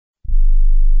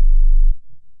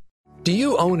Do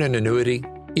you own an annuity,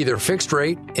 either fixed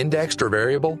rate, indexed, or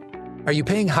variable? Are you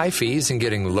paying high fees and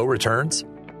getting low returns?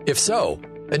 If so,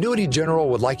 Annuity General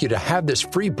would like you to have this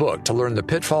free book to learn the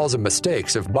pitfalls and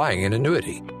mistakes of buying an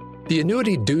annuity. The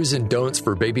Annuity Do's and Don'ts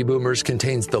for Baby Boomers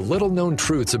contains the little-known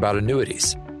truths about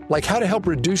annuities, like how to help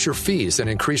reduce your fees and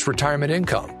increase retirement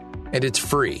income. And it's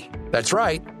free. That's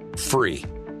right, free.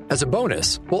 As a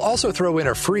bonus, we'll also throw in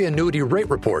a free annuity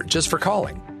rate report just for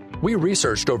calling. We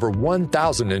researched over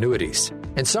 1,000 annuities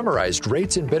and summarized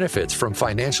rates and benefits from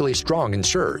financially strong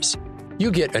insurers. You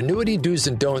get Annuity Do's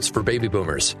and Don'ts for Baby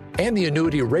Boomers and the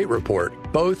Annuity Rate Report,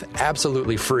 both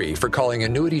absolutely free for calling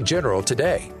Annuity General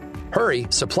today. Hurry,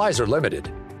 supplies are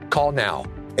limited. Call now.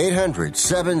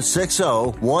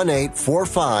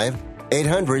 800-760-1845.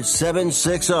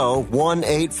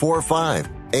 800-760-1845.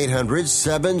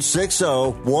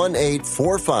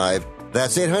 800-760-1845.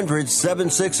 That's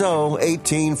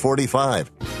 800-760-1845.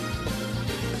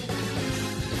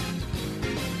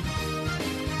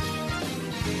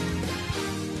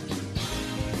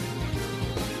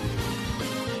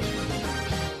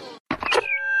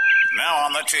 Now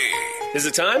on the tee. Is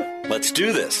it time? Let's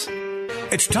do this.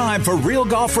 It's time for Real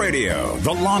Golf Radio,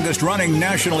 the longest-running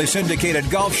nationally syndicated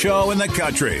golf show in the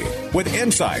country, with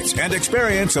insights and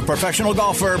experience of professional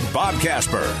golfer Bob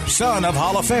Casper, son of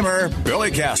Hall of Famer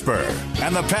Billy Casper,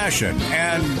 and the passion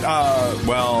and,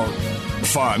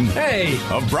 fun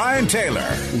of Brian Taylor.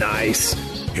 Nice.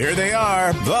 Here they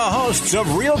are, the hosts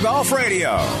of Real Golf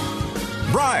Radio,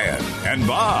 Brian and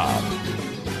Bob.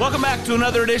 Welcome back to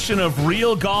another edition of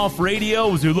Real Golf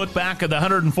Radio as we look back at the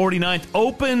 149th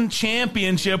Open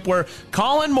Championship, where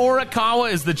Collin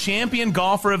Morikawa is the champion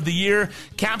golfer of the year,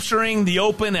 capturing the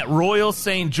Open at Royal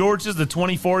St. George's. The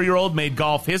 24-year-old made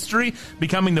golf history,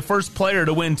 becoming the first player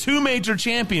to win 2 major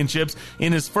championships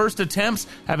in his first attempts,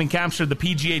 having captured the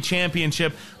PGA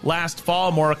Championship last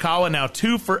fall. Morikawa now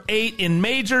 2 for 8 in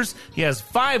majors. He has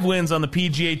 5 wins on the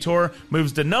PGA Tour,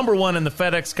 moves to number 1 in the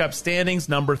FedEx Cup standings,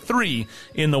 number 3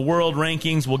 in the world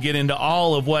rankings. We'll get into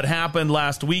all of what happened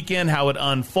last weekend, how it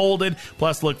unfolded,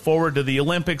 plus look forward to the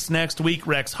Olympics next week.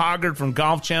 Rex Hoggard from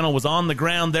Golf Channel was on the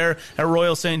ground there at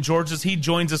Royal St. George's. He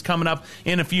joins us coming up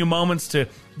in a few moments to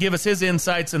give us his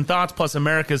insights and thoughts, plus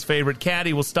America's favorite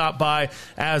caddy will stop by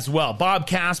as well. Bob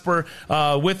Casper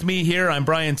with me here. I'm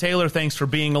Brian Taylor. Thanks for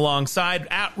being alongside.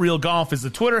 At Real Golf is the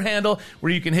Twitter handle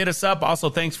where you can hit us up. Also,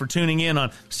 thanks for tuning in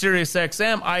on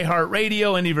SiriusXM,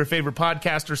 iHeartRadio, any of your favorite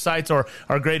podcaster sites, or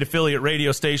our great affiliate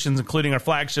radio stations, including our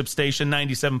flagship station,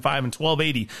 97.5 and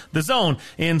 1280 The Zone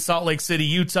in Salt Lake City,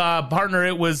 Utah. Partner,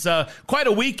 it was quite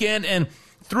a weekend and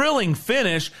thrilling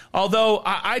finish, although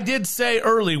I did say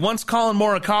early, once Collin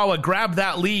Morikawa grabbed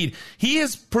that lead, he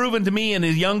has proven to me in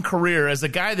his young career as a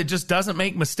guy that just doesn't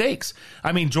make mistakes.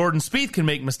 I mean, Jordan Spieth can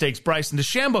make mistakes. Bryson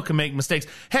DeChambeau can make mistakes.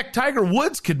 Heck, Tiger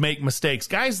Woods could make mistakes.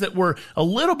 Guys that were a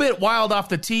little bit wild off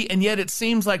the tee, and yet it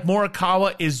seems like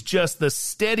Morikawa is just the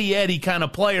steady Eddie kind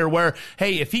of player where,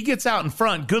 hey, if he gets out in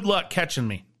front, good luck catching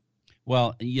me.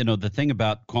 Well, you know, the thing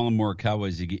about Collin Morikawa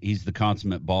is he's the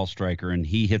consummate ball striker, and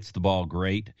he hits the ball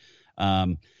great,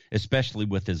 especially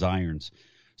with his irons.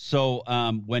 So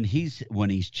when he's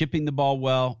chipping the ball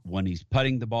well, when he's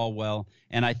putting the ball well,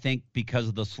 and I think because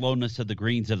of the slowness of the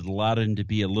greens, it allowed him to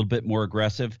be a little bit more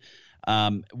aggressive.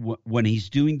 When he's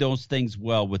doing those things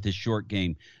well with his short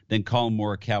game, then Collin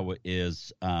Morikawa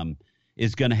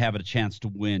is going to have a chance to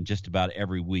win just about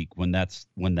every week when that's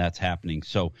happening.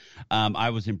 So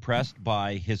I was impressed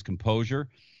by his composure.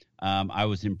 I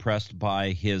was impressed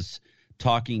by his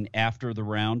talking after the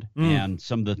round and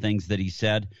some of the things that he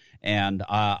said. And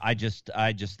I just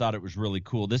thought it was really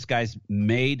cool. This guy's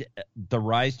made the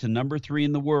rise to number 3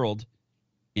 in the world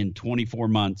in 24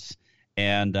 months,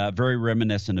 and very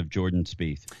reminiscent of Jordan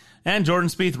Spieth. And Jordan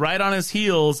Spieth right on his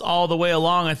heels all the way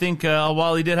along. I think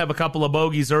while he did have a couple of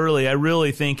bogeys early, I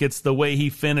really think it's the way he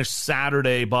finished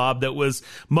Saturday, Bob, that was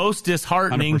most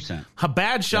disheartening. 100%. A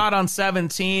bad shot on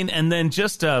 17, and then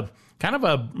just a kind of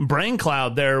a brain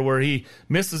cloud there where he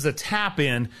misses a tap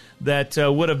in that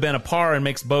would have been a par and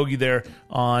makes bogey there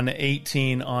on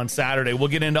 18 on Saturday. We'll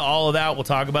get into all of that. We'll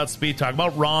talk about Spieth, talk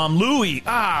about Rahm, Louis.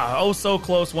 Oh, so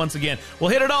close once again. We'll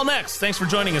hit it all next. Thanks for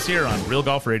joining us here on Real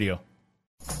Golf Radio.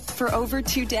 For over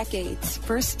 2 decades,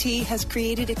 First Tee has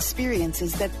created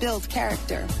experiences that build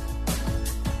character.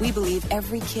 We believe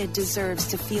every kid deserves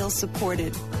to feel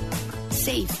supported,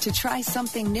 safe to try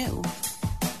something new,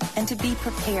 and to be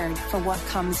prepared for what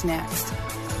comes next.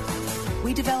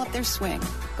 We develop their swing,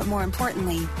 but more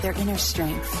importantly, their inner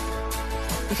strength.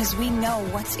 Because we know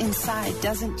what's inside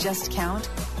doesn't just count,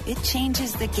 it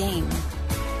changes the game.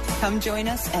 Come join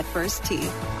us at First Tee.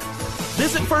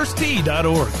 Visit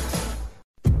firsttee.org.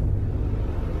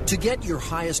 To get your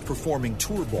highest performing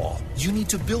tour ball, you need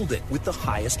to build it with the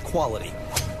highest quality.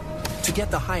 To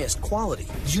get the highest quality,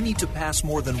 you need to pass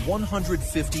more than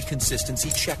 150 consistency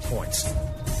checkpoints.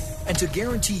 And to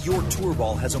guarantee your tour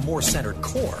ball has a more centered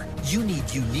core, you need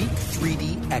unique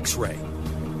 3D X-ray.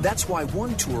 That's why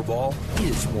one tour ball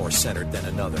is more centered than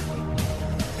another.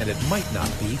 And it might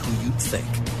not be who you'd think.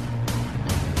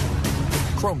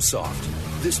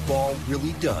 Chromesoft. This ball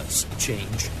really does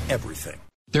change everything.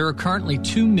 There are currently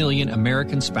 2 million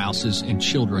American spouses and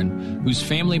children whose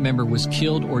family member was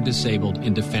killed or disabled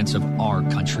in defense of our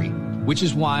country, which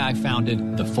is why I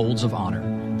founded the Folds of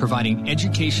Honor, providing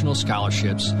educational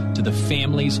scholarships to the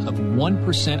families of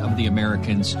 1% of the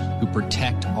Americans who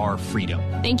protect our freedom.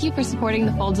 Thank you for supporting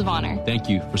the Folds of Honor. Thank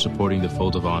you for supporting the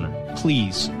Folds of Honor.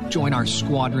 Please join our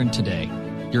squadron today.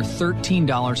 Your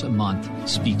 $13 a month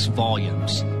speaks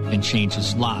volumes and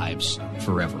changes lives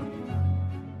forever.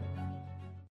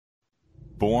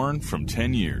 Born from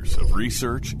 10 years of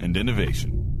research and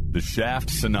innovation, the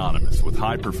shaft synonymous with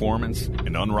high performance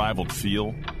and unrivaled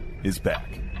feel is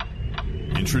back.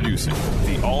 Introducing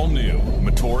the all-new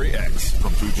Motori X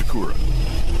from Fujikura.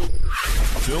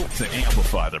 Built to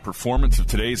amplify the performance of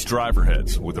today's driver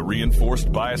heads with a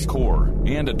reinforced bias core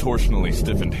and a torsionally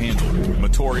stiffened handle,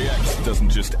 Motori X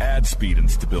doesn't just add speed and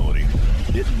stability,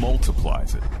 it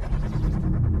multiplies it.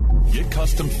 Get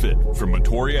custom fit from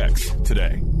Motori X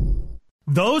today.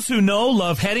 Those who know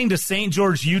love heading to St.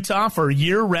 George, Utah for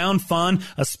year-round fun,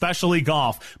 especially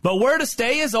golf. But where to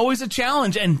stay is always a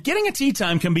challenge, and getting a tee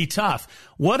time can be tough.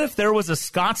 What if there was a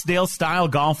Scottsdale-style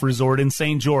golf resort in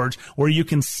St. George where you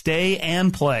can stay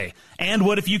and play? And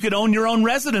what if you could own your own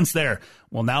residence there?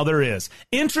 Well, now there is.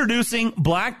 Introducing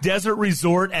Black Desert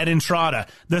Resort at Entrada.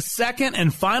 The second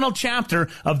and final chapter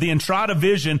of the Entrada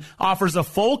vision offers a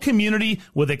full community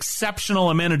with exceptional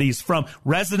amenities, from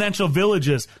residential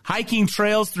villages, hiking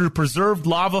trails through preserved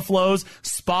lava flows,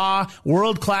 spa,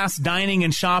 world-class dining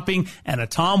and shopping, and a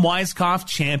Tom Weiskopf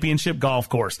championship golf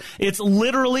course. It's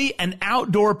literally an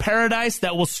outdoor paradise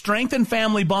that will strengthen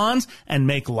family bonds and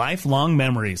make lifelong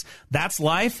memories. That's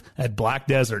life at Black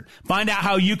Desert. Find out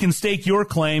how you can stake your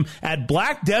claim at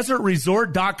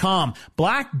blackdesertresort.com.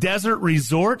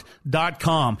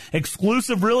 blackdesertresort.com.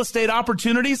 Exclusive real estate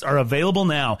opportunities are available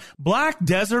now. Black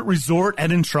Desert Resort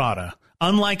at Entrada.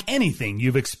 Unlike anything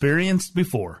you've experienced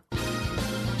before.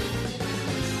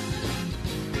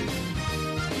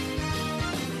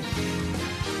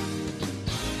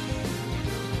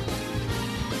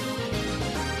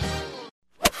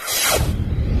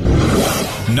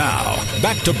 Now,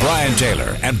 back to Brian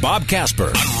Taylor and Bob Casper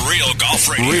on Real Golf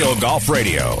Radio. Real Golf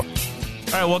Radio. All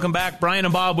right, welcome back. Brian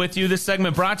and Bob with you. This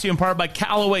segment brought to you in part by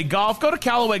Callaway Golf. Go to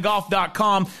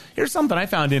CallawayGolf.com. Here's something I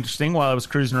found interesting while I was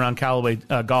cruising around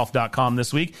CallawayGolf.com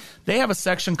this week. They have a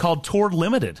section called Tour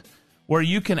Limited, where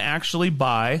you can actually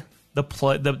buy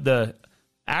the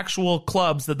actual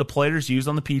clubs that the players use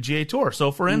on the PGA Tour.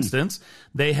 So, for instance,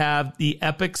 they have the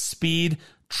Epic Speed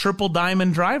Triple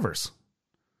Diamond drivers.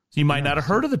 So you might not have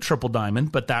heard of the Triple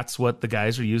Diamond, but that's what the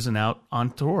guys are using out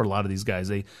on tour. A lot of these guys,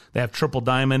 they have Triple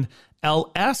Diamond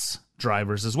LS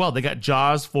drivers as well. They got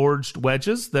Jaws forged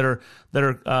wedges that are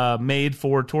made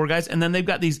for tour guys, and then they've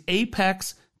got these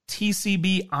Apex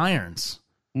TCB irons,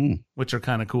 which are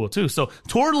kind of cool too. So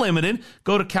Tour Limited,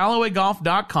 go to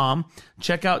CallawayGolf.com,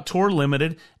 check out Tour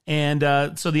Limited. And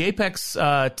so the Apex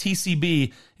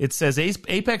TCB, it says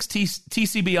Apex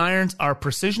TCB irons are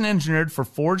precision engineered for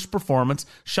forged performance,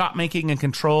 shot making, and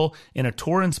control in a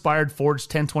tour-inspired forged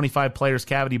 1025 player's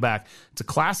cavity back. It's a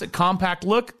classic compact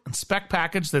look and spec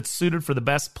package that's suited for the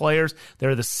best players.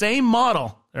 They're the same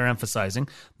model, they're emphasizing,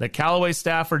 that Callaway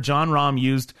staffer John Rahm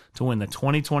used to win the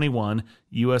 2021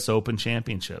 U.S. Open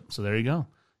Championship. So there you go.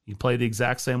 You play the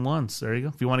exact same ones. There you go.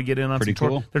 If you want to get in on Pretty some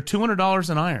cool. tour, they're $200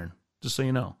 an iron, just so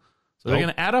you know. So they're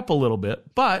going to add up a little bit.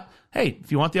 But, hey,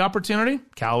 if you want the opportunity,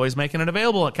 Callaway's making it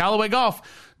available at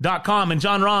CallawayGolf.com. And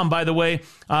John Rahm, by the way,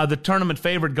 the tournament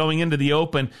favorite going into the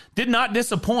Open, did not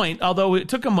disappoint, although it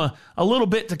took him a little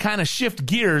bit to kind of shift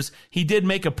gears. He did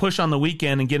make a push on the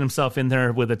weekend and get himself in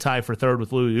there with a tie for third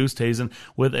with Louis Oosthuizen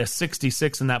with a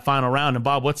 66 in that final round. And,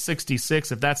 Bob, what's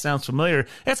 66, if that sounds familiar?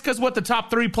 It's because what the top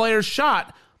three players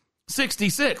shot.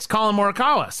 66, Colin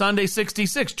Morikawa. Sunday,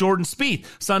 66, Jordan Spieth.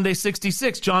 Sunday,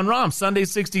 66, John Rahm. Sunday,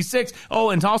 66. Oh,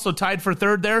 and also tied for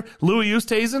third there, Louis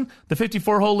Oosthuizen, the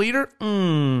 54-hole leader.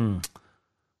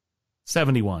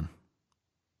 71.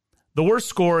 The worst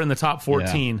score in the top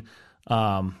 14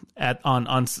 to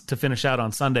finish out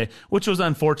on Sunday, which was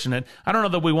unfortunate. I don't know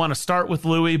that we want to start with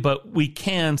Louis, but we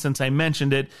can since I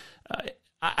mentioned it.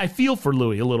 I feel for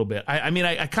Louis a little bit. I mean,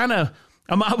 I kind of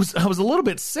I was a little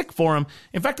bit sick for him.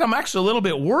 In fact, I'm actually a little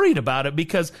bit worried about it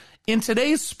because in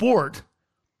today's sport,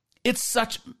 it's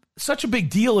such a big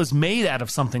deal is made out of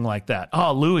something like that.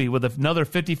 Oh, Louis with another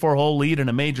 54-hole lead in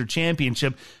a major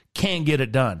championship can't get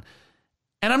it done.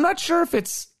 And I'm not sure if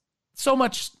it's so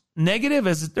much negative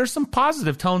as there's some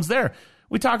positive tones there.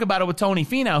 We talk about it with Tony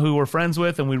Finau, who we're friends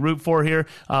with and we root for here,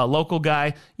 local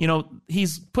guy. You know,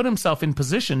 he's put himself in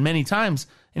position many times,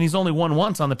 and he's only won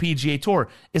once on the PGA Tour.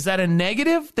 Is that a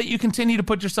negative that you continue to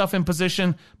put yourself in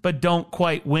position but don't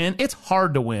quite win? It's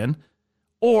hard to win.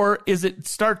 Or is it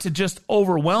start to just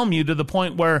overwhelm you to the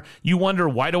point where you wonder,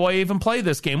 why do I even play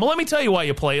this game? Well, let me tell you why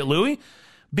you play it, Louis.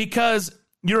 Because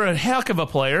you're a heck of a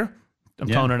player. I'm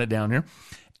toning it down here.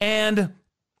 And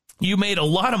you made a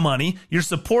lot of money. You're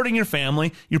supporting your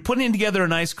family. You're putting together a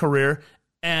nice career.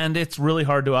 And it's really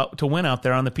hard to win out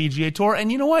there on the PGA Tour.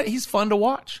 And you know what? He's fun to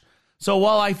watch. So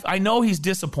while I know he's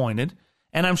disappointed,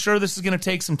 and I'm sure this is going to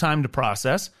take some time to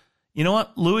process, you know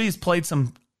what? Louis has played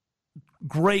some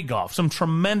great golf, some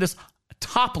tremendous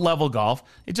top-level golf.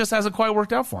 It just hasn't quite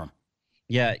worked out for him.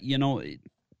 Yeah, you know,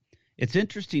 it's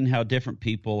interesting how different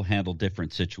people handle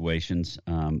different situations.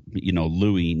 You know,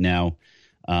 Louis now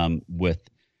with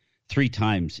 3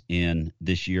 times in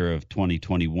this year of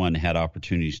 2021 had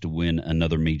opportunities to win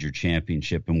another major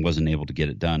championship and wasn't able to get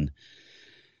it done.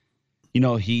 You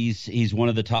know, he's one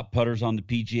of the top putters on the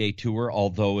PGA Tour,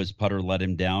 although his putter let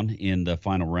him down in the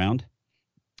final round.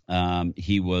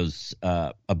 He was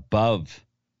above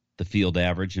the field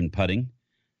average in putting,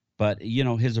 but you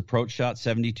know, his approach shot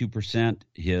 72%,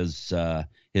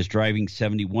 his driving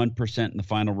 71% in the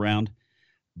final round,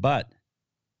 but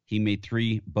he made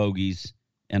 3 bogeys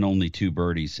and only 2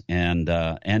 birdies, and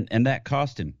that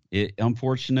cost him.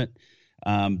 Unfortunate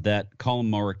that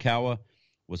Colin Morikawa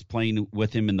was playing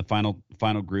with him in the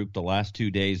final group the last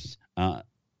 2 days.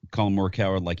 Colin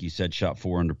Morikawa, like you said, shot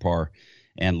 4 under par.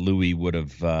 And Louis would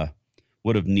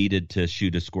have needed to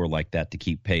shoot a score like that to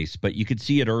keep pace. But you could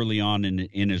see it early on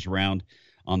in his round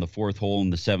on the 4th hole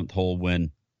and the 7th hole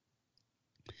when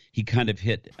he kind of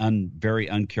hit very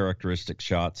uncharacteristic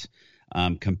shots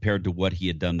compared to what he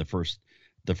had done the first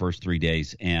 3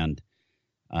 days, and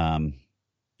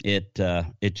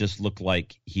it just looked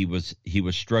like he was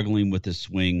struggling with his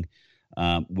swing,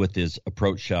 with his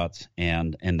approach shots,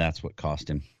 and that's what cost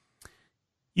him.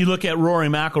 You look at Rory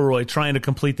McIlroy trying to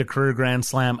complete the career Grand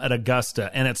Slam at Augusta,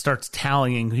 and it starts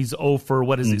tallying. He's 0 for,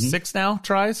 what is it, 6 now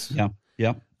tries? Yeah.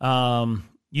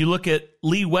 You look at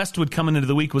Lee Westwood coming into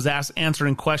the week, was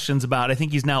answering questions about, I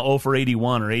think he's now 0 for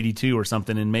 81 or 82 or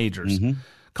something in majors. Mm-hmm.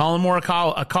 Colin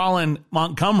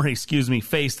Montgomery,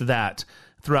 faced that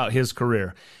throughout his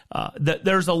career.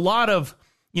 There's a lot of,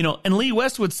 you know, and Lee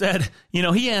Westwood said, you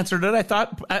know, he answered it. I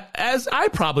thought, as I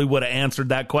probably would have answered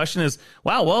that question, is,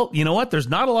 wow, well, you know what? There's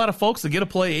not a lot of folks that get to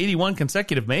play 81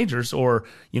 consecutive majors, or,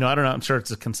 you know, I don't know, I'm sure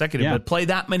it's a consecutive, but play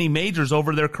that many majors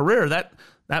over their career.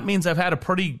 That means I've had a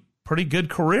pretty good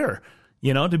career,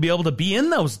 you know, to be able to be in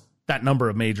that number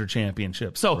of major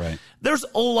championships. So there's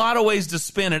a lot of ways to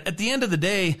spin it. At the end of the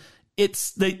day,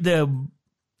 it's the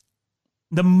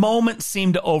moment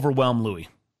seemed to overwhelm Louis.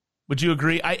 Would you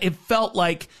agree? It felt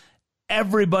like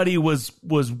everybody was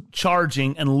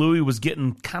charging, and Louis was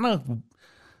getting kind of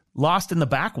lost in the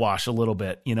backwash a little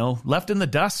bit, you know, left in the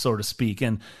dust, so to speak.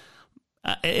 And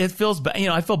it feels bad. You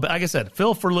know, I feel, like I said,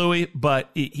 feel for Louis, but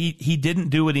he didn't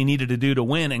do what he needed to do to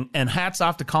win. And hats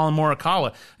off to Colin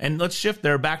Morikawa. And let's shift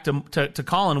there back to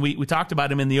Colin. We talked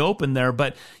about him in the Open there,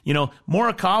 but, you know,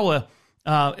 Morikawa,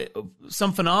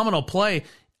 some phenomenal play.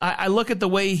 I look at the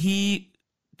way he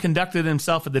conducted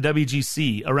himself at the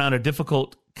WGC around a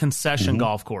difficult concession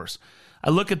golf course.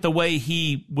 I look at the way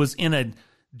he was in a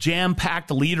jam-packed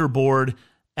leaderboard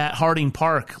at Harding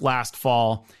Park last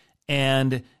fall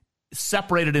and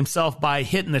separated himself by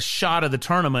hitting the shot of the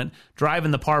tournament, driving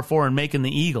the par 4 and making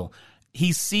the eagle.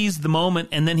 He seized the moment,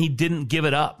 and then he didn't give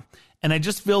it up. And I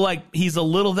just feel like he's a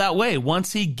little that way.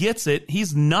 Once he gets it,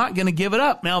 he's not going to give it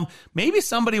up. Now, maybe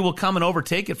somebody will come and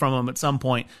overtake it from him at some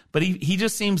point, but he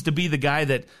just seems to be the guy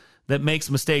that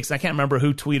makes mistakes. I can't remember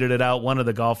who tweeted it out. One of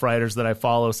the golf writers that I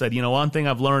follow said, you know, one thing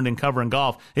I've learned in covering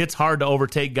golf, it's hard to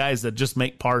overtake guys that just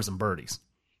make pars and birdies.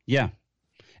 Yeah.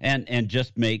 And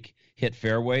just hit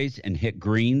fairways and hit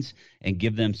greens and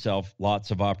give themselves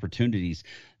lots of opportunities.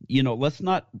 You know, let's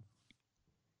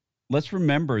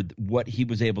remember what he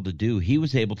was able to do. He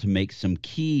was able to make some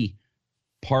key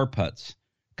par putts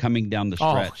coming down the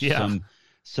stretch.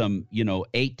 Some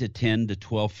 8 to 10 to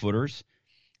 12 footers.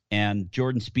 And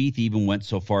Jordan Spieth even went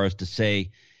so far as to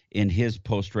say in his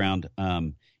post-round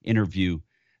interview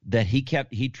that he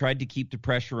tried to keep the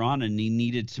pressure on, and he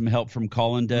needed some help from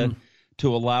Colin to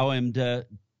to allow him to,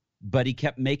 but he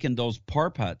kept making those par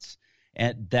putts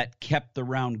that kept the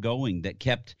round going, that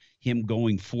kept him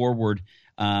going forward.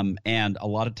 And a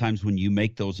lot of times when you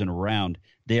make those in a round,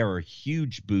 they are a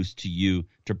huge boost to you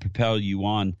to propel you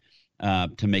on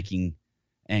to making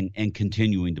and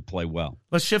continuing to play well.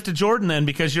 Let's shift to Jordan then,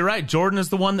 because you're right. Jordan is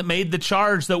the one that made the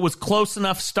charge that was close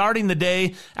enough starting the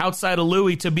day outside of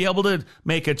Louis to be able to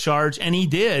make a charge, and he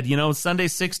did. Sunday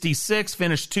 66,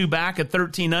 finished 2 back at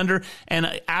 13 under,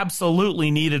 and absolutely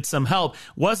needed some help.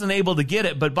 Wasn't able to get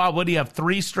it, but Bob, what do you have,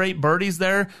 3 straight birdies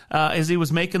there as he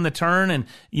was making the turn and,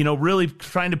 really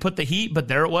trying to put the heat, but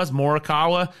there it was.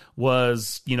 Morikawa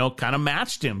was, kind of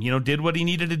matched him, did what he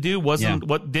needed to do,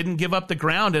 didn't give up the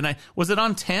ground. And was it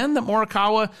on 10 that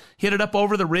Morikawa hit it up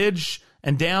over the ridge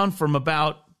and down from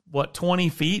about 20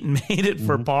 feet and made it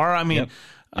for par? I mean,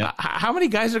 how many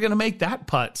guys are going to make that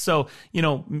putt? So,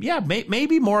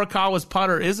 maybe Morikawa's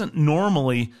putter isn't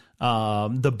normally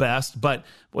the best, but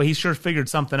he sure figured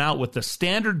something out with the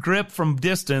standard grip from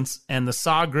distance and the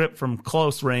saw grip from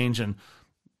close range, and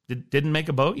didn't make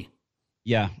a bogey.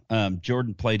 Yeah,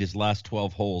 Jordan played his last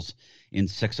 12 holes in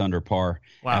 6 under par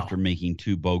after making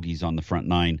 2 bogeys on the front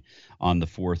 9 on the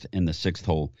 4th and the 6th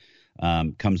hole.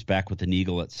 Comes back with an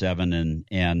eagle at 7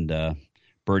 and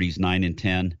birdies 9 and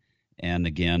 10, and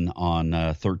again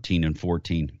on 13 and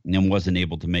 14, and wasn't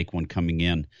able to make one coming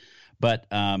in. But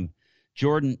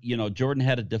Jordan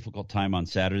had a difficult time on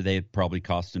Saturday. It probably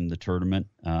cost him the tournament.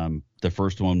 The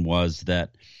first one was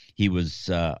that he was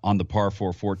on the par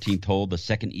 4 14th hole, the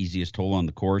second easiest hole on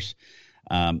the course.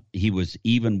 He was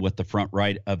even with the front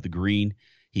right of the green.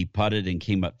 He putted and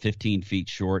came up 15 feet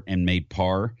short and made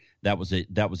par. That was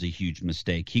a huge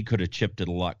mistake. He could have chipped it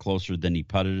a lot closer than he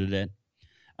putted it.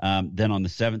 Then on the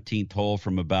 17th hole,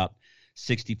 from about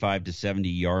 65 to 70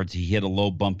 yards, he hit a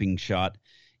low bumping shot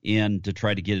in to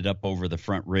try to get it up over the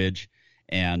front ridge,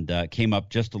 and came up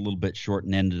just a little bit short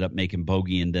and ended up making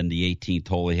bogey. And then the 18th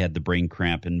hole, he had the brain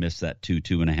cramp and missed that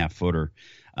 2.5 footer.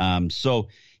 So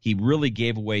he really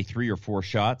gave away 3 or 4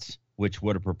 shots, which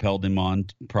would have propelled him on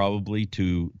probably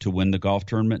to win the golf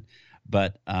tournament.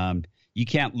 But you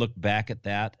can't look back at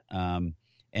that and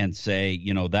say,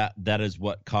 that is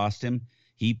what cost him.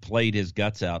 He played his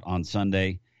guts out on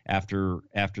Sunday after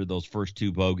those first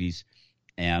 2 bogeys,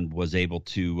 and was able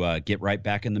to get right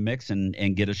back in the mix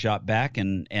and get a shot back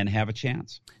and have a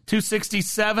chance.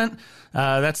 267,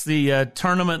 that's the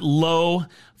tournament low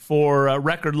for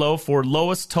record low for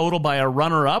lowest total by a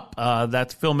runner-up.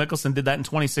 That's Phil Mickelson did that in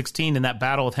 2016 in that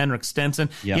battle with Henrik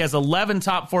Stenson. Yep. He has 11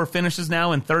 top 4 finishes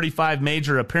now in 35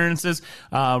 major appearances.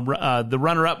 The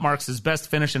runner-up marks his best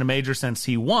finish in a major since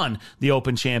he won the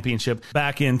Open Championship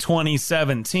back in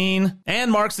 2017,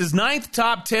 and marks his 9th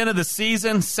top 10 of the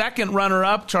season. Second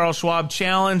runner-up, Charles Schwab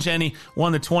Challenge, and he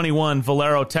won the 21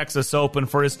 Valero Texas Open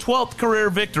for his 12th career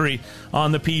victory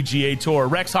on the PGA Tour.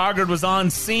 Rex Hoggard was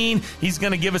on scene. He's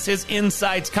going to give us his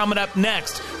insights coming up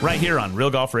next, right here on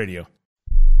Real Golf Radio.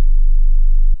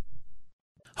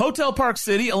 Hotel Park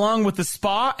City, along with the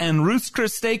spa and Ruth's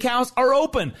Chris Steakhouse, are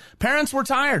open. Parents were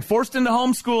tired, forced into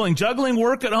homeschooling, juggling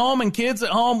work at home and kids at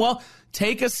home. Well,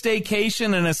 take a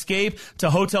staycation and escape to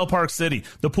Hotel Park City.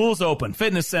 The pool's open,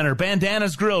 fitness center,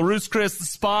 Bandanas Grill, Ruth's Chris, the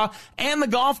spa, and the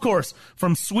golf course.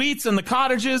 From suites and the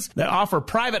cottages that offer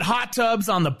private hot tubs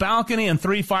on the balcony and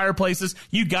 3 fireplaces,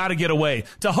 you got to get away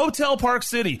to Hotel Park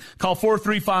City. Call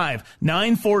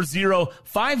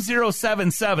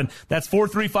 435-940-5077. That's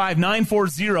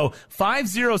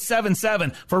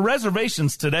 435-940-5077 for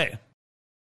reservations today.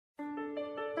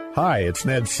 Hi, it's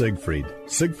Ned Siegfried.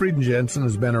 Siegfried & Jensen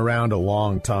has been around a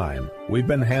long time. We've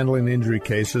been handling injury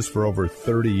cases for over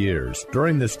 30 years.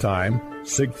 During this time,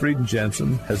 Siegfried &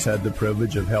 Jensen has had the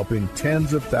privilege of helping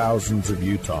tens of thousands of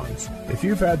Utahns. If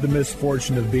you've had the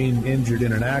misfortune of being injured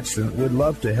in an accident, we'd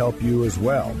love to help you as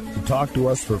well. To talk to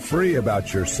us for free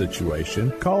about your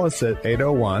situation, call us at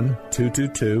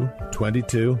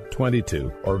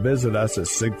 801-222-2222 or visit us at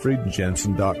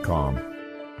siegfriedjensen.com.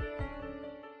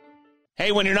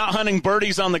 Hey, when you're not hunting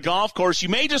birdies on the golf course, you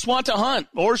may just want to hunt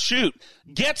or shoot.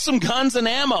 Get some guns and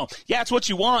ammo. Yeah, it's what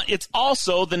you want. It's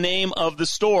also the name of the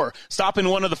store. Stop in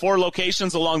one of the 4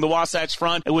 locations along the Wasatch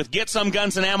Front with Get Some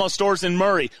Guns and Ammo stores in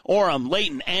Murray, Orem,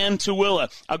 Layton, and Tooele.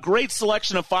 A great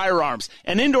selection of firearms,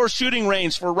 an indoor shooting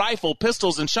range for rifle,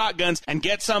 pistols, and shotguns, and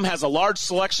Get Some has a large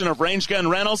selection of range gun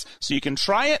rentals so you can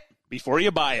try it before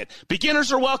you buy it.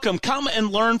 Beginners are welcome. Come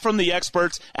and learn from the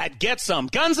experts at Get Some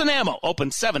Guns and Ammo,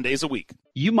 open 7 days a week.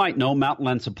 You might know Mountain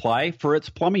Land Supply for its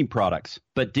plumbing products,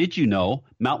 but did you know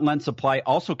Mountain Land Supply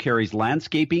also carries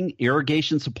landscaping,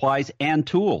 irrigation supplies, and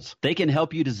tools? They can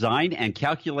help you design and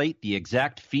calculate the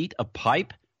exact feet of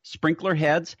pipe, sprinkler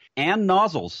heads, and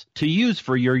nozzles to use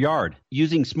for your yard.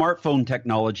 Using smartphone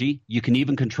technology, you can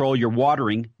even control your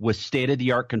watering with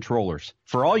state-of-the-art controllers.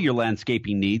 For all your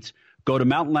landscaping needs, go to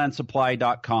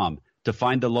mountainlandsupply.com to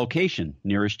find the location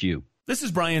nearest you. This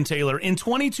is Brian Taylor. In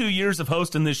 22 years of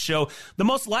hosting this show, the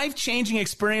most life-changing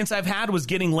experience I've had was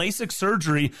getting LASIK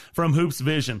surgery from Hoops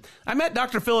Vision. I met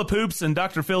Dr. Philip Hoops and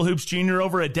Dr. Phil Hoops Jr.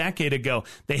 over a decade ago.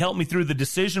 They helped me through the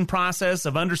decision process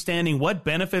of understanding what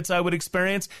benefits I would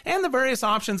experience and the various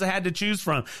options I had to choose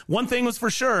from. One thing was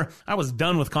for sure, I was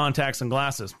done with contacts and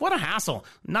glasses. What a hassle.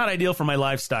 Not ideal for my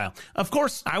lifestyle. Of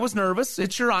course, I was nervous.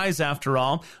 It's your eyes after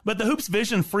all. But the Hoops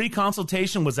Vision free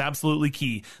consultation was absolutely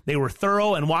key. They were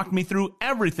thorough and walked me through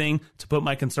everything to put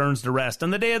my concerns to rest.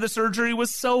 And the day of the surgery was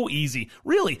so easy.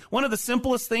 Really, one of the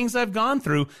simplest things I've gone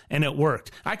through, and it worked.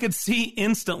 I could see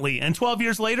instantly. And 12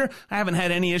 years later, I haven't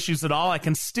had any issues at all. I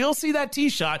can still see that tee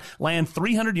shot land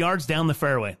 300 yards down the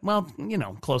fairway. Well,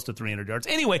 close to 300 yards.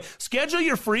 Anyway, schedule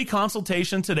your free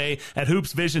consultation today at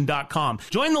hoopsvision.com.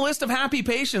 Join the list of happy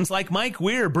patients like Mike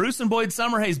Weir, Bruce and Boyd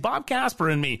Summerhays, Bob Casper,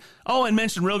 and me. Oh, and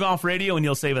mention Real Golf Radio and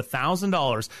you'll save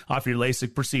 $1,000 off your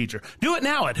LASIK procedure. Do it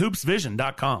now at hoopsvision.com.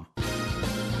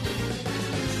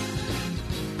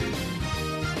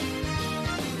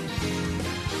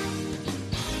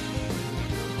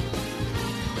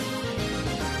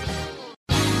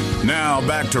 Now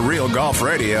back to Real Golf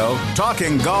Radio,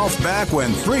 talking golf back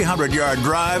when 300-yard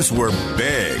drives were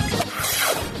big.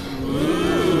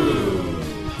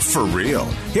 For real.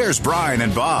 Here's Brian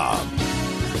and Bob.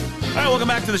 All right, welcome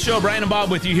back to the show. Brian and Bob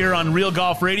with you here on Real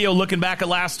Golf Radio, looking back at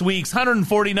last week's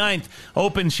 149th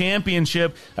Open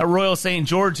Championship at Royal St.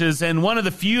 George's, and one of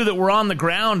the few that were on the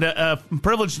ground,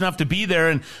 privileged enough to be there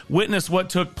and witness what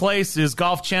took place, is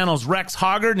Golf Channel's Rex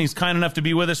Hoggard, and he's kind enough to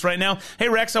be with us right now. Hey,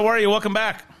 Rex, how are you? Welcome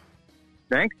back.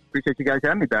 Thanks. Appreciate you guys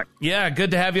having me back. Yeah,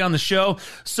 good to have you on the show.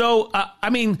 So,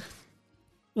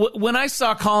 when I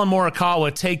saw Colin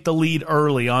Morikawa take the lead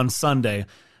early on Sunday,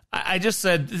 I just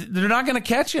said, they're not going to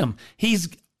catch him. He's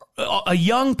a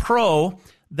young pro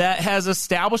that has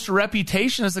established a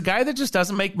reputation as a guy that just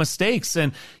doesn't make mistakes.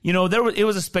 And, it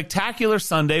was a spectacular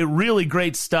Sunday, really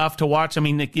great stuff to watch. I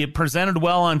mean, it presented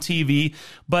well on TV,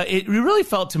 but it really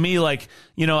felt to me like,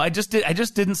 I just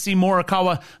didn't see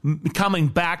Morikawa coming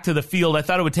back to the field. I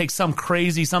thought it would take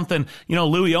something,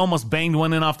 Louis almost banged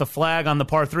one in off the flag on the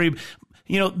par 3.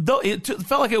 Though it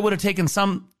felt like it would have taken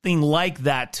something like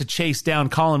that to chase down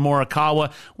Colin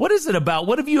Morikawa. What is it about?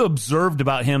 What have you observed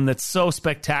about him that's so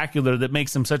spectacular that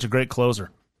makes him such a great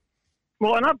closer?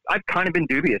 Well, and I've kind of been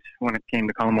dubious when it came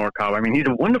to Colin Morikawa. I mean, he's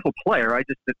a wonderful player. I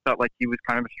just felt like he was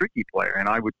kind of a streaky player, and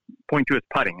I would point to his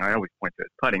putting. I always point to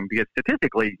his putting because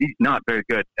statistically, he's not very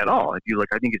good at all. If you look,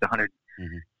 I think he's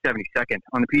 172nd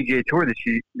on the PGA Tour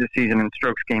this season in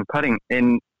strokes gained putting.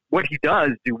 And what he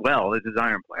does do well is his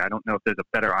iron play. I don't know if there's a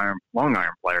better long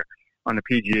iron player on the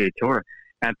PGA Tour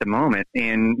at the moment.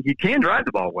 And he can drive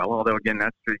the ball well, although, again,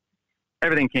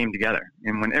 everything came together.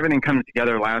 And when everything comes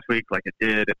together last week, like it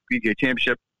did at the PGA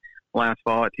Championship last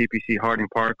fall at TPC Harding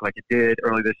Park, like it did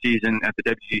early this season at the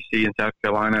WGC in South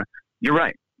Carolina, you're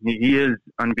right. He is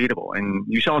unbeatable. And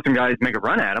you saw some guys make a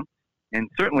run at him. And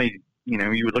certainly, you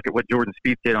would look at what Jordan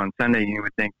Spieth did on Sunday, and you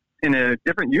would think, in a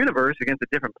different universe against a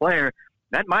different player,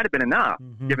 that might have been enough,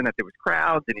 given that there was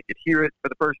crowds and he could hear it for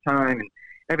the first time and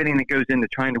everything that goes into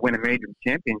trying to win a major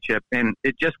championship. And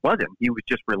it just wasn't. He was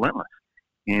just relentless.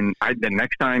 And the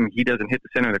next time he doesn't hit the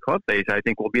center of the club face, I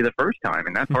think will be the first time,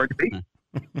 and that's hard to beat.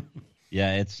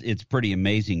 Yeah, it's pretty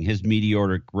amazing. His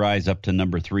meteoric rise up to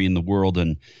number 3 in the world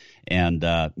and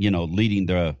leading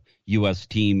the U.S.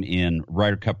 team in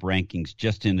Ryder Cup rankings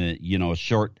just in a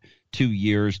short 2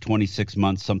 years, 26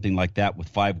 months, something like that, with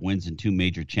 5 wins and 2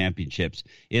 major championships.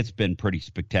 It's been pretty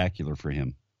spectacular for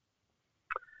him.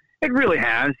 It really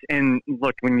has. And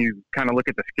look, when you kind of look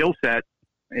at the skill set,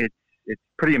 it's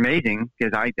pretty amazing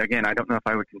because I don't know if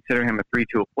I would consider him a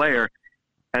 3-tool player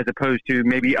as opposed to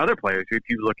maybe other players who, if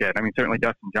you look at, certainly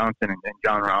Dustin Johnson and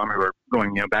Jon Rahm, who are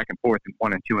going, back and forth in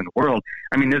 1 and 2 in the world.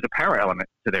 There's a power element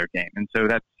to their game. And so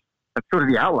that's sort of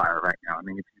the outlier right now. If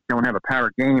you don't have a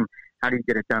power game, how do you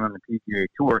get it done on the PGA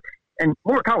Tour? And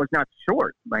Morikawa's not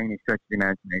short by any stretch of the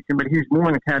imagination, but he's more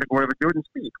in the category of a Jordan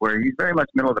Spieth, where he's very much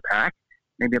middle of the pack,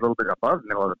 maybe a little bit above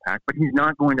middle of the pack, but he's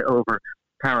not going to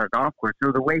overpower a golf course.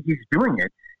 So the way he's doing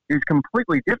it is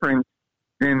completely different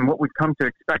than what we've come to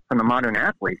expect from the modern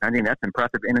athlete. I think that's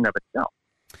impressive in and of itself.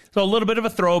 So a little bit of a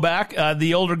throwback.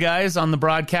 The older guys on the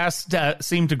broadcast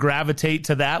seem to gravitate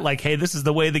to that, like, hey, this is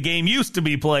the way the game used to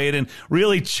be played, and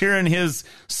really cheering his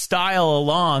style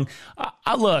along.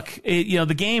 Look,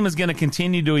 the game is going to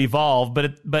continue to evolve,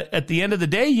 but at the end of the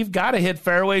day, you've got to hit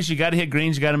fairways, you got to hit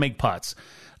greens, you got to make putts.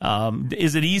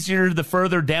 Is it easier the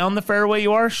further down the fairway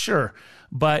you are? Sure.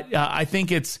 But I think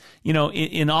it's,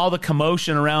 in all the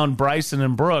commotion around Bryson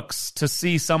and Brooks, to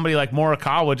see somebody like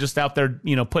Morikawa just out there,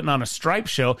 putting on a stripe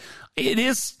show, it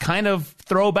is kind of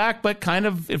throwback, but kind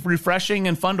of refreshing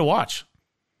and fun to watch.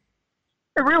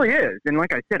 It really is. And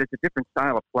like I said, it's a different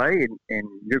style of play. And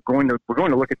we're going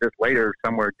to look at this later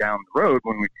somewhere down the road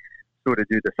when we sort of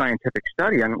do the scientific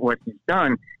study on what he's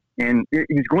done. And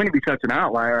he's going to be such an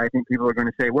outlier. I think people are going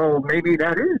to say, well, maybe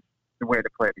that is the way to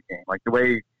play the game. Like the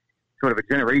way sort of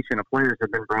a generation of players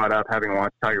have been brought up having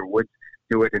watched Tiger Woods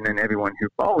do it, and then everyone who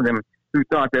followed him who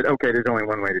thought that, okay, there's only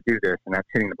one way to do this, and that's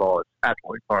hitting the ball as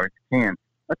absolutely far as you can.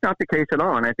 That's not the case at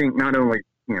all. And I think not only,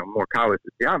 Morikawa is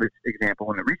the obvious example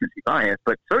in the recency bias,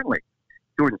 but certainly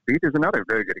Jordan Spieth is another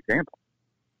very good example.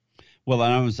 Well,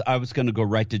 I was going to go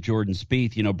right to Jordan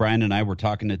Spieth. Brian and I were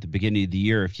talking at the beginning of the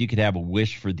year. If you could have a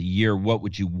wish for the year, what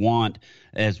would you want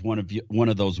as one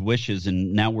of those wishes?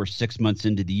 And now we're 6 months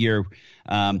into the year.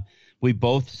 We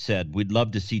both said we'd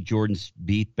love to see Jordan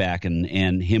Spieth back and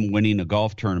him winning a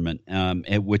golf tournament,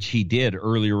 which he did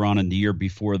earlier on in the year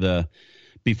before the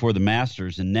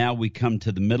Masters. And now we come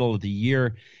to the middle of the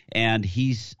year, and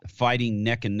he's fighting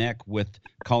neck and neck with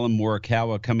Collin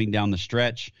Morikawa coming down the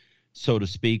stretch, so to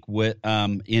speak, with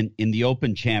in the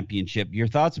Open Championship. Your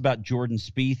thoughts about Jordan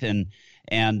Spieth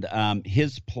and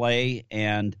his play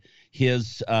and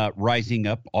his rising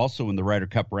up also in the Ryder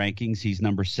Cup rankings. He's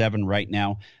number 7 right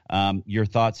now. Your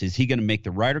thoughts, is he going to make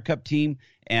the Ryder Cup team,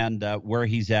 and where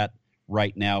he's at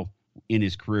right now in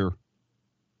his career?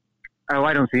 Oh,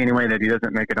 I don't see any way that he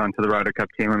doesn't make it onto the Ryder Cup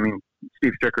team. I mean,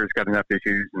 Steve Stricker's got enough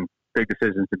issues and big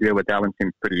decisions to deal with. That one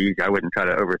seems pretty easy. I wouldn't try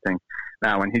to overthink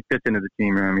that one. He fits into the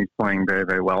team room. He's playing very,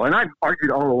 very well. And I've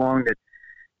argued all along that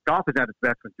golf is at its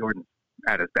best when Jordan's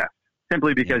at his best,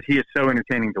 simply because he is so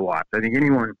entertaining to watch. I think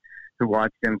anyone who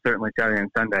watched him, certainly Saturday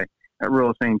and Sunday at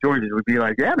Royal St. George's, would be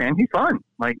like, yeah, man, he's fun.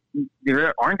 Like,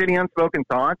 there aren't any unspoken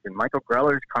thoughts, and Michael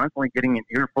Greller's constantly getting an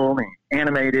earful, and he's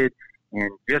animated, and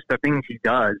just the things he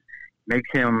does makes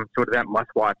him sort of that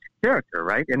must-watch character,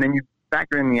 right? And then you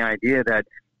factor in the idea that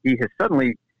he has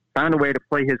suddenly found a way to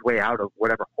play his way out of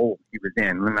whatever hole he was in.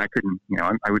 And I couldn't,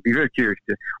 I would be very curious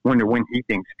to wonder when he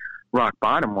thinks rock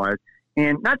bottom was.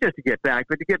 And not just to get back,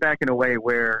 but to get back in a way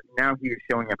where now he is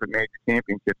showing up at major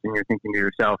championships, and you're thinking to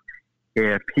yourself,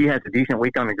 if he has a decent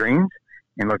week on the greens,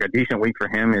 and look, a decent week for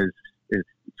him is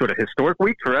sort of historic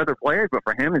week for other players, but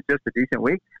for him it's just a decent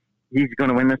week, he's going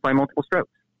to win this by multiple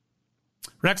strokes.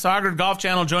 Rex Hoggard, Golf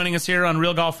Channel, joining us here on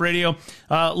Real Golf Radio.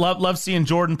 Love seeing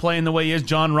Jordan playing the way he is.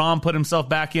 John Rahm put himself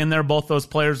back in there. Both those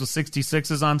players with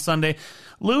 66s on Sunday.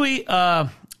 Louis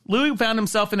found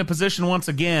himself in a position once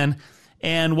again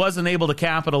and wasn't able to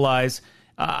capitalize.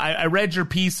 I read your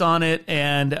piece on it,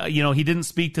 and he didn't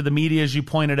speak to the media, as you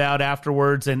pointed out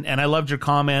afterwards, and I loved your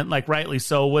comment, like, rightly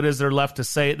so. What is there left to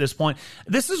say at this point?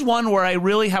 This is one where I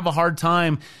really have a hard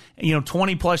time,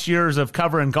 20 plus years of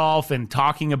covering golf and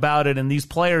talking about it, and these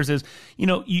players is,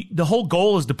 the whole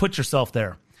goal is to put yourself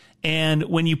there. And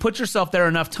when you put yourself there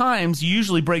enough times, you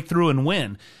usually break through and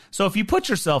win. So if you put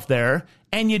yourself there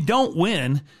and you don't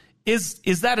win,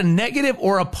 is that a negative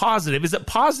or a positive? Is it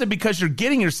positive because you're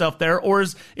getting yourself there, or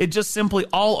is it just simply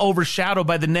all overshadowed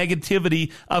by the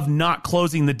negativity of not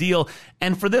closing the deal?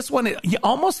 And for this one, you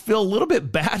almost feel a little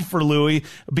bit bad for Louis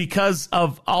because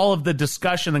of all of the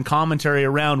discussion and commentary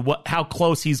around how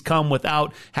close he's come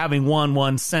without having won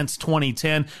one since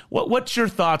 2010. What's your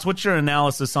thoughts? What's your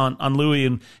analysis on Louis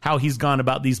and how he's gone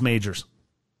about these majors?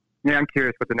 Yeah, I'm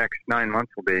curious what the next 9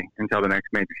 months will be until the next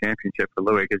major championship for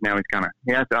Louis, because now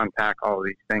he has to unpack all of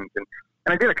these things. And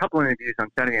I did a couple of interviews on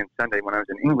Saturday and Sunday when I was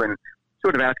in England,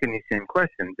 sort of asking these same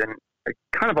questions. And I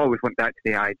kind of always went back to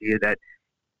the idea that,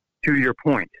 to your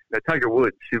point, that Tiger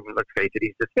Woods, who, let's face it,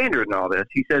 he's the standard in all this,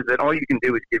 he says that all you can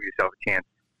do is give yourself a chance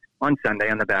on Sunday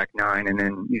on the back nine, and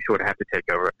then you sort of have to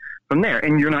take over from there.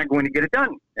 And you're not going to get it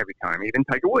done every time. Even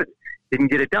Tiger Woods didn't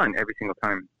get it done every single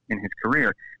time in his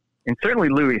career. And certainly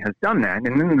Louis has done that.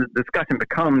 And then the discussion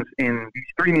becomes in these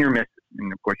 3 near misses.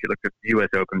 And, of course, you look at the U.S.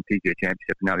 Open, PGA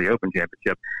Championship, and now the Open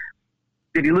Championship.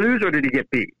 Did he lose or did he get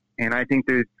beat? And I think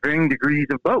there's varying degrees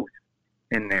of both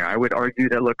in there. I would argue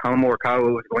that, look, Collin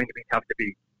Morikawa was going to be tough to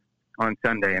beat on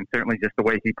Sunday. And certainly just the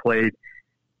way he played,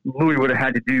 Louis would have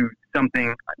had to do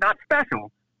something not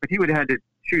special, but he would have had to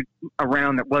shoot a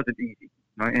round that wasn't easy.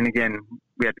 And again,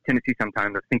 we have the tendency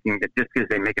sometimes of thinking that just because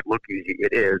they make it look easy,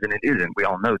 it is, and it isn't. We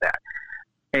all know that.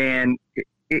 And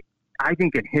I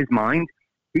think in his mind,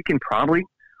 he can probably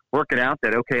work it out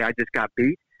that, okay, I just got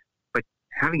beat, but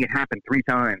having it happen 3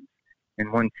 times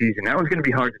in one season, that was going to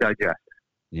be hard to digest.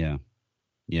 Yeah.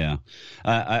 Yeah,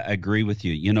 I agree with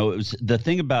you. You know, it was, the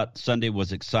thing about Sunday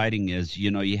was exciting is,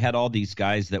 you know, you had all these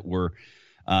guys that were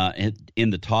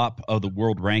in the top of the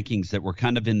world rankings that were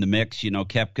kind of in the mix, you know,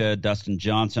 Koepka, Dustin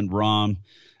Johnson, Rahm,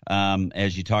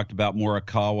 as you talked about,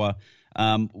 Morikawa.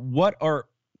 What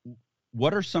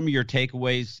are some of your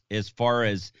takeaways as far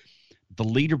as the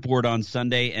leaderboard on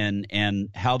Sunday and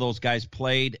how those guys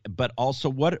played, but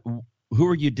also who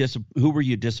were you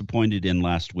disappointed in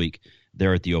last week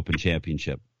there at the Open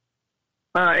Championship?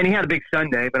 And he had a big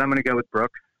Sunday, but I'm going to go with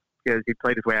Brooks because he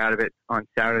played his way out of it on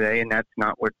Saturday, and that's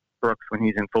not what Brooks, when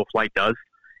he's in full flight, does.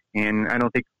 And I don't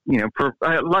think, you know, for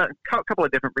a couple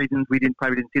of different reasons, we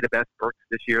probably didn't see the best Brooks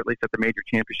this year, at least at the major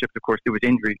championships. Of course, there was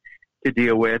injury to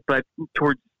deal with, but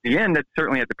towards the end, that's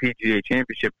certainly at the PGA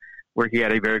Championship where he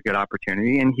had a very good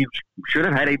opportunity, and he should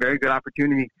have had a very good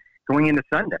opportunity going into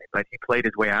Sunday, but he played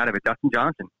his way out of it. Dustin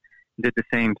Johnson did the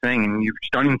same thing, and you're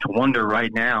starting to wonder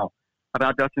right now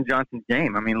about Dustin Johnson's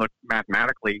game. I mean, look,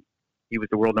 mathematically, he was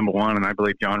the world number 1, and I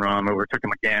believe Jon Rahm overtook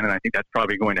him again, and I think that's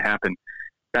probably going to happen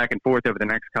back and forth over the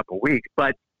next couple of weeks.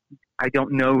 But I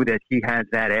don't know that he has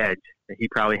that edge that he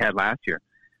probably had last year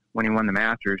when he won the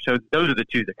Masters. So those are the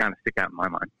two that kind of stick out in my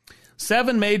mind.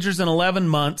 7 majors in 11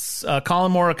 months.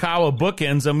 Colin Morikawa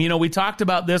bookends them. You know, we talked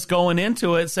about this going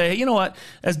into it. Say, you know what?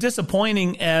 As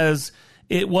disappointing as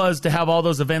it was to have all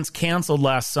those events canceled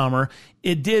last summer,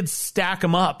 it did stack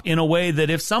them up in a way that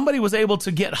if somebody was able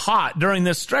to get hot during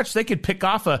this stretch, they could pick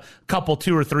off a couple,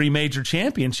 2 or 3 major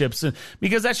championships,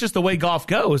 because that's just the way golf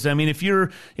goes. I mean, if you're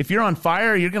on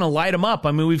fire, you're going to light them up.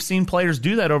 I mean, we've seen players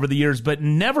do that over the years, but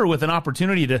never with an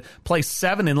opportunity to play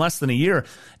 7 in less than a year.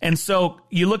 And so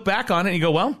you look back on it and you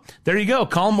go, well, there you go.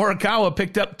 Colin Morikawa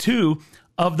picked up 2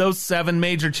 of those 7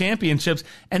 major championships,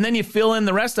 and then you fill in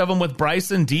the rest of them with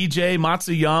Bryson, DJ,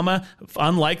 Matsuyama,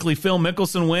 unlikely Phil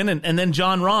Mickelson win, and then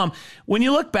Jon Rahm. When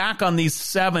you look back on these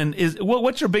 7,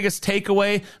 what's your biggest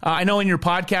takeaway? I know in your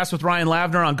podcast with Ryan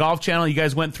Lavner on Golf Channel, you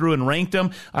guys went through and ranked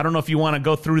them. I don't know if you want to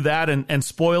go through that and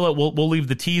spoil it. We'll leave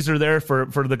the teaser there for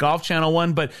the Golf Channel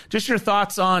one, but just your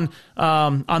thoughts on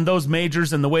those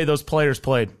majors and the way those players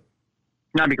played.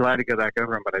 I'd be glad to go back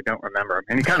over them, but I don't remember them.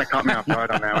 And he kind of caught me off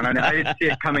guard on that one. I didn't see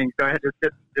it coming, so I had to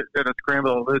sit and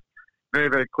scramble the list very,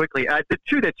 very quickly. The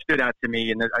 2 that stood out to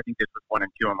me, and I think this was 1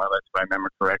 and 2 on my list, if I remember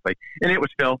correctly, and it was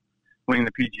Phil winning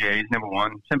the PGA, number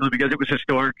 1, simply because it was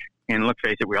historic. And let's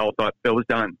face it, we all thought Phil was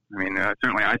done. I mean,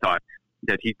 certainly I thought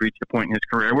that he'd reached a point in his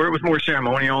career where it was more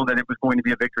ceremonial, that it was going to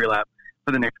be a victory lap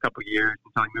for the next couple of years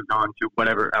until he moved on to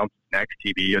whatever else next,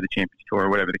 TV or the Champions Tour, or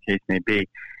whatever the case may be.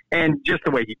 And just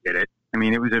the way he did it, I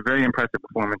mean, it was a very impressive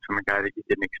performance from a guy that you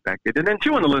didn't expect it. And then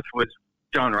 2 on the list was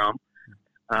Jon Rahm.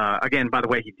 Again, by the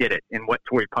way he did it and what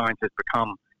Torrey Pines has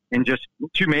become in just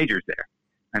 2 majors there.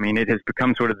 I mean, it has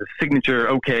become sort of the signature,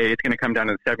 okay, it's going to come down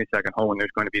to the 72nd hole and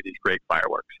there's going to be these great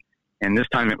fireworks. And this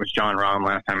time it was Jon Rahm.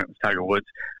 Last time it was Tiger Woods,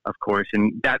 of course.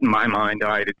 And that, in my mind,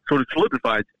 it sort of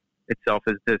solidifies itself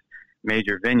as this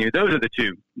major venue. Those are the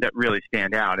 2 that really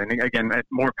stand out. And again,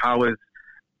 Morikawa's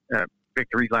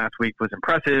victory last week was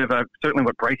impressive. Certainly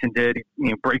what Bryson did,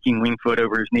 breaking Winged Foot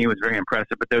over his knee was very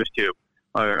impressive. But those 2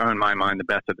 are, in my mind, the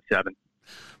best of the 7.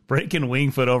 Breaking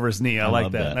Winged Foot over his knee. I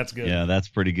like that. That's good. Yeah, that's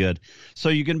pretty good. So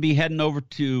you're going to be heading over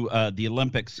to the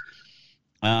Olympics.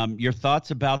 Your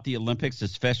thoughts about the Olympics,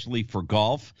 especially for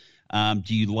golf?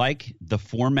 Do you like the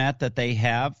format that they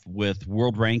have with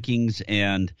world rankings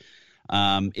and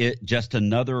it just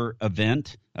another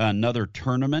event, another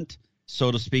tournament, so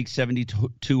to speak,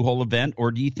 72-hole event?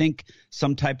 Or do you think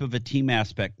some type of a team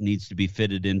aspect needs to be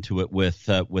fitted into it with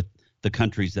the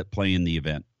countries that play in the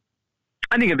event?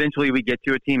 I think eventually we get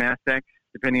to a team aspect,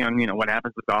 depending on what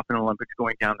happens with golf and Olympics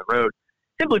going down the road,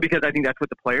 simply because I think that's what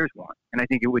the players want. And I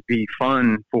think it would be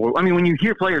fun when you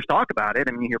hear players talk about it,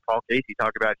 you hear Paul Casey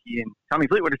talk about he and Tommy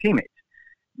Fleetwood are teammates,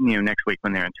 next week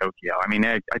when they're in Tokyo. I mean,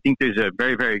 I think there's a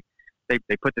very, very, they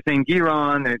put the same gear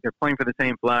on, they're playing for the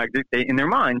same flag. They in their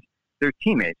minds, they're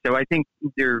teammates. So I think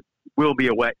there will be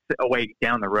a way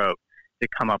down the road to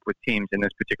come up with teams in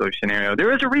this particular scenario.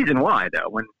 There is a reason why, though.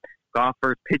 When golf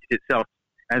first pitched itself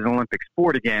as an Olympic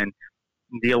sport again,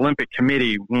 the Olympic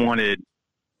Committee wanted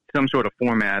some sort of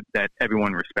format that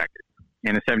everyone respected.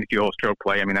 And a 72-hole stroke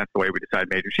play, that's the way we decide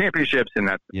major championships, and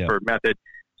that's the preferred method.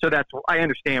 So I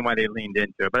understand why they leaned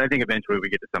into it, but I think eventually we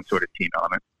get to some sort of team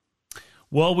element.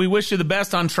 Well, we wish you the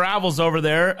best on travels over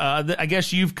there. I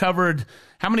guess you've covered,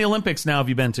 how many Olympics now have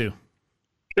you been to?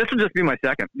 This will just be my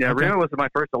second. Yeah, Okay. Rio was my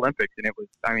first Olympics, and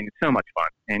it's so much fun.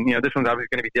 And, this one's obviously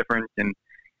going to be different, and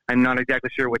I'm not exactly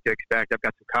sure what to expect. I've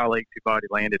got some colleagues who've already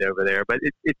landed over there, but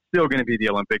it's still going to be the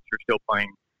Olympics. You're still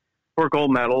playing for a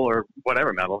gold medal or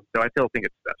whatever medal, so I still think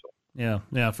it's special.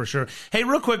 Yeah, for sure. Hey,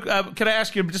 real quick, could I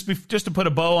ask you, just to put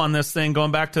a bow on this thing,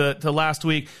 going back to last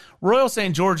week, Royal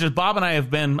St. George's, Bob and I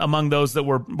have been among those that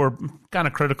were kind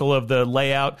of critical of the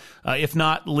layout, if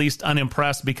not least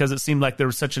unimpressed, because it seemed like there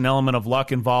was such an element of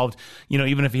luck involved.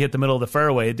 Even if you hit the middle of the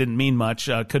fairway, it didn't mean much,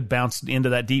 could bounce into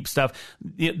that deep stuff.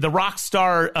 The rock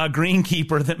star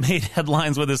greenkeeper that made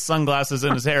headlines with his sunglasses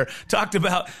and his hair talked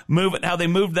about how they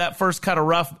moved that first cut of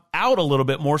rough out a little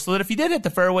bit more so that if you did hit the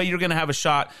fairway, you're going to have a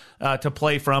shot to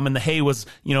play from. And the hay was,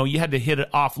 you had to hit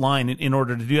it offline in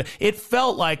order to do it. It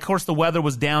felt like, of course, the weather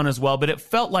was down as well, but it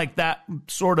felt like that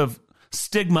sort of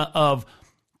stigma of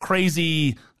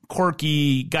crazy,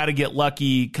 quirky, got to get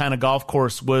lucky kind of golf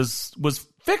course was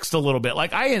fixed a little bit.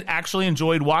 Like, I actually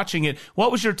enjoyed watching it.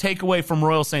 What was your takeaway from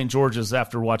Royal St. George's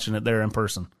after watching it there in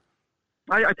person?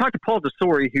 I talked to Paul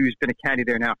Desori, who's been a caddy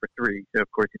there now for 3. So,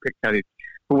 of course, he picked caddy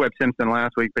for Webb Simpson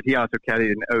last week, but he also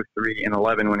caddied in 03 and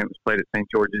 11 when it was played at St.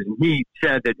 George's. And he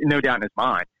said that, no doubt in his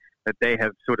mind, that they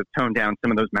have sort of toned down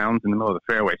some of those mounds in the middle of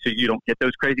the fairway so you don't get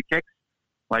those crazy kicks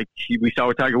like we saw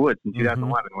with Tiger Woods in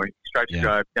 2011 where he strikes a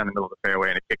drive down the middle of the fairway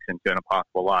and it kicks into an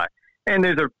impossible lie. And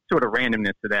there's a sort of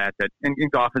randomness to that and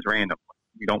golf is random.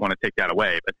 You don't want to take that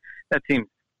away, but that seems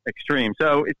extreme.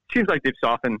 So it seems like they've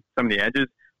softened some of the edges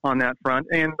on that front,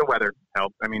 and the weather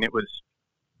helped. I mean, it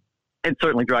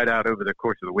certainly dried out over the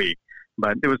course of the week,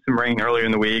 but there was some rain earlier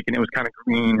in the week, and it was kind of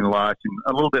green and lush, and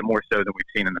a little bit more so than we've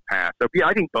seen in the past. So, yeah,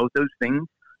 I think both those things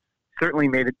certainly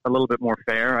made it a little bit more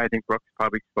fair. I think Brooks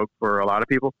probably spoke for a lot of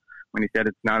people when he said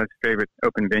it's not his favorite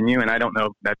open venue, and I don't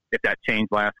know if that changed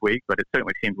last week, but it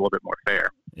certainly seems a little bit more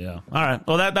fair. Yeah. All right.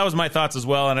 Well, that was my thoughts as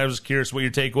well, and I was just curious what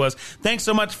your take was. Thanks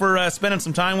so much for spending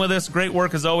some time with us. Great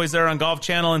work as always there on Golf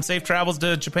Channel, and safe travels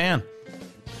to Japan.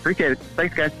 Appreciate it.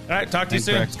 Thanks, guys. All right. Talk to you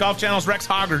soon. Rex. It's Golf Channel's Rex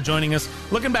Hogger joining us,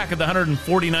 looking back at the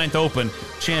 149th Open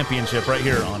Championship right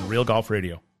here on Real Golf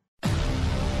Radio.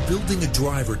 Building a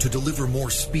driver to deliver more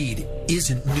speed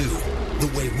isn't new. The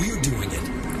way we're doing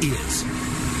it is.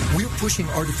 We're pushing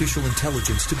artificial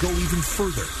intelligence to go even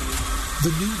further.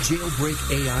 The new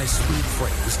Jailbreak AI speed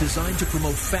frame is designed to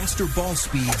promote faster ball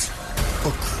speeds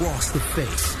across the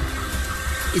face.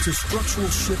 It's a structural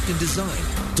shift in design,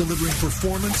 delivering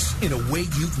performance in a way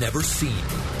you've never seen.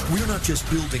 We're not just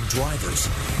building drivers,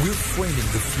 we're framing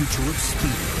the future of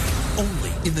speed.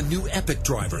 Only in the new Epic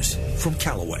drivers from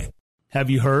Callaway. Have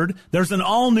you heard? There's an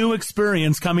all-new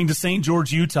experience coming to St.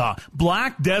 George, Utah.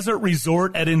 Black Desert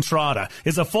Resort at Entrada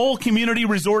is a full community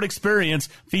resort experience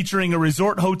featuring a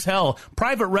resort hotel,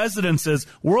 private residences,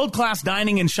 world-class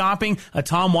dining and shopping, a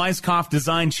Tom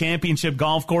Weiskopf-designed championship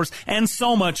golf course, and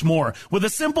so much more. With a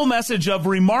simple message of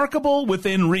remarkable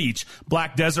within reach,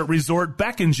 Black Desert Resort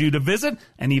beckons you to visit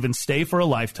and even stay for a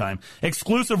lifetime.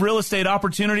 Exclusive real estate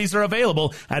opportunities are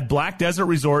available at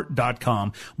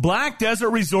blackdesertresort.com. Black Desert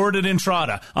Resort at Entrada,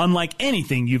 unlike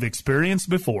anything you've experienced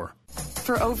before.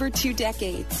 For over 2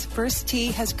 decades, First Tee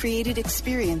has created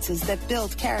experiences that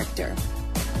build character.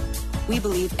 We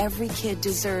believe every kid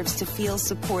deserves to feel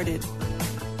supported,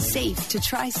 safe to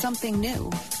try something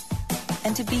new,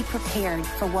 and to be prepared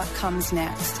for what comes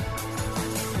next.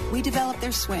 We develop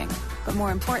their swing, but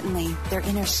more importantly, their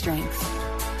inner strength.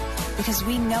 Because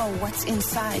we know what's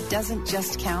inside doesn't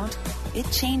just count, it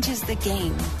changes the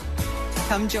game.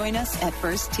 Come join us at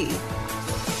First Tee.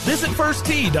 Visit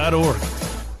firsttee.org.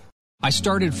 I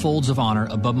started Folds of Honor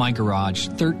above my garage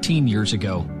 13 years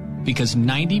ago because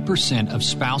 90% of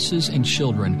spouses and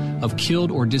children of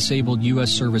killed or disabled U.S.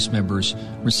 service members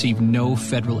receive no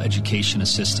federal education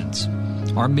assistance.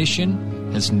 Our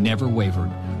mission has never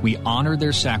wavered. We honor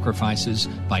their sacrifices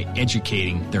by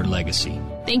educating their legacy.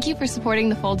 Thank you for supporting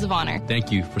the Folds of Honor.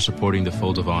 Thank you for supporting the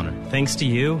Folds of Honor. Thanks to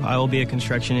you, I will be a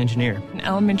construction engineer, an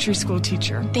elementary school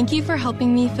teacher. Thank you for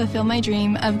helping me fulfill my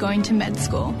dream of going to med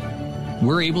school.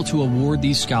 We're able to award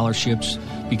these scholarships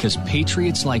because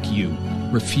patriots like you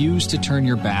refuse to turn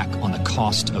your back on the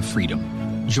cost of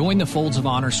freedom. Join the Folds of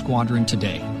Honor Squadron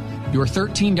today. Your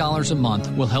 $13 a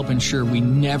month will help ensure we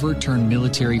never turn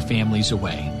military families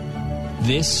away.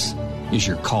 This is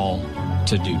your call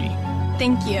to duty.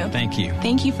 Thank you. Thank you.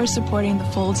 Thank you for supporting the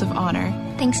Folds of Honor.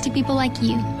 Thanks to people like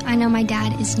you, I know my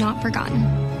dad is not forgotten.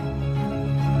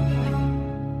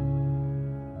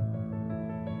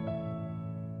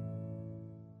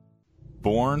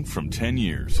 Born from 10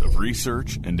 years of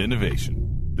research and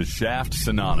innovation, The shaft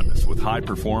synonymous with high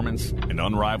performance and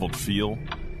unrivaled feel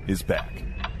is back.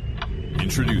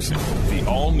 Introducing the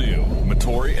all-new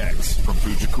Motori X from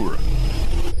Fujikura.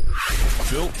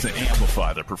 Built to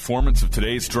amplify the performance of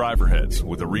today's driver heads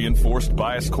with a reinforced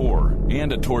bias core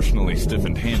and a torsionally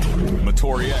stiffened handle,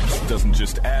 Motori X doesn't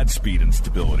just add speed and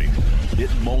stability,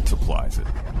 it multiplies it.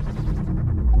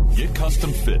 Get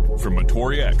custom fit from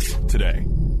Motori X today.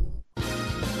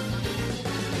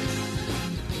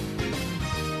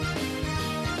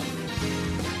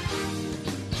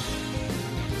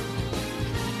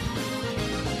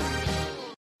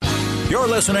 You're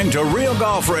listening to Real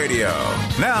Golf Radio.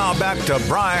 Now back to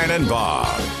Brian and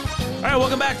Bob. All right,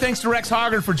 welcome back. Thanks to Rex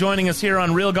Hoggard for joining us here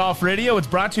on Real Golf Radio. It's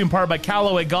brought to you in part by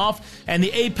Callaway Golf and the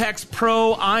Apex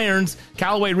Pro irons.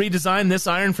 Callaway redesigned this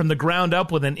iron from the ground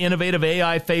up with an innovative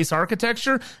AI face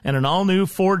architecture and an all-new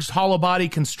forged hollow body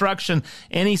construction.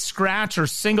 Any scratch or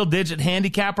single-digit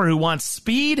handicapper who wants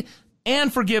speed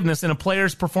and forgiveness in a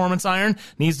player's performance iron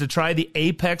needs to try the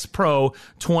Apex Pro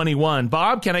 21.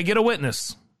 Bob, can I get a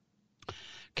witness?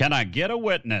 Can I get a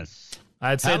witness?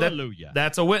 I'd say Hallelujah.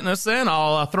 that's a witness then.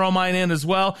 I'll throw mine in as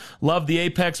well. Love the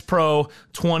Apex Pro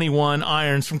 21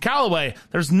 irons from Callaway.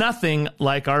 There's nothing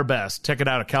like our best. Check it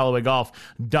out at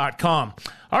CallawayGolf.com.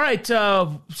 All right,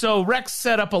 so Rex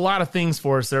set up a lot of things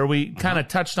for us there. We kind of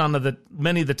touched on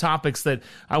many of the topics that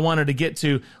I wanted to get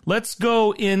to. Let's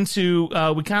go into,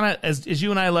 we kind of, as you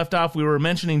and I left off, we were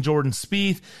mentioning Jordan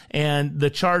Spieth and the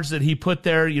charge that he put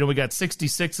there. You know, we got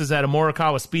 66s out of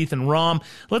Morikawa, Spieth, and Rahm.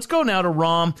 Let's go now to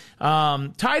Rahm.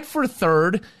 Tied for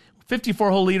third,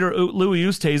 54-hole leader Louis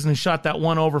Oosthuizen, who shot that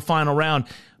one over final round.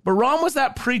 But Rahm was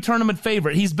that pre-tournament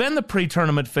favorite. He's been the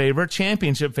pre-tournament favorite,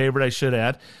 championship favorite, I should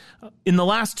add, in the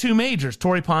last two majors,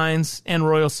 Torrey Pines and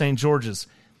Royal St. George's.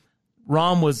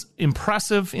 Rahm was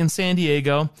impressive in San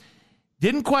Diego.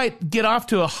 Didn't quite get off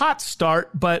to a hot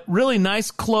start, but really nice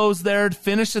close there,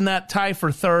 finishing that tie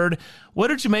for third. What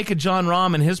did you make of Jon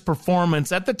Rahm and his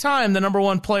performance at the time, the number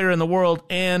one player in the world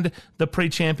and the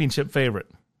pre-championship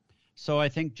favorite? So I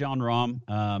think Jon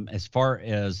Rahm, as far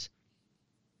as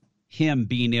him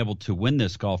being able to win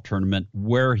this golf tournament,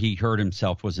 where he hurt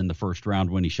himself was in the first round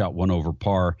when he shot one over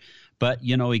par. But,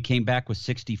 you know, he came back with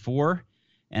 64,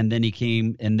 and then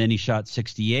he shot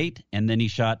 68, and then he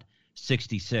shot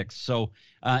 66. So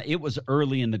it was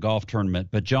early in the golf tournament,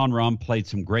 but Jon Rahm played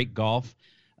some great golf,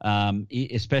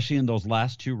 especially in those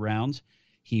last two rounds.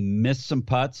 He missed some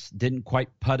putts, didn't quite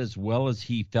putt as well as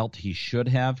he felt he should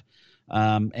have,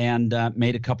 and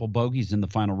made a couple bogeys in the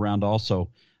final round also.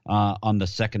 On the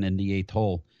second and the eighth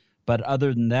hole. But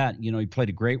other than that, you know, he played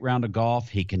a great round of golf.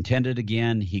 He contended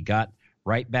again. He got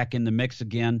right back in the mix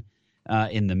again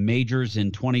in the majors in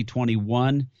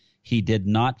 2021. He did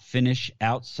not finish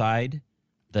outside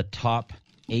the top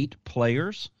 8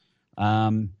 players.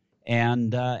 And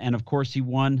of course, he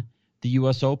won the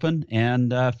U.S. Open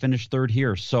and finished third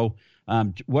here. So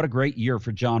what a great year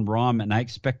for Jon Rahm, and I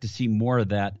expect to see more of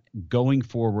that going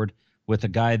forward with a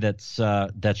guy that's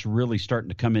really starting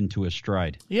to come into his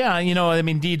stride. Yeah, you know, I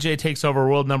mean, DJ takes over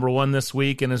world number one this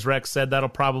week, and as Rex said, that'll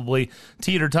probably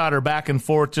teeter-totter back and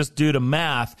forth just due to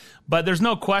math. But there's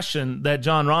no question that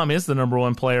Jon Rahm is the number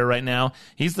one player right now.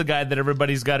 He's the guy that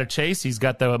everybody's got to chase. He's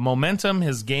got the momentum.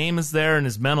 His game is there, and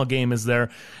his mental game is there.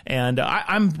 And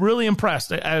I'm really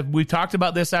impressed. We talked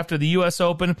about this after the U.S.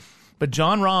 Open, but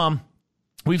Jon Rahm,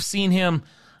 we've seen him,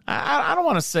 I don't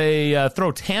want to say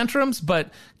throw tantrums,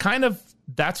 but kind of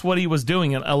that's what he was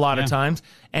doing a lot of times.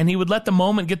 And he would let the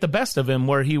moment get the best of him,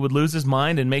 where he would lose his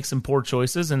mind and make some poor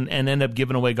choices and end up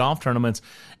giving away golf tournaments.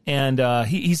 And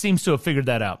he seems to have figured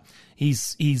that out.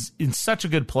 He's in such a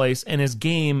good place, and his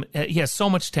game, he has so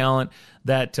much talent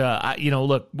that,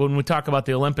 look, when we talk about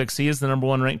the Olympics, he is the number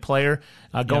one ranked player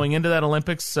going into that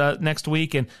Olympics next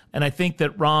week. And I think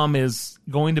that Rahm is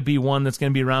going to be one that's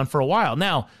going to be around for a while.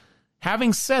 Now,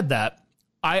 having said that,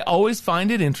 I always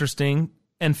find it interesting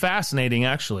and fascinating,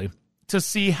 actually, to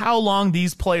see how long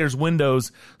these players'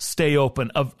 windows stay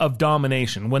open of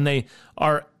domination. When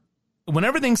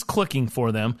everything's clicking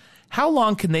for them, how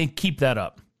long can they keep that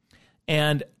up?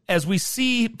 And as we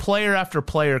see player after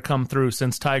player come through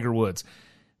since Tiger Woods,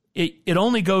 it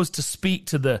only goes to speak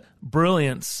to the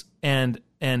brilliance and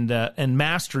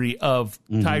mastery of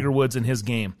Tiger Woods and his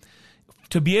game.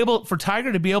 For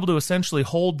Tiger to be able to essentially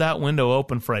hold that window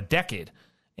open for a decade,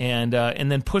 and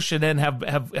then push it in,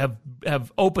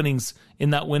 have openings in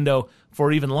that window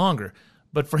for even longer.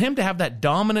 But for him to have that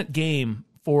dominant game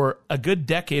for a good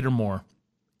decade or more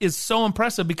is so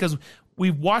impressive, because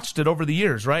we've watched it over the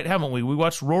years, right? Haven't we? We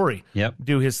watched Rory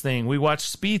do his thing. We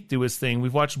watched Spieth do his thing.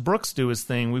 We've watched Brooks do his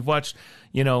thing. We've watched,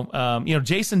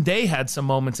 Jason Day had some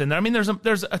moments in there. I mean,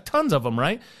 there's a tons of them,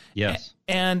 right? Yes.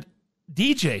 And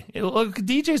DJ, look at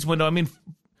DJ's window. I mean,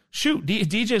 shoot,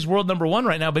 DJ's world number one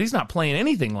right now, but he's not playing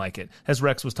anything like it, as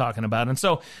Rex was talking about. And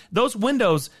so those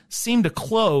windows seem to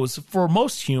close for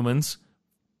most humans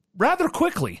rather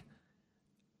quickly.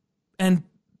 And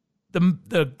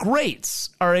the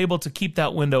greats are able to keep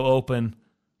that window open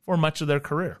for much of their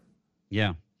career.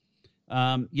 Yeah.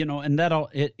 And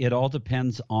that it all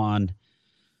depends on,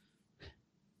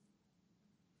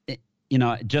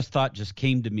 just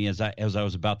came to me as I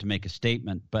was about to make a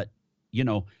statement, but,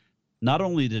 not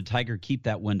only did Tiger keep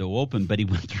that window open, but he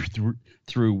went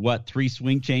through what, 3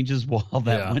 swing changes while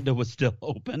that window was still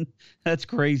open. That's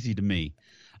crazy to me.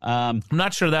 I'm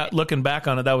not sure that, looking back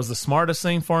on it, that was the smartest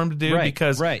thing for him to do,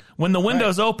 because when the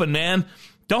window's open, man,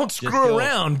 don't screw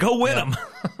around. Go win them.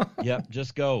 Yep,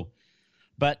 just go.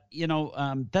 But,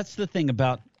 that's the thing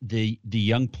about the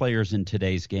young players in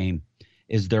today's game,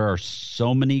 is there are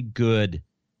so many good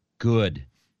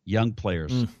young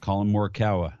players. Colin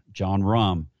Morikawa, Jon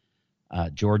Rahm,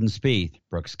 Jordan Spieth,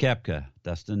 Brooks Koepka,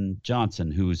 Dustin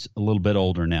Johnson, who's a little bit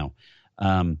older now.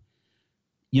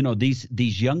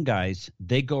 These young guys,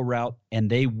 they go out and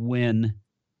they win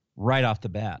right off the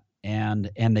bat, and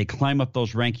they climb up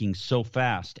those rankings so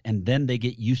fast, and then they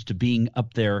get used to being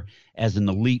up there as an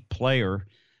elite player,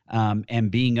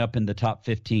 and being up in the top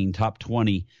 15, top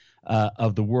 20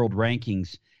 of the world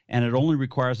rankings, and it only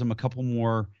requires them a couple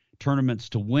more tournaments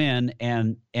to win,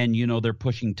 and they're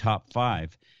pushing top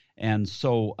 5. And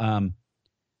so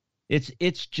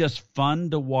it's just fun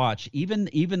to watch,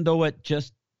 even though it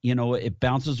just, it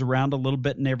bounces around a little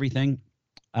bit and everything.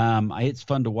 It's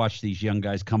fun to watch these young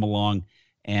guys come along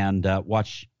and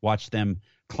watch them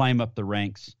climb up the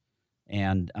ranks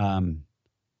and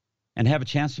have a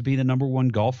chance to be the number one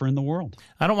golfer in the world.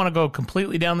 I don't want to go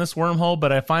completely down this wormhole,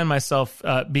 but I find myself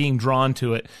being drawn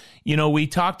to it. We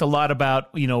talked a lot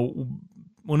about,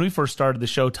 when we first started the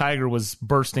show, Tiger was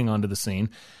bursting onto the scene.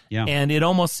 Yeah. And it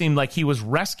almost seemed like he was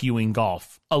rescuing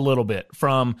golf a little bit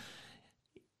from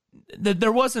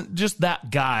there wasn't just that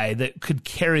guy that could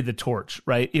carry the torch,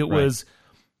 right? It was,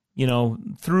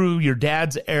 through your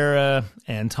dad's era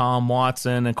and Tom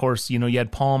Watson, of course, you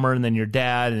had Palmer, and then your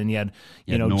dad, and you had,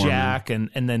 Norman, Jack, and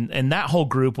that whole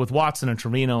group with Watson and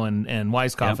Trevino and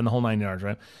Weiskopf and the whole 9 yards,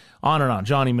 right? On and on.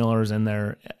 Johnny Miller's in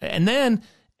there. And then,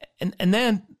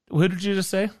 who did you just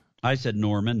say? I said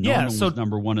Norman. Norman was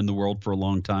number one in the world for a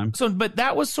long time. But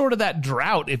that was sort of that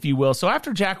drought, if you will. So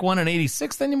after Jack won in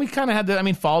 86, then we kind of had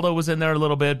Faldo was in there a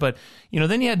little bit, but,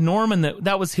 then you had Norman,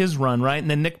 that was his run, right?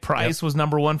 And then Nick Price was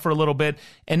number one for a little bit.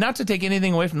 And not to take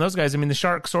anything away from those guys, the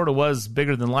Shark sort of was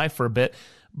bigger than life for a bit,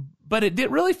 but it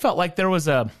really felt like there was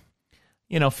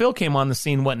Phil came on the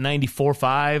scene,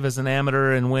 94.5 as an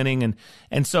amateur and winning.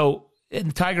 And so,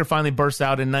 and Tiger finally burst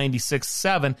out in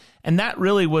 96.7, and that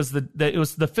really was it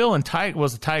was the Phil and Tiger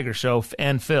was the Tiger show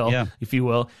and Phil, if you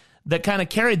will, that kind of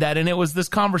carried that. And it was this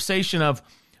conversation of,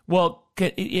 well,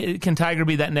 can Tiger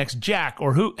be that next Jack,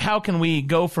 or how can we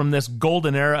go from this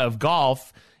golden era of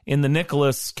golf in the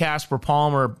Nicklaus, Casper,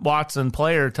 Palmer, Watson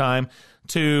player time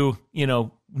to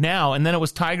now? And then it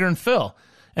was Tiger and Phil.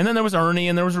 And then there was Ernie,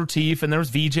 and there was Retief, and there was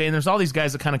VJ, and there's all these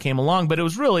guys that kind of came along. But it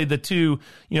was really the two,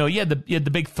 you had the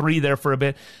big three there for a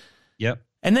bit. Yep.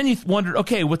 And then you wondered,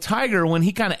 okay, with Tiger, when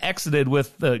he kind of exited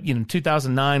with the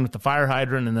 2009 with the fire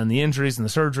hydrant and then the injuries and the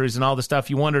surgeries and all the stuff,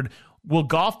 you wondered, will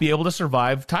golf be able to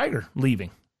survive Tiger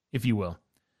leaving, if you will?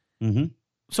 Mm-hmm.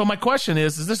 So my question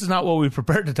is this is not what we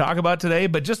prepared to talk about today,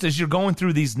 but just as you're going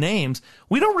through these names,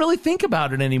 we don't really think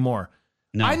about it anymore.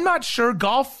 No. I'm not sure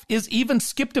golf has even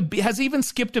skipped a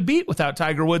beat without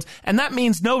Tiger Woods, and that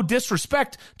means no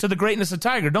disrespect to the greatness of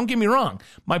Tiger. Don't get me wrong.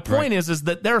 My point is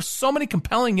that there are so many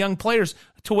compelling young players,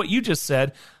 to what you just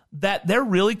said, that they're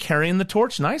really carrying the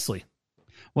torch nicely.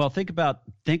 Well, think about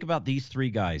these three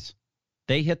guys.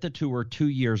 They hit the tour 2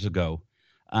 years ago,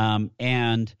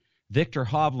 and Victor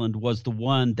Hovland was the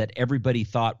one that everybody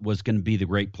thought was going to be the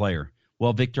great player.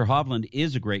 Well, Victor Hovland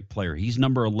is a great player. He's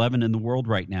number 11 in the world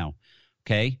right now.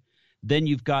 Okay. Then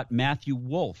you've got Matthew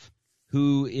Wolff,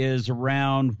 who is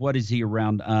around, what is he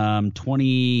around?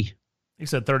 20. He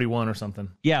said 31 or something.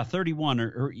 Yeah, 31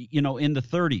 or in the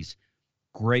 30s.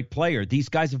 Great player. These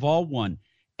guys have all won.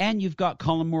 And you've got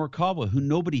Colin Morikawa, who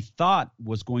nobody thought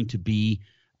was going to be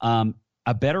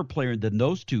a better player than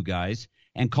those two guys.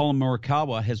 And Colin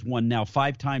Morikawa has won now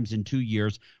 5 times in 2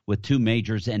 years with 2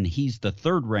 majors, and he's the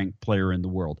 3rd-ranked player in the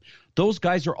world. Those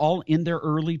guys are all in their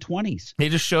early 20s. They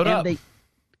just showed up.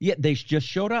 Yeah, they just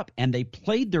showed up and they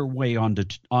played their way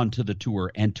onto the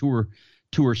tour and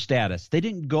tour status. They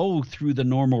didn't go through the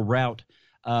normal route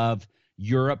of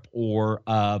Europe or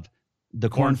of the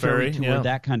Corn Ferry Tour,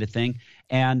 that kind of thing.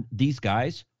 And these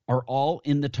guys are all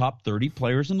in the top 30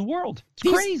 players in the world.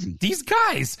 It's crazy. These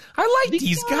guys. I like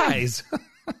these guys.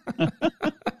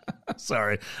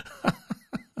 Sorry.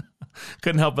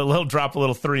 Couldn't help but drop a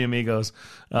little Three Amigos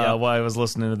while I was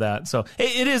listening to that. So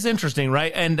it is interesting,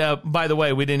 right? And by the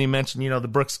way, we didn't even mention, the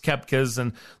Brooks Koepkas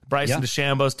and Bryson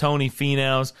DeChambeau's, Tony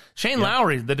Finau's. Shane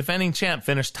Lowry, the defending champ,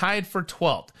 finished tied for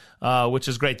 12th, which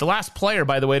is great. The last player,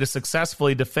 by the way, to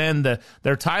successfully defend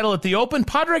their title at the Open,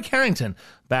 Padraig Harrington,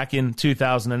 back in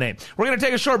 2008. We're going to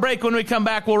take a short break. When we come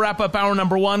back, we'll wrap up hour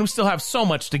number 1. We still have so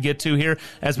much to get to here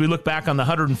as we look back on the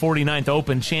 149th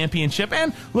Open Championship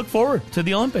and look forward to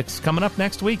the Olympics coming up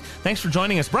next week. Thanks for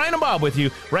joining us. Brian and Bob with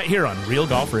you right here on Real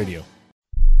Golf Radio.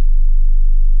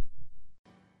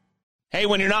 Hey,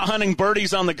 when you're not hunting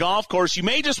birdies on the golf course, you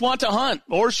may just want to hunt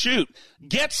or shoot.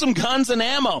 Get some guns and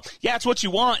ammo. Yeah, it's what you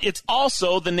want. It's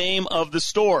also the name of the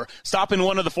store. Stop in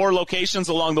one of the 4 locations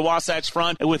along the Wasatch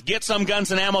Front with Get Some Guns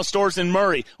and Ammo stores in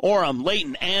Murray, Orem,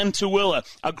 Layton, and Tooele.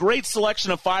 A great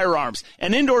selection of firearms,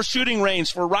 an indoor shooting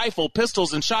range for rifle,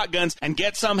 pistols, and shotguns, and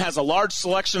Get Some has a large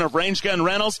selection of range gun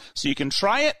rentals so you can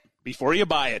try it before you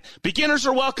buy it. Beginners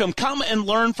are welcome. Come and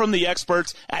learn from the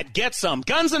experts at Get Some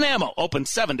Guns and Ammo, open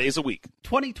 7 days a week.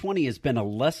 2020 has been a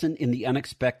lesson in the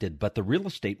unexpected, but the real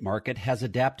estate market has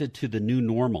adapted to the new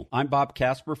normal. I'm Bob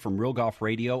Casper from Real Golf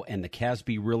Radio and the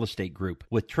Casby Real Estate Group.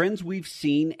 With trends we've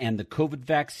seen and the COVID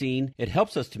vaccine, it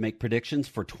helps us to make predictions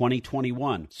for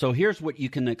 2021. So here's what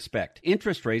you can expect.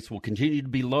 Interest rates will continue to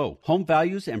be low. Home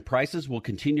values and prices will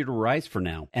continue to rise for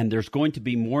now, and there's going to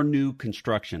be more new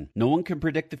construction. No one can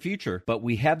predict the future, but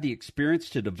we have the experience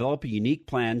to develop a unique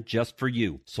plan just for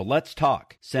you. So let's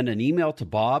talk. Send an email to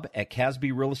Bob at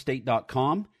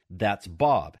CasbyRealEstate.com. That's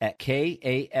Bob at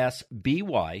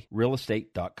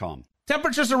KASBYRealEstate.com.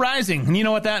 Temperatures are rising, and you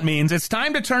know what that means. It's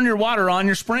time to turn your water on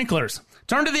your sprinklers.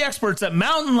 Turn to the experts at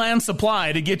Mountain Land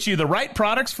Supply to get you the right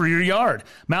products for your yard.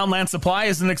 Mountain Land Supply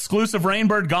is an exclusive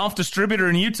Rainbird golf distributor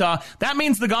in Utah. That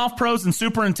means the golf pros and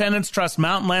superintendents trust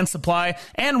Mountain Land Supply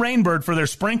and Rainbird for their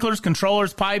sprinklers,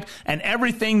 controllers, pipe, and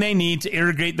everything they need to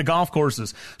irrigate the golf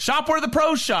courses. Shop where the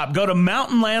pros shop. Go to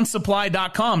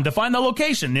mountainlandsupply.com to find the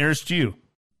location nearest you.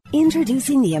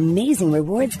 Introducing the Amazing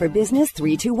Rewards for Business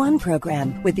 321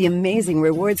 program. With the Amazing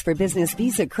Rewards for Business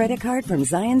Visa credit card from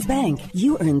Zions Bank,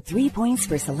 you earn 3 points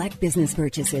for select business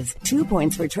purchases, 2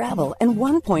 points for travel, and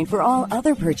 1 point for all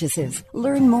other purchases.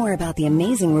 Learn more about the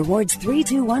Amazing Rewards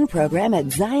 321 program at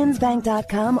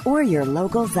zionsbank.com or your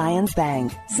local Zions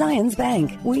Bank. Zions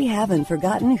Bank, we haven't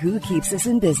forgotten who keeps us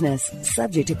in business.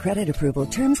 Subject to credit approval,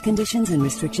 terms, conditions, and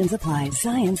restrictions apply.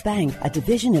 Zions Bank, a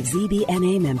division of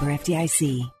ZBNA member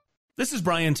FDIC. This is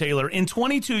Brian Taylor. In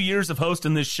 22 years of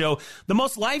hosting this show, the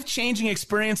most life-changing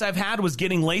experience I've had was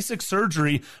getting LASIK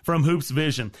surgery from Hoops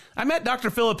Vision. I met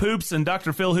Dr. Philip Hoops and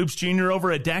Dr. Phil Hoops Jr.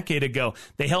 over a decade ago.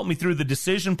 They helped me through the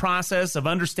decision process of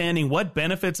understanding what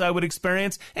benefits I would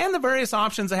experience and the various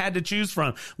options I had to choose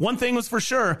from. One thing was for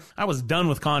sure, I was done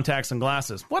with contacts and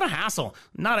glasses. What a hassle.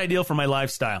 Not ideal for my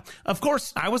lifestyle. Of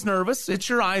course, I was nervous. It's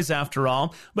your eyes after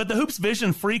all. But the Hoops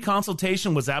Vision free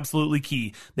consultation was absolutely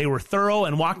key. They were thorough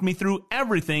and walked me through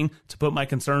everything to put my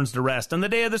concerns to rest. And the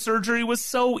day of the surgery was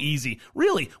so easy.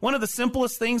 Really, one of the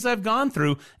simplest things I've gone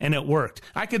through, and it worked.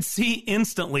 I could see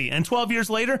instantly. And 12 years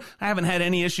later, I haven't had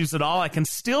any issues at all. I can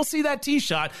still see that tee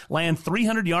shot land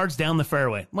 300 yards down the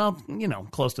fairway. Well,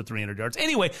 close to 300 yards.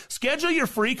 Anyway, schedule your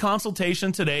free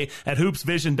consultation today at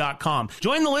hoopsvision.com.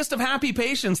 Join the list of happy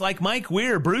patients like Mike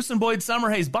Weir, Bruce and Boyd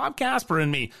Summerhays, Bob Casper,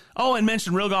 and me. Oh, and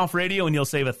mention Real Golf Radio and you'll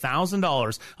save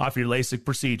 $1,000 off your LASIK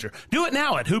procedure. Do it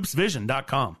now at hoopsvision.com.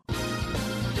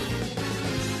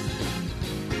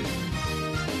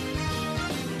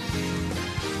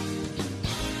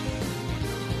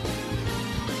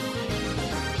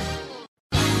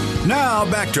 Now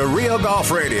back to Real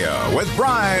Golf Radio with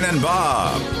Brian and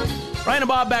Bob. Brian and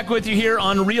Bob back with you here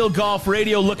on Real Golf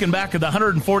Radio, looking back at the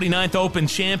 149th Open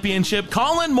Championship.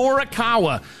 Collin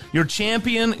Morikawa, your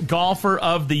champion golfer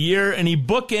of the year, and he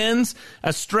bookends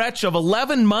a stretch of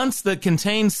 11 months that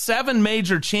contains 7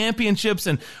 major championships.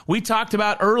 And we talked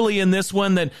about early in this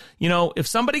one that, if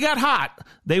somebody got hot,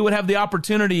 they would have the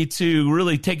opportunity to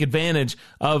really take advantage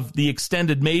of the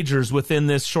extended majors within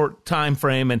this short time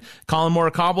frame. And Collin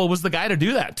Morikawa was the guy to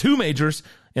do that. 2 majors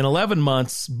in 11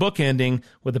 months, bookending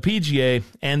with the PGA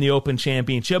and the Open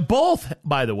Championship. Both,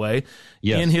 by the way,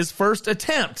 in his first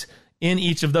attempt in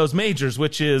each of those majors,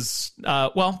 which is,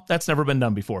 that's never been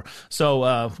done before.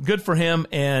 So good for him,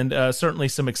 and certainly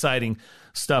some exciting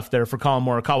stuff there for Colin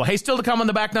Morikawa. Hey, still to come on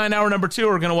the Back Nine, hour number 2,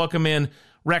 we're going to welcome in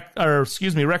Rex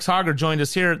Hogger joined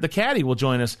us here. The caddy will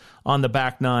join us on the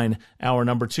Back Nine, hour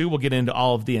number 2. We'll get into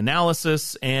all of the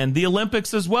analysis and the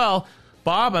Olympics as well.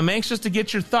 Bob, I'm anxious to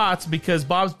get your thoughts because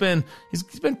Bob's been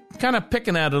kind of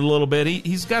picking at it a little bit.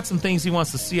 He's got some things he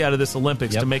wants to see out of this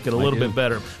Olympics to make it a little bit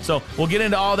better. So we'll get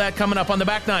into all that coming up on the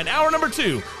Back Nine, hour number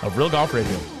 2 of Real Golf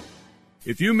Radio.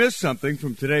 If you missed something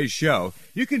from today's show,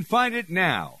 you can find it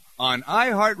now on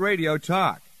iHeartRadio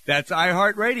Talk. That's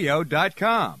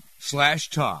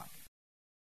iHeartRadio.com/talk.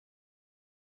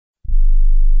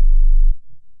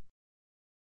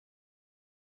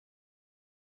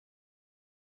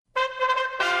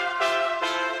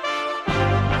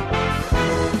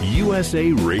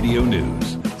 USA Radio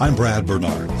News. I'm Brad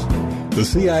Bernards. The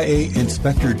CIA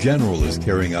Inspector General is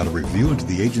carrying out a review into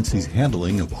the agency's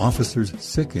handling of officers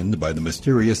sickened by the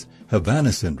mysterious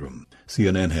Havana syndrome.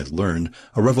 CNN has learned,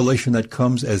 a revelation that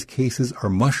comes as cases are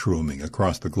mushrooming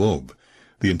across the globe.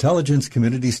 The intelligence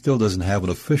community still doesn't have an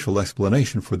official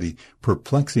explanation for the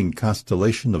perplexing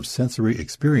constellation of sensory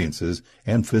experiences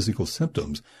and physical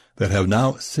symptoms that have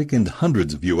now sickened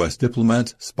hundreds of U.S.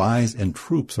 diplomats, spies, and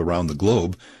troops around the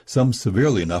globe, some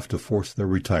severely enough to force their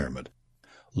retirement.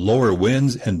 Lower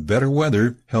winds and better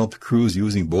weather helped crews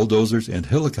using bulldozers and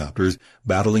helicopters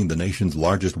battling the nation's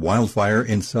largest wildfire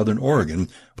in southern Oregon,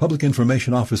 Public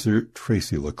Information Officer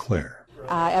Tracy LeClaire.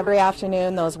 Every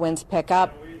afternoon, those winds pick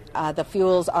up. The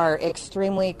fuels are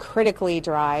extremely critically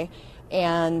dry,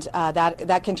 and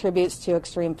that contributes to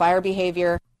extreme fire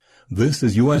behavior. This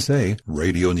is USA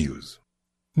Radio News.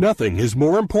 Nothing is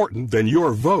more important than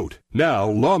your vote. Now,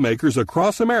 lawmakers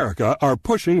across America are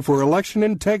pushing for election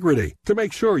integrity to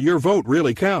make sure your vote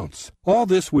really counts. All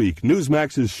this week,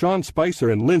 Newsmax's Sean Spicer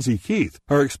and Lindsay Keith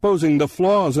are exposing the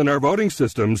flaws in our voting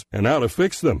systems and how to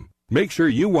fix them. Make sure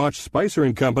you watch Spicer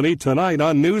and Company tonight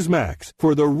on Newsmax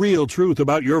for the real truth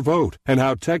about your vote and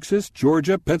how Texas,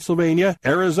 Georgia, Pennsylvania,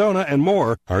 Arizona, and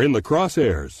more are in the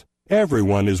crosshairs.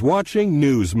 Everyone is watching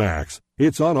Newsmax.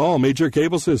 It's on all major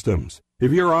cable systems.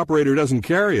 If your operator doesn't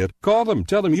carry it, call them.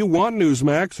 Tell them you want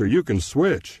Newsmax or you can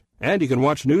switch. And you can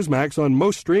watch Newsmax on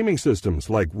most streaming systems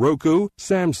like Roku,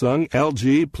 Samsung,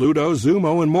 LG, Pluto,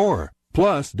 Xumo, and more.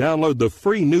 Plus, download the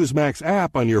free Newsmax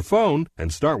app on your phone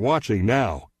and start watching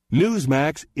now.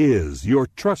 Newsmax is your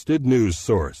trusted news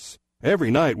source.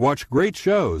 Every night, watch great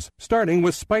shows, starting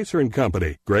with Spicer and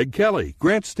Company, Greg Kelly,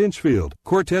 Grant Stinchfield,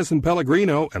 Cortez and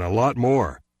Pellegrino, and a lot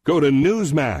more. Go to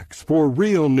Newsmax for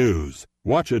real news.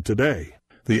 Watch it today.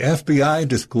 The FBI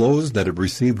disclosed that it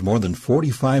received more than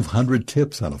 4,500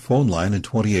 tips on a phone line in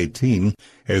 2018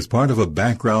 as part of a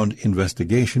background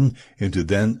investigation into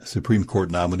then Supreme Court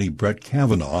nominee Brett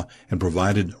Kavanaugh and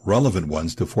provided relevant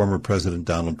ones to former President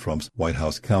Donald Trump's White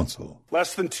House counsel.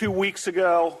 Less than 2 weeks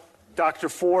ago, Dr.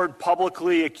 Ford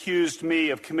publicly accused me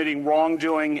of committing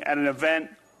wrongdoing at an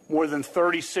event more than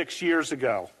 36 years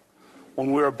ago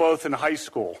when we were both in high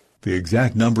school. The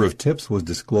exact number of tips was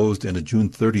disclosed in a June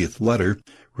 30th letter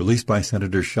released by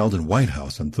Senator Sheldon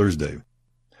Whitehouse on Thursday.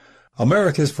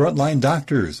 America's Frontline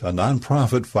Doctors, a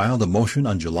nonprofit, filed a motion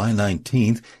on July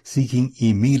 19th seeking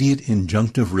immediate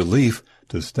injunctive relief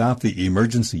to stop the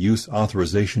emergency use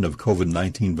authorization of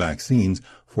COVID-19 vaccines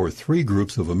for 3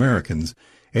 groups of Americans: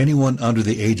 anyone under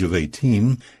the age of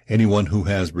 18, anyone who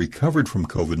has recovered from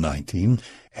COVID-19,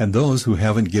 and those who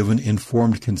haven't given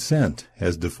informed consent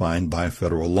as defined by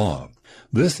federal law.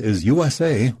 This is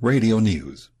USA Radio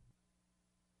News.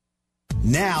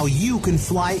 Now you can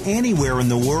fly anywhere in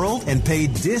the world and pay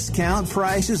discount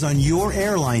prices on your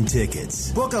airline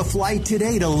tickets. Book a flight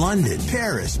today to London,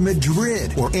 Paris,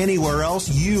 Madrid, or anywhere else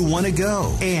you want to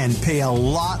go and pay a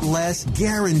lot less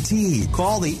guaranteed.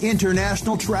 Call the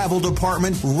International Travel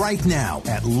Department right now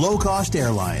at Low Cost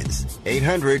Airlines.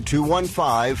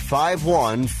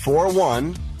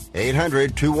 800-215-5141.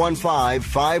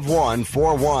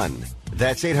 800-215-5141.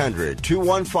 That's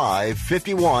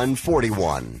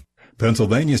 800-215-5141.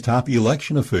 Pennsylvania's top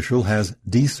election official has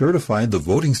decertified the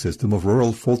voting system of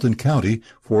rural Fulton County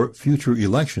for future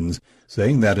elections,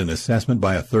 saying that an assessment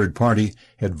by a third party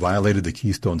had violated the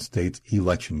Keystone State's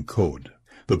election code.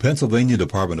 The Pennsylvania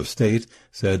Department of State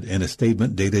said in a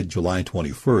statement dated July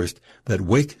 21st that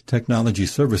Wake Technology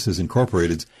Services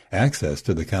Incorporated's access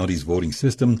to the county's voting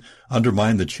system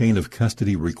undermined the chain of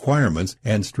custody requirements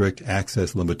and strict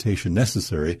access limitation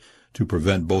necessary to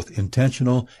prevent both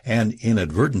intentional and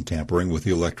inadvertent tampering with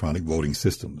the electronic voting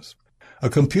systems. A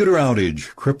computer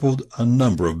outage crippled a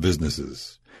number of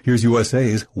businesses. Here's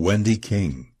USA's Wendy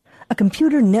King. A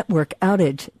computer network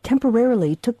outage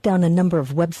temporarily took down a number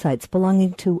of websites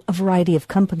belonging to a variety of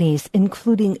companies,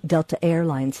 including Delta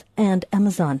Airlines and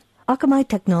Amazon. Akamai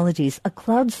Technologies, a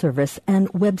cloud service and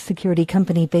web security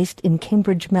company based in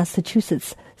Cambridge,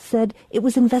 Massachusetts, said it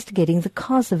was investigating the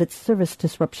cause of its service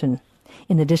disruption.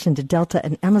 In addition to Delta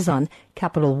and Amazon,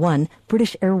 Capital One,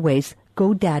 British Airways,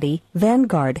 GoDaddy,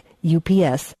 Vanguard,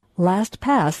 UPS,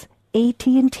 LastPass,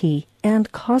 AT&T, and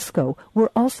Costco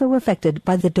were also affected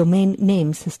by the domain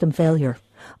name system failure.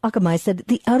 Akamai said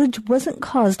the outage wasn't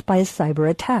caused by a cyber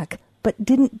attack, but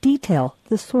didn't detail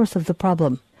the source of the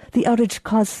problem. The outage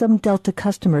caused some Delta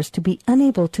customers to be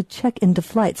unable to check into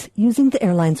flights using the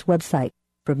airline's website.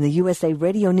 From the USA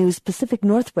Radio News Pacific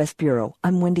Northwest Bureau,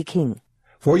 I'm Wendy King.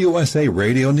 For USA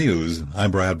Radio News,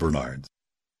 I'm Brad Bernard.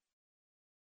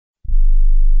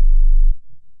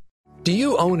 Do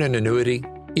you own an annuity,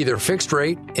 either fixed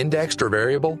rate, indexed, or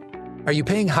variable? Are you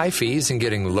paying high fees and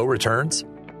getting low returns?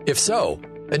 If so,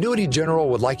 Annuity General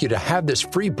would like you to have this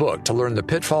free book to learn the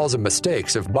pitfalls and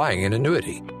mistakes of buying an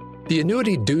annuity. The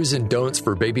Annuity Do's and Don'ts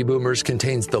for Baby Boomers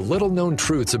contains the little-known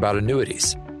truths about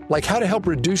annuities, like how to help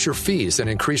reduce your fees and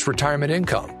increase retirement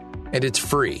income. And it's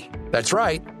free. That's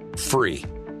right, free.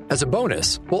 As a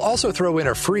bonus, we'll also throw in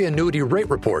a free annuity rate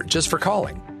report just for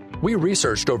calling. We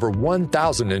researched over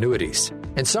 1,000 annuities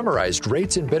and summarized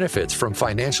rates and benefits from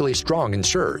financially strong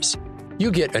insurers. You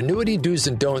get Annuity Do's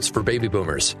and Don'ts for Baby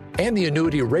Boomers and the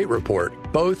Annuity Rate Report,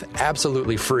 both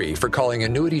absolutely free for calling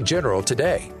Annuity General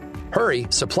today. Hurry,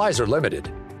 supplies are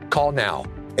limited. Call now.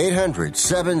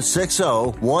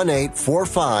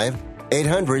 800-760-1845.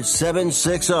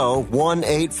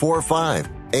 800-760-1845.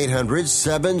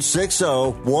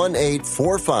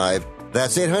 800-760-1845.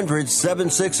 That's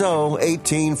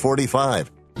 800-760-1845.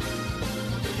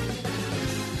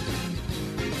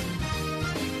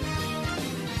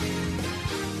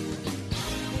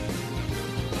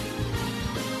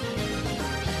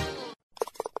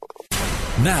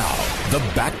 Now, the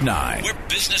Back Nine, where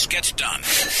business gets done,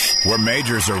 where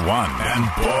majors are won and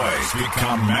boys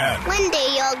become men. One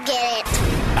day you'll get it.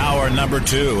 Hour number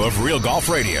 2 of Real Golf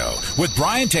Radio with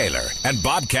Brian Taylor and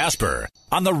Bob Casper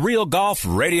on the Real Golf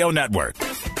Radio Network.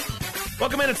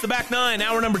 Welcome in. It's the Back Nine,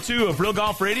 hour number 2 of Real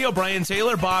Golf Radio. Brian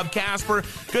Taylor, Bob Casper.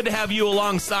 Good to have you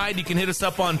alongside. You can hit us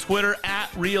up on Twitter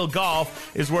at Real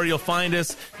Golf is where you'll find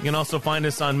us. You can also find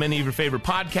us on many of your favorite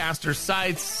podcaster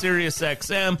sites,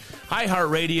 SiriusXM,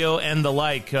 iHeartRadio, and the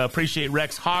like. Appreciate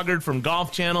Rex Hoggard from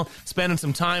Golf Channel spending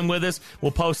some time with us.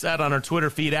 We'll post that on our Twitter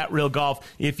feed at Real Golf.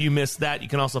 If you missed that, you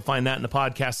can also find that in the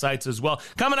podcast sites as well.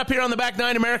 Coming up here on the Back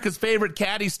Nine, America's favorite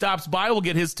caddy stops by. We'll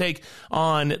get his take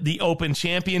on the Open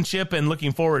Championship and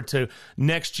looking forward to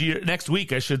next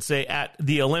week, I should say, at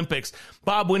the Olympics.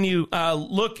 Bob, when you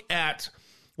look at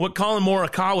what Collin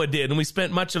Morikawa did, and we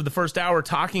spent much of the first hour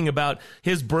talking about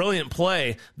his brilliant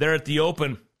play there at the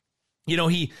Open, you know,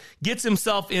 he gets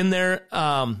himself in there,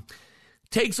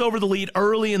 takes over the lead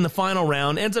early in the final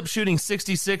round, ends up shooting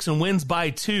 66 and wins by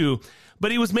 2.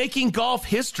 But he was making golf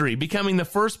history, becoming the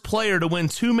first player to win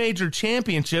 2 major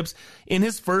championships in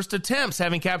his first attempts,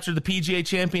 having captured the PGA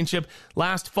Championship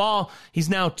last fall. He's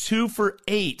now 2 for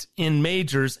 8 in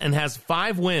majors and has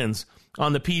 5 wins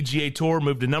on the PGA Tour,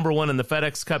 moved to number 1 in the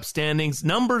FedEx Cup standings,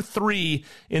 number 3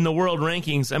 in the world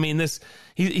rankings. I mean,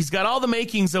 he's got all the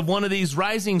makings of one of these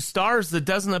rising stars that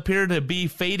doesn't appear to be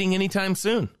fading anytime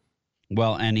soon.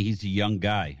 Well, and he's a young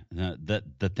guy.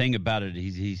 The thing about it,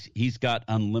 he's got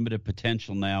unlimited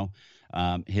potential now.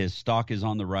 His stock is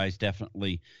on the rise,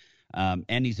 definitely,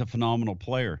 and he's a phenomenal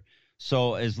player.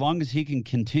 So as long as he can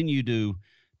continue to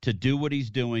do what he's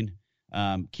doing,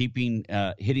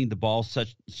 hitting the ball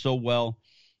so well,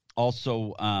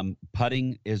 also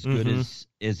putting as good as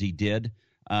he did,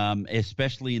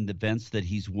 especially in the events that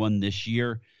he's won this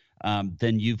year.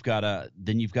 Then you've got to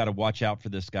watch out for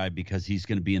this guy because he's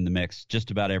going to be in the mix just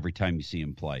about every time you see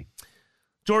him play.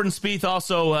 Jordan Spieth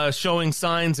also showing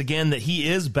signs again that he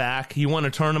is back. He won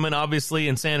a tournament, obviously,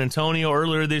 in San Antonio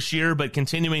earlier this year, but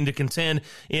continuing to contend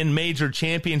in major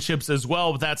championships as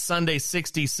well with that Sunday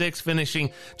 66,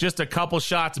 finishing just a couple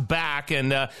shots back.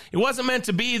 And it wasn't meant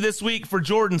to be this week for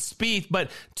Jordan Spieth, but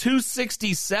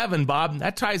 267, Bob.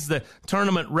 That ties the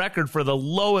tournament record for the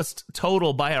lowest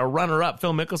total by a runner-up.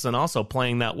 Phil Mickelson also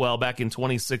playing that well back in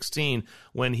 2016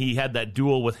 when he had that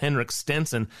duel with Henrik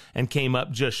Stenson and came up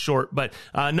just short. But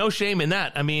no shame in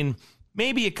that. I mean,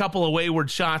 maybe a couple of wayward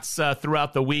shots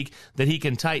throughout the week that he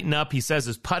can tighten up. He says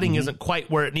his putting isn't quite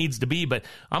where it needs to be, but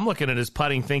I'm looking at his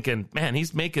putting thinking, man,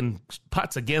 he's making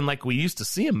putts again like we used to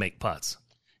see him make putts.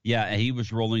 Yeah, he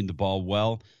was rolling the ball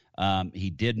well. He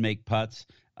did make putts.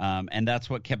 And that's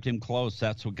what kept him close.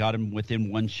 That's what got him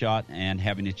within one shot and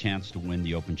having a chance to win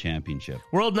the Open Championship.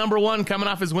 World number one coming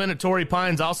off his win at Torrey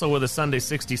Pines, also with a Sunday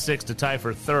 66 to tie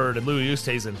for third. And Louis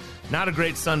Oosthuizen, not a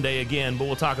great Sunday again, but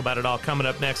we'll talk about it all coming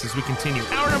up next as we continue.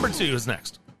 Hour number 2 is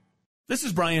next. This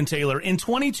is Brian Taylor. In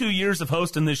 22 years of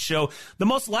hosting this show, the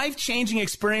most life-changing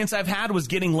experience I've had was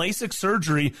getting LASIK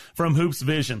surgery from Hoops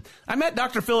Vision. I met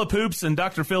Dr. Philip Hoops and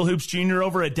Dr. Phil Hoops Jr.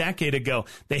 over a decade ago.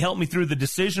 They helped me through the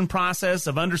decision process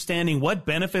of understanding what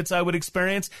benefits I would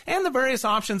experience and the various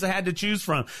options I had to choose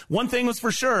from. One thing was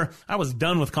for sure, I was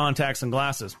done with contacts and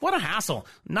glasses. What a hassle.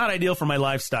 Not ideal for my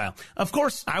lifestyle. Of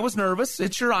course, I was nervous.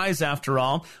 It's your eyes after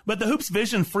all. But the Hoops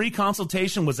Vision free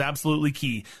consultation was absolutely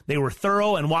key. They were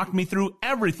thorough and walked me through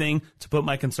everything to put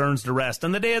my concerns to rest.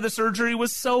 And the day of the surgery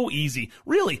was so easy.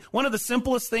 Really, one of the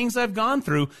simplest things I've gone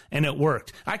through, and it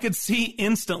worked. I could see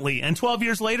instantly. And 12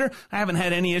 years later, I haven't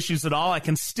had any issues at all. I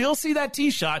can still see that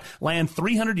tee shot land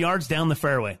 300 yards down the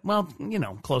fairway. Well,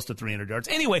 close to 300 yards.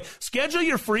 Anyway, schedule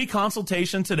your free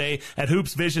consultation today at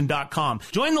hoopsvision.com.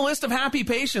 Join the list of happy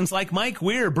patients like Mike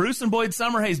Weir, Bruce and Boyd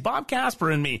Summerhays, Bob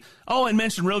Casper, and me. Oh, and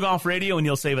mention Real Golf Radio and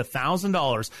you'll save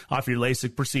 $1,000 off your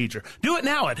LASIK procedure. Do it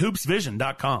now at hoopsvision.com.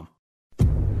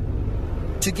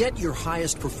 To get your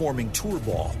highest performing tour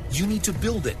ball, you need to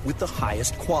build it with the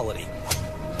highest quality.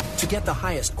 To get the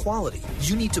highest quality,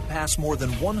 you need to pass more than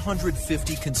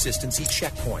 150 consistency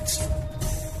checkpoints.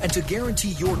 And to guarantee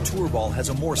your tour ball has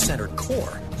a more centered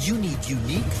core, you need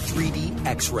unique 3D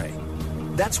X-ray.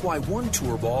 That's why one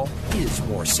tour ball is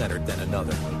more centered than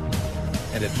another.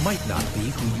 And it might not be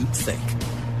who you'd think.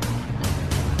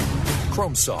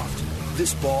 Chromesoft.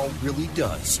 This ball really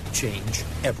does change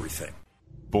everything.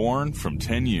 Born from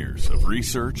 10 years of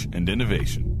research and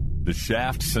innovation, the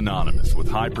shaft synonymous with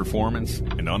high performance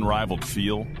and unrivaled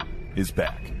feel is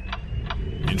back.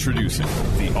 Introducing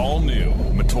the all-new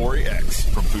Motori X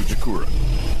from Fujikura.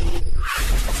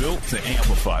 Built to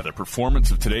amplify the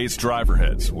performance of today's driver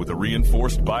heads with a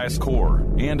reinforced bias core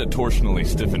and a torsionally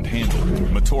stiffened handle,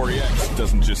 Motori X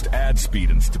doesn't just add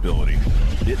speed and stability,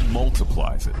 it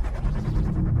multiplies it.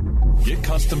 Get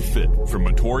custom fit from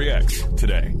Motori X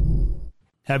today.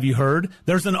 Have you heard?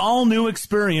 There's an all-new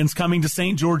experience coming to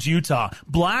St. George, Utah.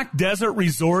 Black Desert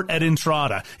Resort at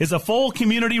Entrada is a full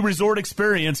community resort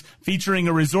experience featuring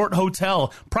a resort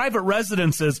hotel, private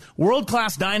residences,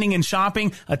 world-class dining and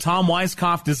shopping, a Tom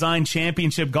Weiskopf designed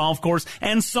championship golf course,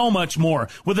 and so much more.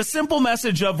 With a simple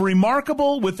message of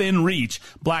remarkable within reach,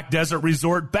 Black Desert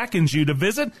Resort beckons you to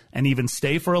visit and even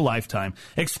stay for a lifetime.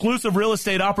 Exclusive real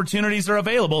estate opportunities are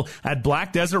available at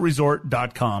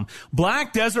blackdesertresort.com.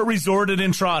 Black Desert Resort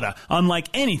at Entrada, unlike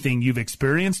anything you've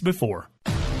experienced before.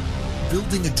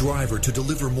 Building a driver to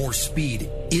deliver more speed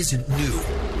isn't new.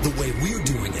 The way we're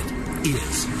doing it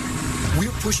is.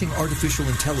 We're pushing artificial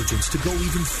intelligence to go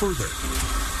even further.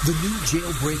 The new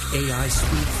Jailbreak AI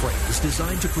speed frame is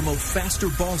designed to promote faster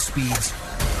ball speeds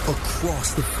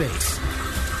across the face.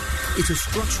 It's a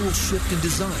structural shift in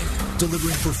design,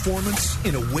 delivering performance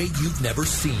in a way you've never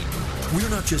seen. We're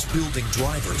not just building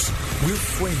drivers, we're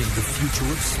framing the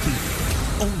future of speed.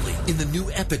 Only in the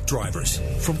new Epic drivers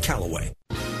from Callaway.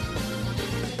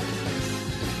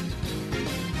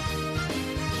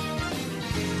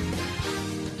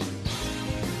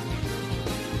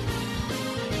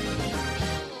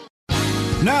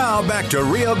 Now back to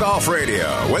Real Golf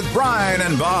Radio with Brian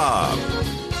and Bob.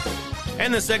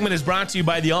 And this segment is brought to you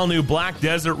by the all-new Black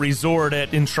Desert Resort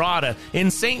at Entrada in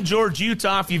St. George,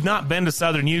 Utah. If you've not been to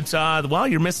southern Utah, well,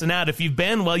 you're missing out. If you've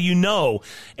been, well, you know.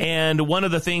 And one of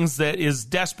the things that is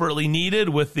desperately needed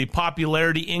with the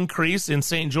popularity increase in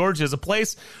St. George is a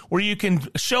place where you can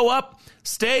show up,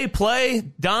 stay, play,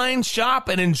 dine, shop,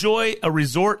 and enjoy a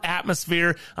resort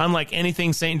atmosphere unlike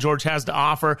anything St. George has to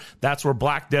offer. That's where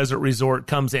Black Desert Resort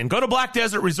comes in. Go to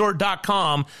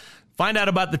blackdesertresort.com. Find out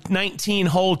about the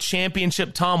 19-hole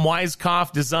championship Tom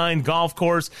Weiskopf designed golf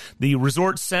course, the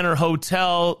resort center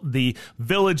hotel, the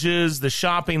villages, the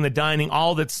shopping, the dining,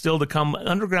 all that's still to come.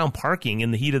 Underground parking in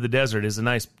the heat of the desert is a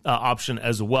nice option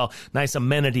as well. Nice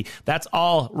amenity. That's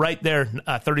all right there.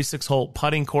 36-hole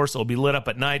putting course. It'll be lit up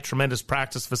at night. Tremendous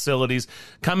practice facilities.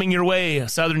 Coming your way,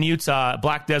 southern Utah,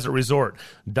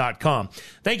 blackdesertresort.com.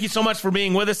 Thank you so much for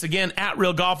being with us. Again, at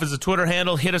Real Golf is a Twitter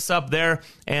handle. Hit us up there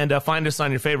and find us on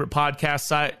your favorite podcast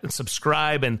site and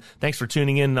subscribe. And thanks for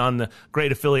tuning in on the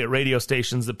great affiliate radio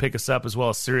stations that pick us up, as well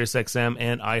as SiriusXM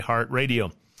and iHeartRadio.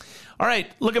 All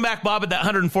right, looking back, Bob, at that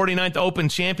 149th Open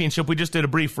Championship, we just did a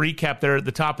brief recap there at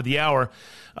the top of the hour.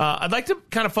 I'd like to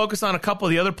kind of focus on a couple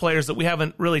of the other players that we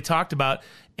haven't really talked about,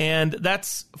 and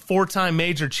that's four-time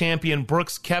major champion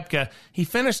Brooks Koepka. He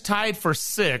finished tied for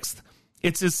sixth.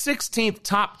 It's his 16th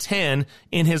top 10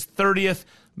 in his 30th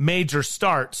major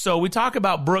start. So we talk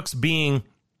about Brooks being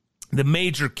the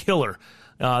major killer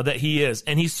that he is.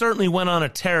 And he certainly went on a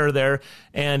tear there,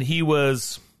 and he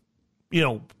was,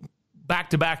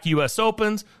 back-to-back U.S.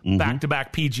 Opens,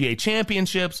 back-to-back PGA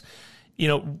championships,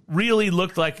 really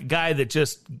looked like a guy that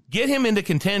just get him into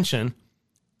contention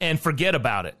and forget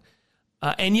about it.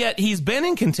 And yet he's been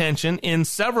in contention in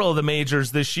several of the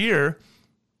majors this year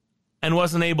and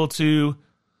wasn't able to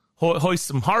hoist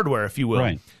some hardware, if you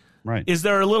will. Right. Is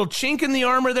there a little chink in the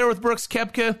armor there with Brooks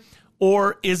Koepka,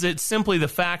 or is it simply the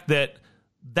fact that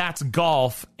that's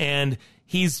golf and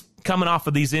he's coming off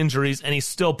of these injuries and he's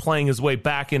still playing his way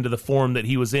back into the form that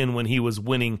he was in when he was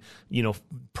winning,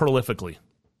 prolifically?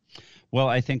 Well,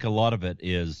 I think a lot of it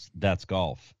is that's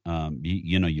golf.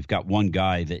 You've got one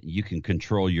guy that you can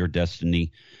control your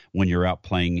destiny when you're out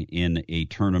playing in a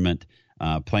tournament,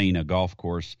 playing a golf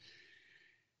course.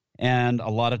 And a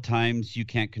lot of times you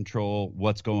can't control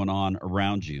what's going on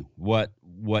around you. What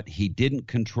he didn't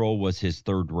control was his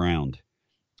third round.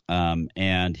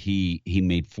 And he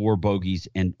made 4 bogeys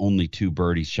and only 2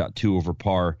 birdies, shot 2 over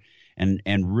par, and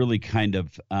really kind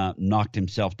of knocked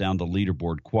himself down the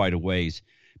leaderboard quite a ways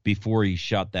before he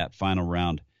shot that final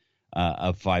round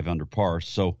of 5 under par.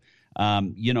 So,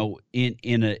 in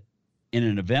an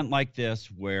event like this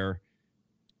where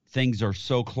things are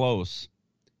so close,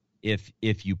 if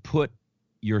you put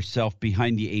yourself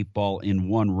behind the 8 ball in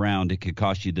one round, it could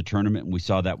cost you the tournament, and we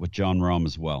saw that with Jon Rahm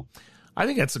as well. I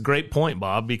think that's a great point,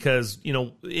 Bob, because,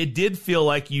 it did feel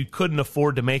like you couldn't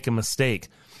afford to make a mistake.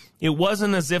 It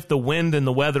wasn't as if the wind and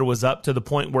the weather was up to the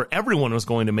point where everyone was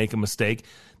going to make a mistake.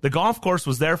 The golf course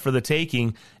was there for the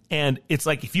taking, and it's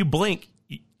like if you blink,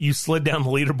 you slid down the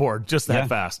leaderboard just that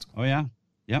fast. Oh, yeah.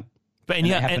 Yep. And it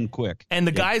happened quick. And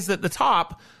the guys at the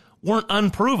top weren't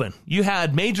unproven. You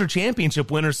had major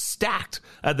championship winners stacked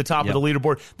at the top of the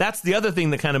leaderboard. That's the other thing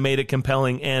that kind of made it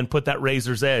compelling and put that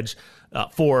razor's edge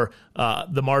for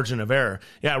the margin of error.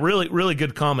 Yeah, really, really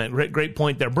good comment. Great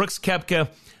point there. Brooks Koepka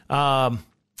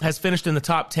has finished in the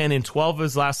top 10 in 12 of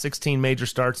his last 16 major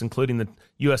starts, including the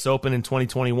U.S. Open in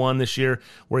 2021 this year,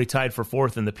 where he tied for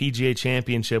 4th, and the PGA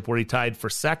Championship, where he tied for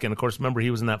 2nd. Of course, remember, he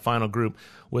was in that final group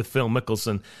with Phil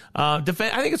Mickelson. I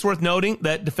think it's worth noting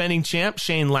that defending champ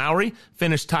Shane Lowry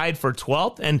finished tied for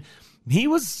 12th, and he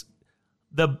was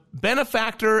the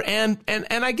benefactor, and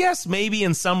I guess maybe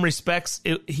in some respects,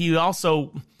 he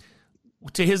also,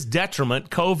 to his detriment,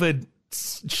 COVID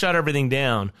shut everything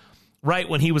down right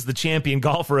when he was the champion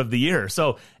golfer of the year.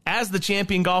 So as the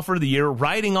champion golfer of the year,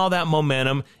 riding all that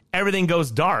momentum, everything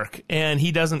goes dark, and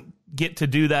he doesn't get to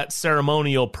do that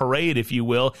ceremonial parade, if you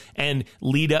will, and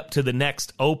lead up to the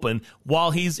next Open while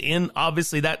he's in,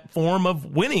 obviously, that form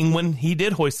of winning when he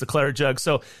did hoist the claret jug.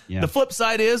 So the flip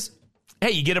side is, hey,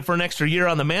 you get it for an extra year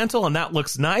on the mantle, and that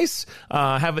looks nice.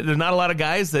 There's not a lot of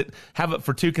guys that have it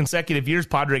for 2 consecutive years.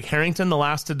 Padraig Harrington, the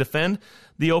last to defend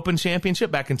the Open Championship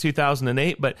back in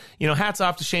 2008. But, hats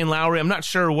off to Shane Lowry. I'm not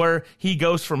sure where he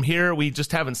goes from here. We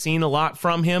just haven't seen a lot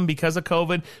from him because of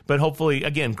COVID. But hopefully,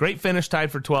 again, great finish,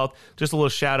 tied for 12th. Just a little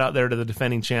shout out there to the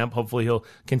defending champ. Hopefully he'll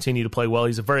continue to play well.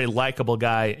 He's a very likable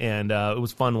guy, and it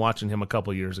was fun watching him a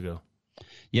couple years ago.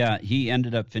 Yeah, he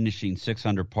ended up finishing 6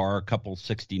 under par, a couple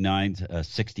 69s,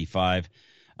 65,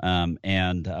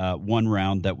 and one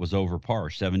round that was over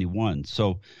par, 71.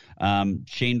 So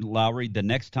Shane Lowry, the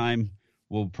next time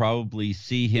we'll probably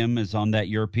see him is on that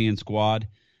European squad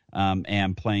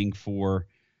and playing for,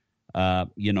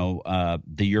 the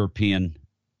European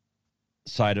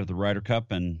side of the Ryder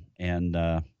Cup, and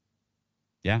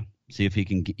see if he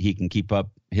can keep up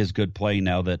his good play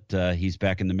now that he's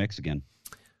back in the mix again.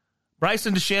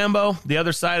 Bryson DeChambeau, the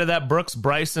other side of that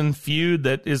Brooks-Bryson feud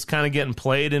that is kind of getting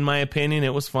played, in my opinion.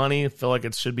 It was funny. I feel like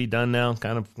it should be done now,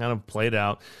 kind of played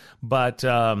out. But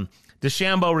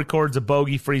DeChambeau records a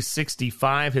bogey-free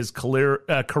 65, his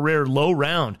career low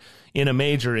round in a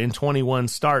major in 21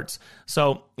 starts.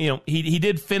 So, he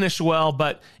did finish well,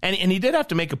 but and he did have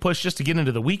to make a push just to get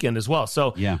into the weekend as well.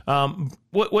 So,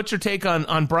 what's your take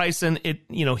on Bryson?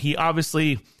 He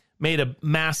obviously made a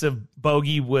massive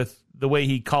bogey with the way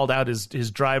he called out his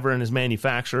driver and his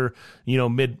manufacturer,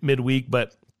 midweek.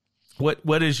 But what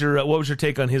was your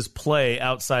take on his play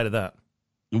outside of that?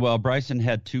 Well, Bryson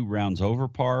had 2 rounds over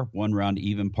par, 1 round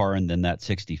even par, and then that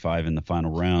 65 in the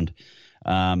final round.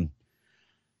 To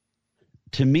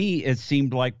me, it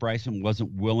seemed like Bryson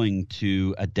wasn't willing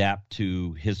to adapt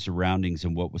to his surroundings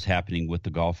and what was happening with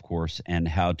the golf course and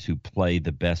how to play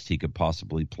the best he could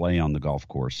possibly play on the golf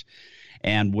course.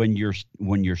 And when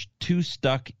you're too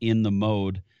stuck in the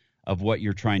mode of what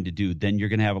you're trying to do, then you're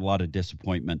going to have a lot of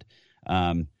disappointment.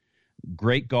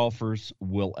 great golfers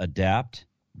will adapt.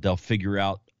 They'll figure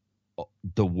out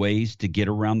the ways to get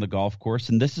around the golf course.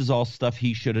 And this is all stuff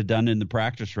he should have done in the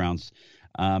practice rounds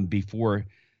before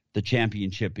the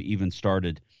championship even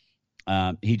started.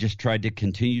 He just tried to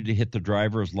continue to hit the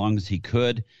driver as long as he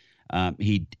could.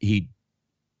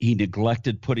 He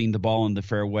neglected putting the ball in the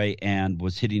fairway and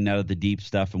was hitting out of the deep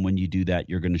stuff. And when you do that,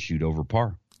 you're going to shoot over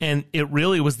par. And it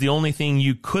really was the only thing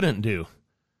you couldn't do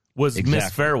was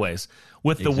miss fairways.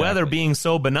 With the weather being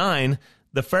so benign,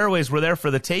 the fairways were there for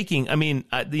the taking. I mean,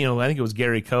 I think it was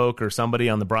Gary Koch or somebody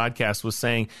on the broadcast was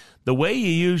saying the way you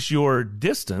use your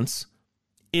distance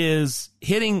is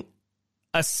hitting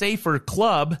a safer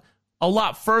club a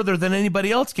lot further than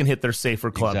anybody else can hit their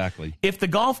safer club. Exactly. If the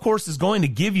golf course is going to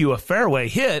give you a fairway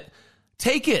hit,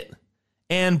 take it.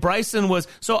 And Bryson was,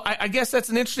 so I guess that's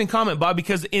an interesting comment, Bob,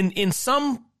 because in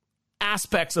some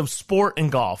aspects of sport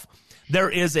and golf, there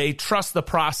is a trust the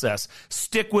process,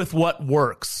 stick with what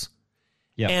works.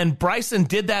 Yep. And Bryson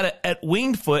did that at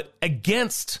Winged Foot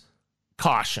against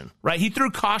caution, right? He threw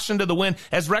caution to the wind.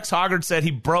 As Rex Hoggard said,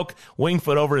 he broke Winged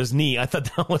Foot over his knee. I thought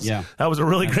that was a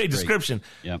really great description.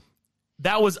 Yeah.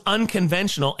 That was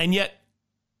unconventional. And yet,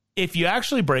 if you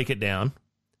actually break it down,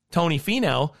 Tony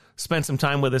Finau spent some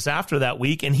time with us after that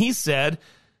week, and he said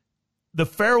the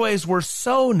fairways were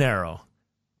so narrow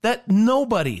that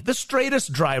the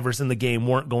straightest drivers in the game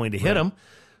weren't going to hit them.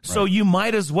 So you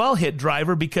might as well hit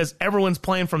driver because everyone's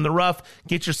playing from the rough,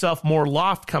 get yourself more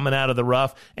loft coming out of the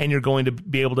rough, and you're going to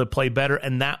be able to play better,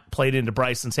 and that played into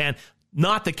Bryson's hand.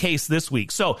 Not the case this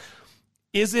week. So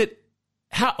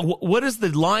what is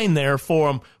the line there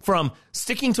from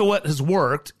sticking to what has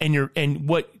worked and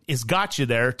what has got you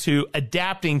there to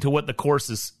adapting to what the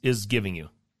course is giving you?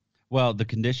 Well, the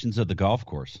conditions of the golf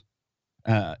course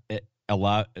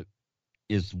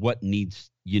is what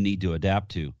you need to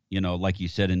adapt to. Like you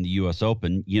said in the U.S.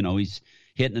 Open, he's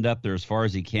hitting it up there as far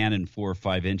as he can in 4 or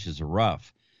 5 inches of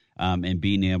rough, and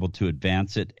being able to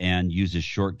advance it and use his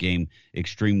short game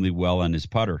extremely well on his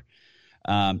putter.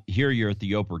 Here you're at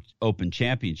the Open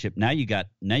Championship. Now you got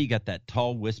that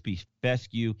tall, wispy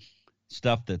fescue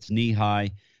stuff that's knee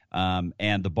high,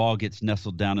 and the ball gets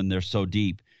nestled down in there so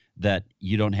deep that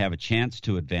you don't have a chance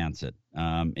to advance it.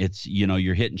 It's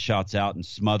you're hitting shots out and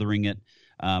smothering it,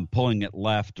 pulling it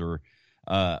left, or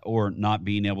not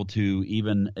being able to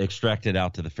even extract it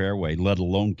out to the fairway, let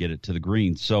alone get it to the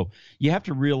green. So you have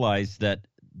to realize that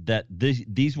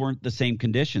these weren't the same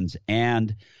conditions,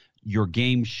 and your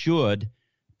game should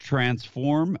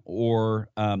transform or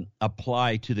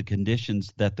apply to the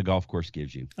conditions that the golf course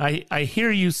gives you. I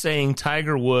hear you saying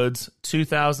Tiger Woods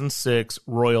 2006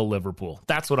 Royal Liverpool.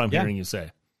 That's what I'm hearing you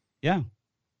say. Yeah.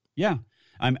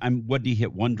 What did he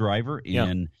hit? One driver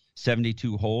in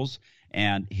 72 holes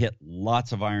and hit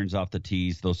lots of irons off the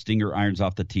tees, those stinger irons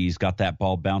off the tees, got that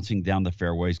ball bouncing down the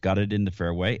fairways, got it in the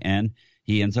fairway, and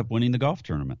he ends up winning the golf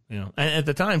tournament. Yeah. And at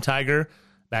the time, Tiger,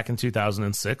 back in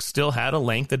 2006, still had a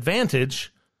length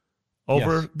advantage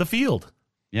over the field.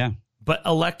 Yeah. But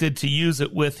elected to use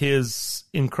it with his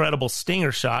incredible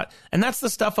stinger shot. And that's the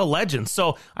stuff of legends.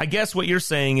 So I guess what you're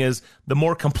saying is the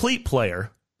more complete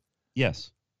player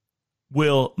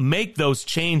will make those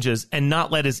changes and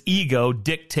not let his ego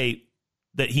dictate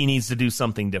that he needs to do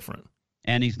something different.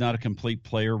 And he's not a complete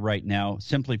player right now,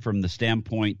 simply from the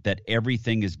standpoint that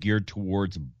everything is geared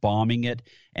towards bombing it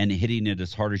and hitting it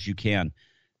as hard as you can.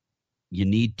 You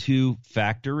need to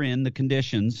factor in the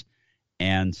conditions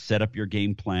and set up your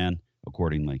game plan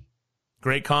accordingly.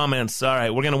 Great comments. All right,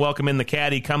 we're going to welcome in the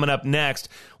caddy coming up next.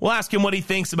 We'll ask him what he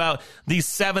thinks about these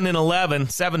 7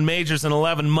 majors in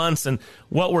 11 months, and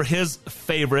what were his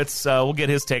favorites. We'll get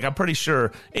his take. I'm pretty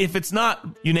sure if it's not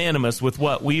unanimous with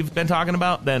what we've been talking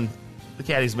about, then the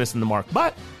caddy's missing the mark.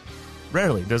 But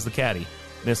rarely does the caddy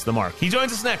miss the mark. He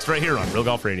joins us next right here on Real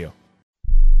Golf Radio.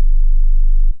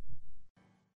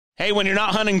 Hey, when you're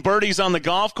not hunting birdies on the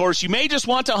golf course, you may just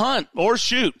want to hunt or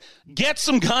shoot. Get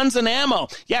some guns and ammo.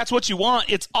 Yeah, it's what you want.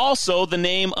 It's also the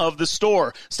name of the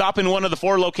store. Stop in one of the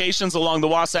 4 locations along the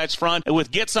Wasatch Front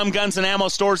with Get Some Guns and Ammo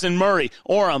stores in Murray,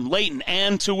 Orem, Layton,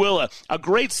 and Tooele. A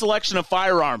great selection of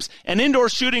firearms, an indoor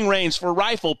shooting range for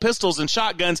rifle, pistols, and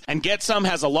shotguns, and Get Some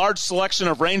has a large selection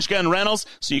of range gun rentals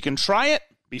so you can try it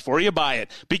before you buy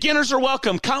it. Beginners are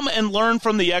welcome. Come and learn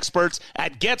from the experts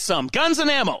at Get Some Guns and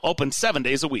Ammo, open 7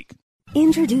 days a week.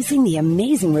 Introducing the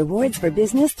Amazing Rewards for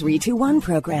Business 321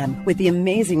 program. With the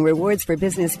Amazing Rewards for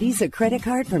Business Visa credit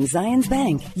card from Zions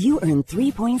Bank, you earn 3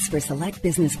 points for select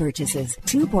business purchases,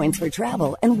 2 points for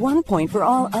travel, and 1 point for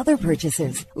all other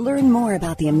purchases. Learn more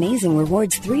about the Amazing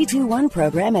Rewards 321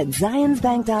 program at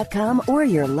zionsbank.com or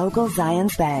your local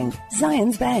Zions Bank.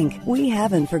 Zions Bank, we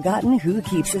haven't forgotten who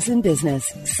keeps us in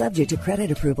business. Subject to credit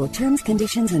approval, terms,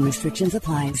 conditions, and restrictions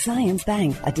apply. Zions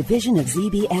Bank, a division of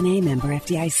ZBNA member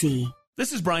FDIC.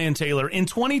 This is Brian Taylor. In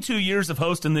 22 years of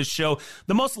hosting this show,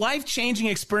 the most life-changing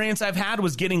experience I've had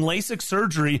was getting LASIK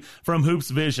surgery from Hoops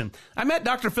Vision. I met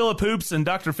Dr. Philip Hoops and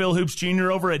Dr. Phil Hoops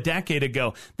Jr. over a decade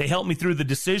ago. They helped me through the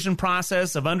decision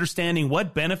process of understanding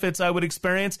what benefits I would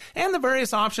experience and the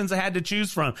various options I had to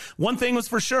choose from. One thing was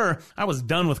for sure, I was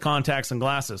done with contacts and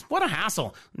glasses. What a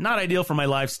hassle. Not ideal for my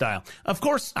lifestyle. Of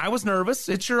course, I was nervous.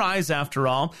 It's your eyes after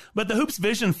all. But the Hoops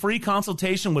Vision free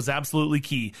consultation was absolutely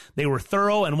key. They were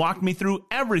thorough and walked me through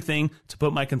everything to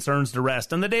put my concerns to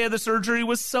rest. And the day of the surgery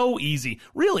was so easy.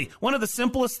 Really, one of the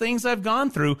simplest things I've gone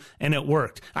through, and it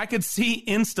worked. I could see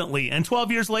instantly, and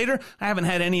 12 years later, I haven't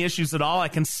had any issues at all. I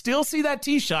can still see that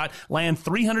tee shot land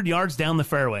 300 yards down the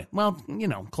fairway. Well,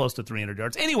 close to 300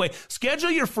 yards. Anyway,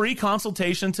 schedule your free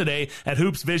consultation today at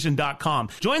hoopsvision.com.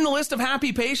 Join the list of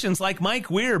happy patients like Mike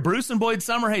Weir, Bruce and Boyd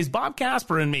Summerhays, Bob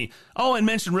Casper, and me. Oh, and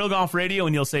mention Real Golf Radio,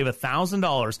 and you'll save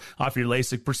 $1,000 off your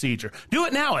LASIK procedure. Do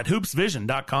it now at hoopsvision.com.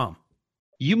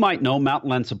 You might know Mountain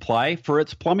Land Supply for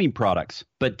its plumbing products,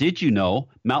 but did you know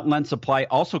Mountain Land Supply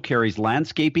also carries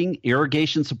landscaping,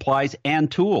 irrigation supplies, and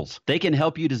tools? They can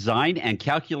help you design and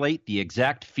calculate the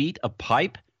exact feet of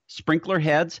pipe, sprinkler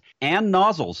heads, and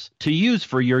nozzles to use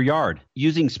for your yard.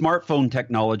 Using smartphone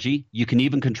technology, you can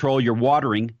even control your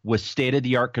watering with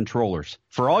state-of-the-art controllers.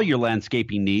 For all your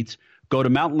landscaping needs, go to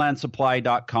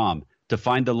mountainlandsupply.com to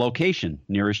find the location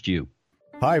nearest you.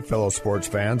 Hi, fellow sports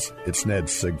fans. It's Ned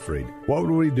Siegfried. What would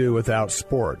we do without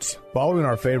sports? Following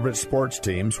our favorite sports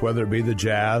teams, whether it be the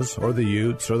Jazz or the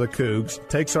Utes or the Cougs,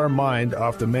 takes our mind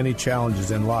off the many challenges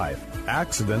in life.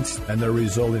 Accidents and their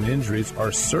resulting injuries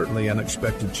are certainly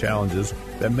unexpected challenges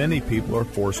that many people are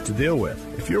forced to deal with.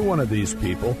 If you're one of these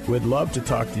people, we'd love to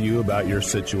talk to you about your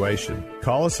situation.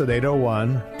 Call us at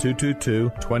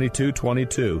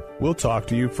 801-222-2222. We'll talk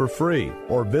to you for free,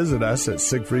 or visit us at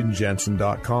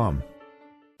siegfriedandjensen.com.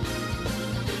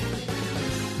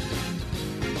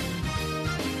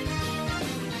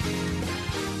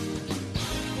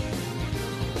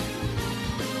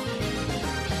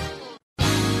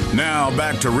 Now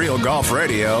back to Real Golf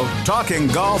Radio, talking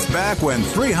golf back when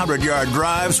 300-yard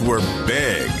drives were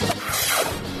big.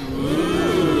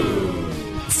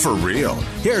 For real.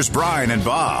 Here's Brian and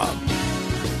Bob. All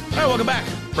right, welcome back.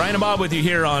 Brian and Bob with you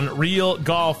here on Real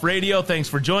Golf Radio. Thanks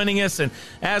for joining us. And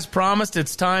as promised,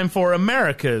 it's time for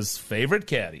America's favorite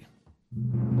caddy.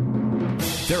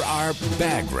 There are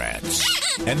bag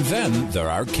rats, and then there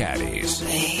are caddies.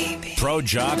 Baby. Pro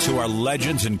jocks who are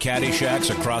legends in caddy shacks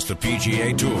across the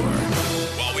PGA Tour.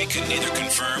 While we can neither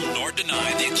confirm nor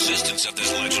deny the existence of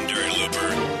this legendary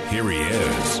looper, here he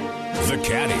is, the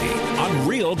caddy on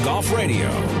Real Golf Radio.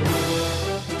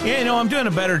 Yeah, I'm doing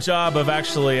a better job of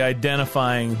actually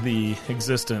identifying the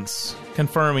existence,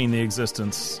 confirming the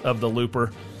existence of the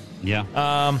looper.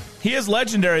 Yeah. He is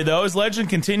legendary, though. His legend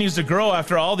continues to grow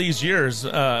after all these years,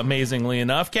 amazingly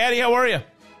enough. Caddy, how are you?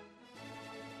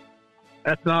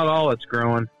 That's not all it's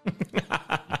growing.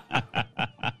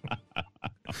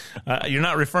 You're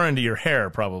not referring to your hair,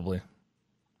 probably.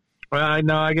 Well, I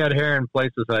know I got hair in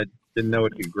places I didn't know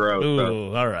it could grow. Ooh,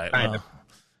 so all right. Well,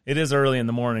 it is early in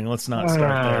the morning. Let's not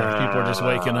start there. People are just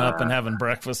waking up and having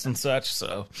breakfast and such,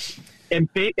 so... And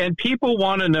people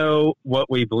want to know what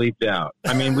we bleeped out.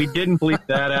 I mean, we didn't bleep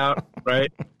that out,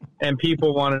 right? And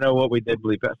people want to know what we did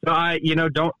bleep out. So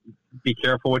don't be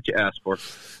careful what you ask for.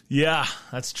 Yeah,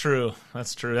 that's true.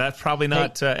 That's true. That's probably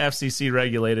not FCC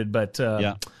regulated, but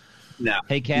yeah. No.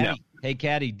 Hey,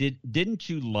 Caddy, didn't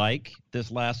you like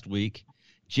this last week?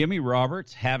 Jimmy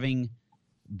Roberts having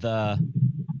the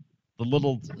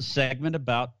little segment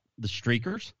about the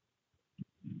streakers.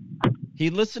 He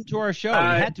listened to our show. He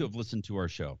had to have listened to our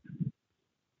show.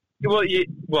 Well,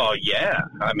 yeah.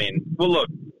 I mean, look,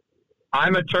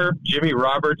 I'm a Terp. Jimmy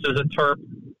Roberts is a Terp.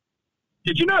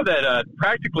 Did you know that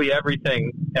practically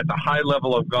everything at the high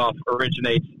level of golf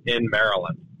originates in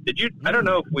Maryland? Did you? I don't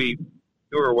know if you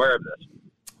were aware of this.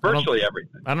 Virtually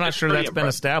everything. I'm not sure that's been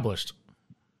established.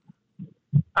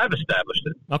 I've established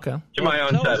it. Okay. To my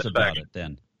own satisfaction. About it,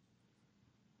 then.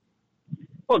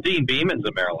 Well, Dean Beeman's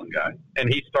a Maryland guy, and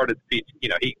he started he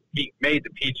made the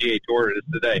PGA Tour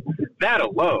today. That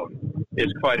alone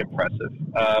is quite impressive.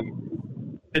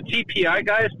 the TPI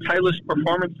guys, Titleist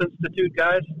Performance Institute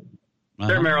guys,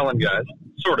 they're Maryland guys,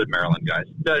 sort of Maryland guys.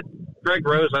 Greg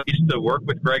Rose, I used to work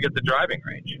with Greg at the driving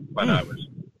range when I was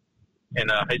in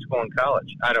high school and college.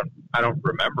 I don't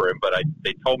remember him, but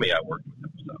they told me I worked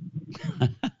with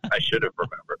him, so I should have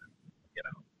remembered him. You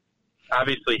know,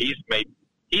 obviously he's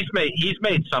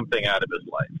made something out of his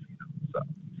life. You know, so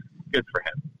good for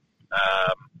him.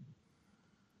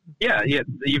 Yeah,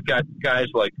 you've got guys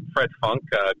like Fred Funk,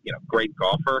 great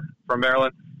golfer from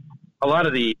Maryland. A lot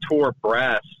of the tour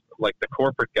brass, like the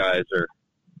corporate guys,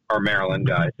 are Maryland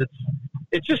guys.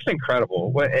 It's just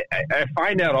incredible. I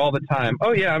find out all the time,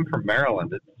 oh, yeah, I'm from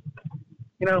Maryland.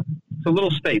 It's a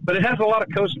little state, but it has a lot of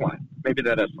coastline. Maybe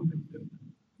that has something to do with it.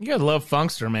 You gotta love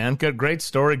Funkster, man. Good, great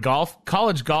story.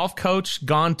 College golf coach,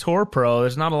 gone tour pro.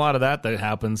 There's not a lot of that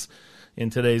happens in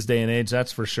today's day and age,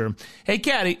 that's for sure. Hey,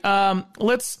 Caddy,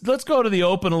 let's go to the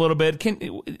Open a little bit.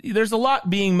 There's a lot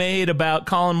being made about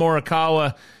Colin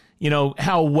Morikawa,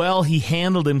 how well he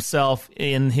handled himself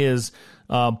in his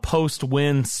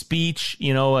post-win speech,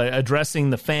 addressing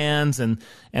the fans and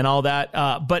all that.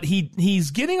 But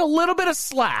he's getting a little bit of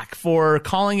slack for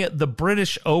calling it the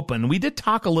British Open. We did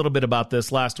talk a little bit about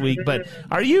this last week, but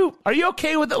are you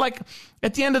okay with it? Like,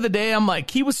 at the end of the day, I'm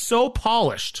like, he was so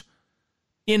polished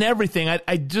in everything.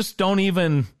 I just don't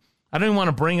even want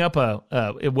to bring up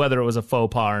whether it was a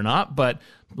faux pas or not, but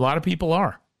a lot of people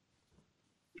are.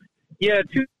 Yeah,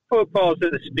 2 faux pas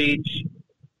in the speech.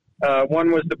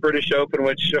 One was the British Open,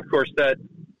 which, of course, that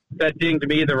dinged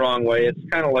me the wrong way. It's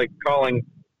kind of like calling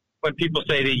when people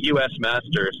say the U.S.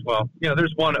 Masters. Well,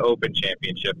 there's one Open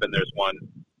Championship and there's one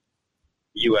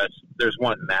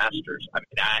Masters. I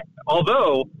mean,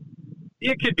 although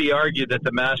it could be argued that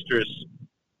the Masters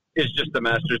is just the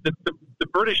Masters. The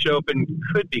British Open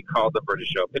could be called the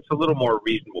British Open. It's a little more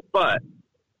reasonable, but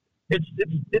it's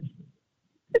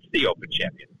the Open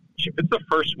Championship. It's the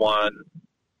first one.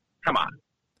 Come on.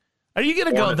 Are you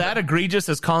going to go that egregious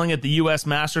as calling it the U.S.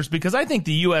 Masters? Because I think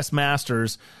the U.S.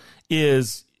 Masters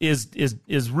is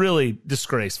really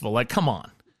disgraceful. Like, come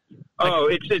on. Oh,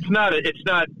 it's not as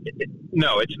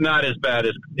bad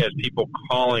as people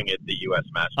calling it the U.S.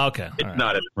 Masters. Okay, it's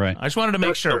not as right. I just wanted to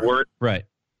make sure. The word. Right.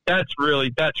 That's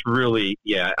really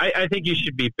yeah. I think you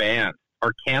should be banned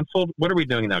or canceled. What are we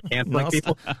doing now? Canceling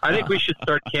people? I think we should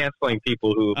start canceling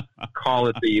people who call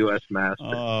it the U.S.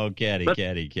 Masters. Oh, Caddy.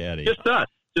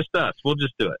 Just us. We'll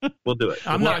just do it. We'll do it.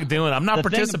 I'm not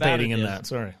participating in that.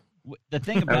 Sorry. The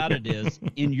thing about it is,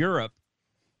 in Europe,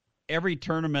 every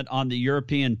tournament on the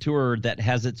European Tour that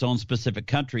has its own specific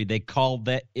country, they call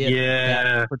that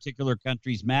particular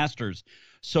country's Masters.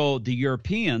 So the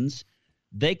Europeans,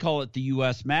 they call it the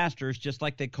U.S. Masters, just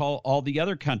like they call all the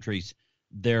other countries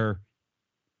their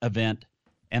event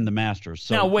and the Masters.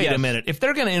 So, now, wait a minute. If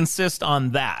they're going to insist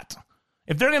on that,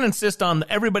 if they're going to insist on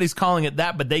everybody's calling it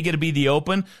that, but they get to be the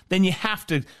Open, then you have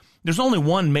to – there's only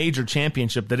one major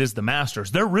championship that is the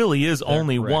Masters. There really is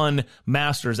only one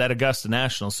Masters at Augusta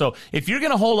National. So if you're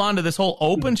going to hold on to this whole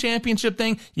Open championship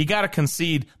thing, you got to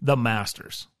concede the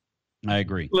Masters. I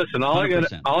agree. Listen, all I'm going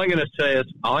to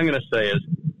say is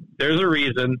there's a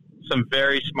reason some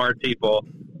very smart people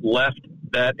left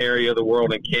that area of the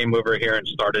world and came over here and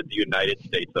started the United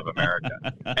States of America.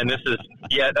 And this is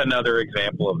yet another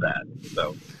example of that.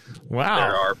 So wow,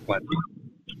 there are plenty.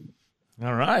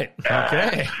 All right.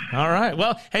 Okay. All right.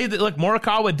 Well, hey, look,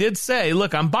 Morikawa did say,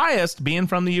 look, I'm biased being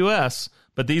from the U.S.,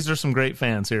 but these are some great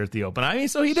fans here at the Open. I mean,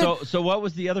 so he did. So what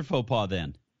was the other faux pas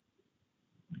then?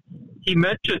 He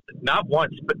mentioned not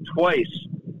once, but twice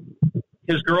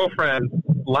his girlfriend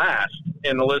last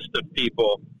in the list of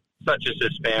people, such as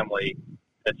his family,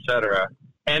 etc.,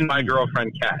 and my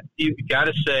girlfriend, Kat. You got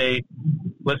to say,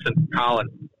 listen, Colin,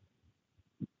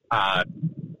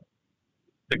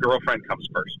 the girlfriend comes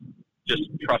first. Just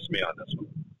trust me on this one.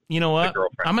 You know what?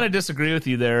 I'm going to disagree with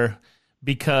you there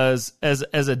because as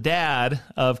a dad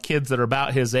of kids that are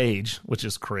about his age, which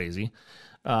is crazy,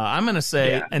 I'm going to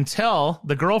say until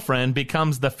the girlfriend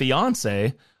becomes the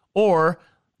fiance or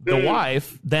the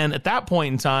wife, then at that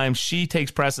point in time, she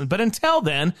takes precedence. But until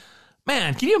then,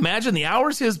 man, can you imagine the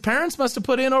hours his parents must have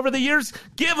put in over the years?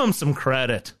 Give him some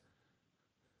credit.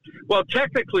 Well,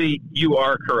 technically, you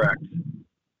are correct.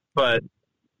 But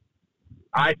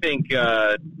I think...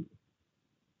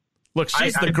 look,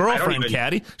 she's the girlfriend,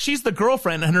 Caddy. She's the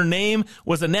girlfriend, and her name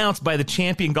was announced by the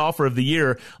champion golfer of the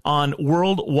year on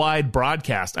worldwide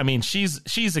broadcast. I mean, she's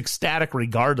ecstatic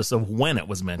regardless of when it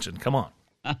was mentioned. Come on.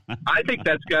 I think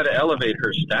that's got to elevate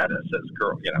her status as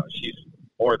girl. You know, she's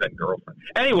more than girlfriend.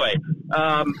 Anyway,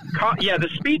 the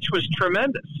speech was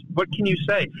tremendous. What can you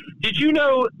say? Did you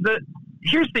know that?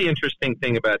 Here's the interesting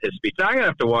thing about his speech. I'm going to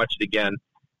have to watch it again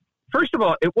first of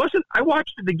all, it wasn't. I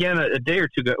watched it again a day or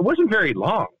two ago. It wasn't very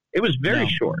long. It was very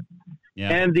short. Yeah.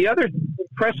 And the other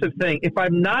impressive thing, if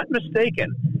I'm not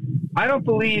mistaken, I don't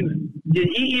believe, did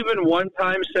he even one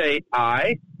time say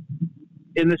 "I"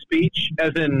 in the speech,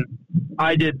 as in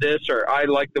I did this or I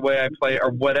like the way I play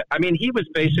or what? I mean, he was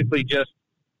basically just,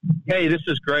 hey, this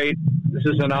is great. This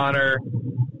is an honor.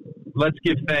 Let's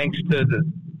give thanks to the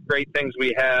great things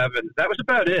we have. And that was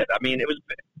about it. I mean,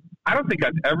 I don't think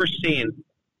I've ever seen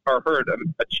or heard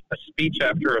a speech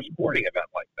after a sporting event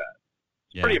like that.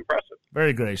 It's pretty impressive.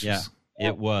 Very gracious. Yeah,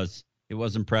 it was. It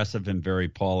was impressive and very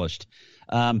polished.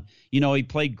 He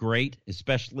played great,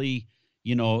 especially,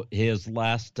 his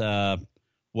last,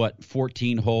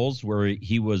 14 holes where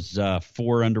he was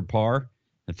 4 under par.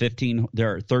 13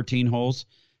 holes.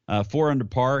 4 under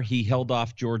par. He held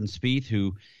off Jordan Spieth,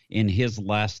 who in his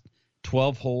last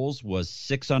 12 holes was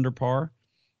 6 under par.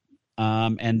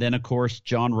 And then, of course,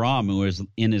 Jon Rahm, who is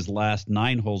in his last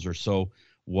 9 holes or so,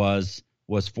 was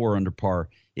 4 under par.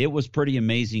 It was pretty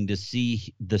amazing to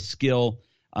see the skill,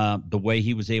 the way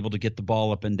he was able to get the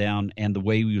ball up and down, and the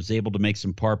way he was able to make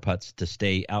some par putts to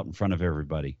stay out in front of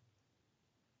everybody.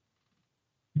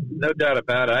 No doubt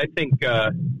about it. I think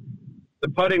the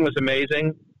putting was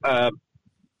amazing. A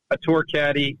tour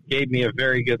caddy gave me a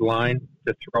very good line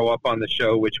to throw up on the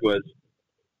show, which was,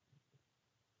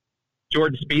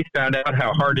 Jordan Spieth found out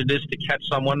how hard it is to catch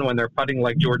someone when they're putting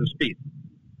like Jordan Spieth.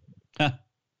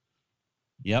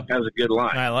 Yep. That was a good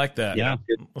line. I like that. Yeah.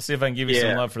 We'll see if I can give you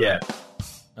some love for that.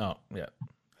 Oh, yeah.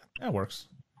 That works.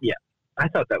 Yeah. I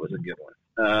thought that was a good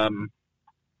one.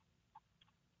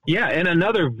 And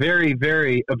another very,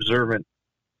 very observant,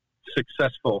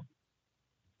 successful,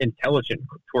 intelligent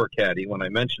tour caddy, when I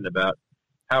mentioned about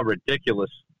how ridiculous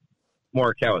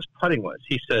Morikawa's putting was,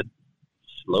 he said,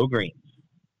 slow greens.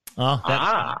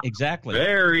 Exactly.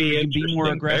 Very interesting. Be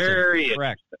more aggressive. Very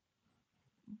correct.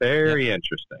 Very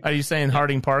interesting. Are you saying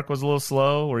Harding Park was a little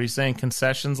slow? Or are you saying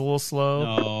concessions a little slow?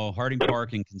 No, Harding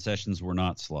Park and concessions were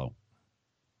not slow.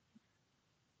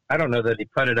 I don't know that he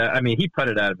putted out. I mean, he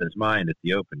putted out of his mind at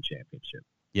the Open Championship.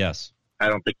 Yes. I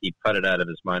don't think he putted out of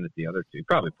his mind at the other two.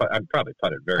 Probably putted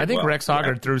very well. I think Rex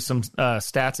Hoggard threw some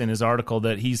stats in his article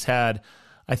that he's had,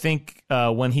 I think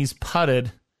when he's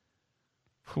putted,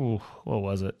 what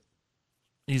was it?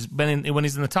 When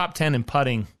he's in the top 10 in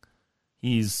putting,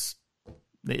 he's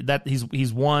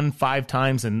won 5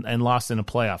 times and lost in a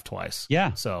playoff twice.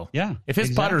 Yeah. So yeah, if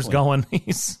his putter's going,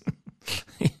 he's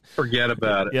forget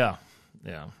about it. Yeah.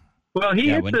 Well, he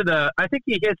hits it. I think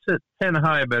he hits it 10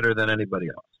 high better than anybody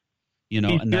else.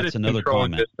 And that's another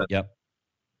comment. Yep.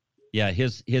 Yeah,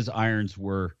 his irons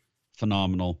were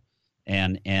phenomenal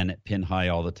and at pin high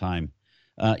all the time.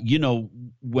 When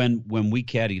we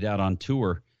caddied out on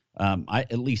tour,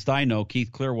 at least I know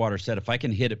Keith Clearwater said, if I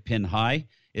can hit it pin high,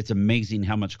 it's amazing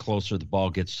how much closer the ball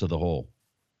gets to the hole.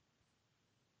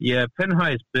 Yeah, pin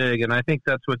high is big, and I think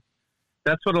that's what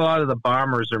a lot of the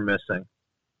bombers are missing,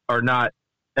 are not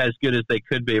as good as they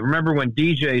could be. Remember when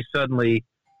DJ suddenly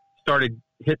started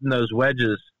hitting those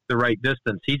wedges the right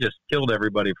distance, he just killed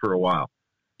everybody for a while.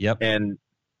 Yep. And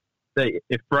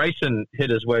if Bryson hit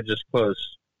his wedges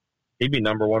close, he'd be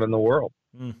number 1 in the world.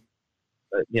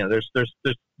 There's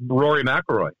Rory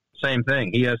McIlroy, same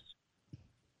thing.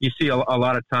 You see a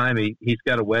lot of time he's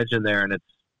got a wedge in there, and it's,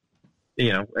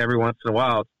 every once in a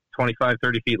while it's 25,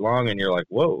 30 feet long, and you're like,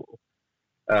 whoa.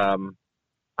 I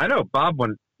know, Bob,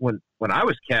 when I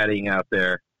was caddying out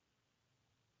there,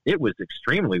 it was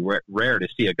extremely rare to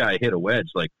see a guy hit a wedge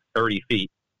like 30 feet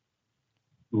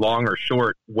long or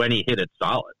short when he hit it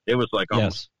solid. It was like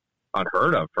almost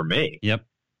unheard of for me. Yep.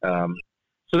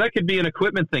 So that could be an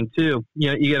equipment thing too.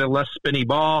 You get a less spinny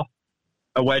ball.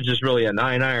 A wedge is really a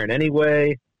 9-iron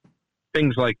anyway.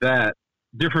 Things like that.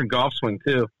 Different golf swing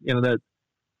too. The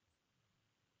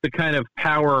kind of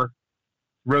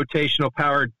rotational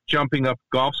power jumping up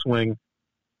golf swing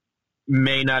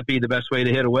may not be the best way to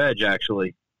hit a wedge,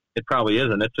 actually. It probably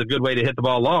isn't. It's a good way to hit the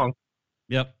ball long.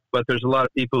 Yep. But there's a lot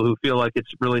of people who feel like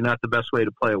it's really not the best way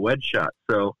to play a wedge shot.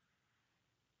 So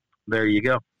there you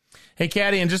go. Hey,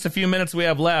 Caddy, in just a few minutes we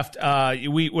have left,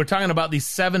 we're talking about these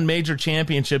 7 major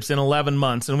championships in 11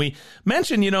 months. And we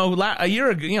mentioned, a year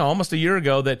ago, almost a year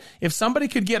ago, that if somebody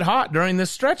could get hot during this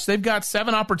stretch, they've got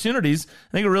 7 opportunities.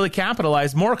 They could really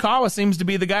capitalize. Morikawa seems to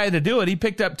be the guy to do it. He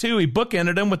picked up 2. He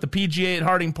bookended them with the PGA at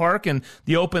Harding Park and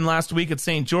the Open last week at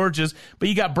St. George's. But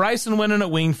you got Bryson winning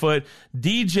at Winged Foot,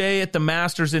 DJ at the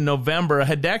Masters in November,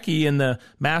 Hideki in the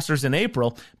Masters in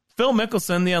April. Phil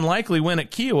Mickelson, the unlikely win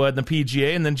at Kiowa in the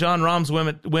PGA, and then Jon Rahm's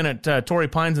win at Torrey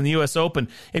Pines in the U.S. Open.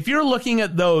 If you're looking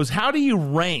at those, how do you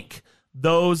rank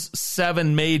those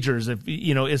 7 majors? If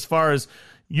as far as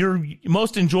your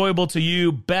most enjoyable to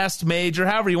you, best major,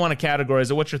 however you want to categorize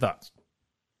it. What's your thoughts?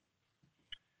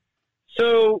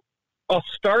 So I'll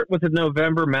start with the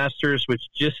November Masters, which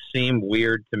just seemed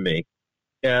weird to me.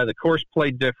 Yeah, the course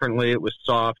played differently. It was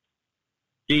soft.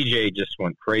 DJ just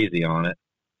went crazy on it.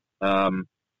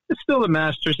 It's still the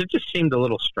Masters. It just seemed a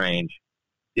little strange,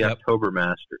 the October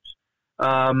Masters.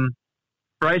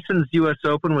 Bryson's U.S.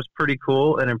 Open was pretty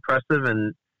cool and impressive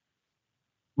and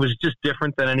was just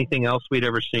different than anything else we'd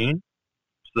ever seen.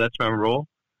 So that's memorable.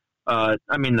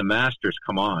 The Masters,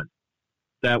 come on.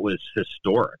 That was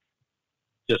historic.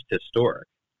 Just historic.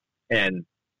 And,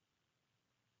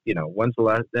 when's the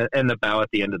last... And the bow at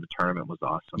the end of the tournament was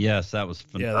awesome. Yes, that was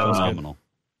phenomenal.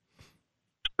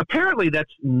 Apparently,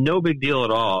 that's no big deal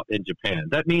at all in Japan.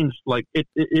 That means,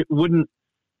 it wouldn't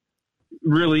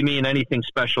really mean anything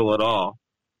special at all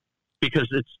because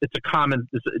it's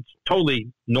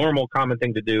totally normal, common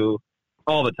thing to do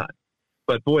all the time.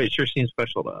 But, boy, it sure seems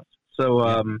special to us. So,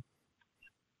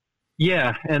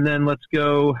 and then let's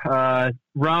go.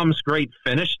 Rahm's great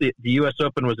finish. The U.S.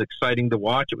 Open was exciting to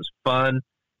watch. It was fun.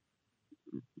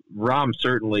 Rahm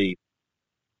certainly,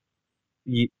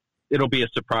 it'll be a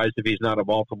surprise if he's not a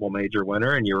multiple major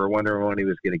winner, and you were wondering when he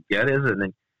was going to get his.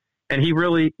 And he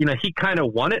really, he kind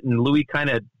of won it, and Louis kind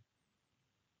of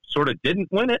sort of didn't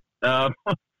win it. So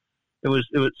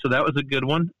that was a good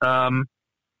one. The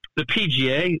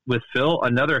PGA with Phil,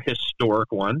 another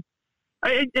historic one.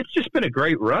 It's just been a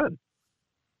great run.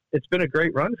 It's been a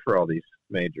great run for all these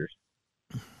majors.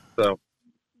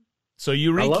 So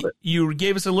you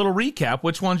gave us a little recap.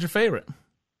 Which one's your favorite?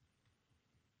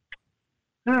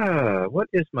 What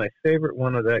is my favorite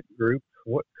one of that group?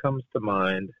 What comes to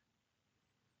mind?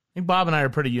 I think Bob and I are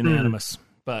pretty unanimous,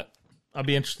 but I'll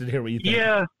be interested to hear what you think.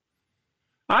 Yeah.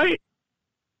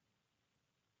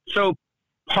 So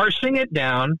parsing it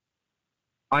down,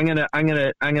 I'm gonna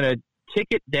tick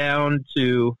it down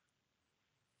to,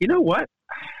 you know what?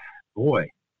 Boy,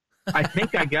 I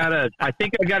think I gotta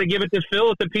give it to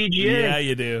Phil at the PGA. Yeah,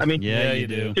 you do. You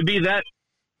do.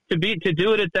 To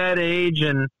do it at that age,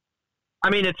 and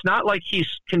it's not like he's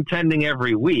contending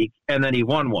every week and then he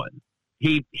won one.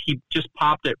 He just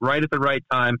popped it right at the right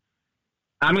time.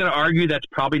 I'm going to argue that's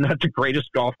probably not the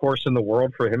greatest golf course in the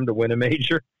world for him to win a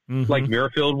major, like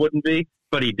Muirfield wouldn't be,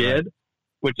 but he did,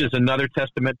 which is another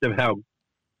testament to how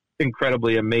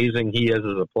incredibly amazing he is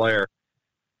as a player.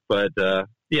 But,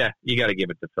 you got to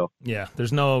give it to Phil. Yeah,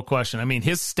 there's no question.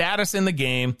 His status in the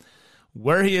game,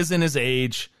 where he is in his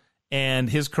age, and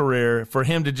his career, for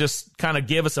him to just kind of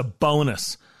give us a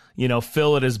bonus,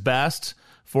 Phil at his best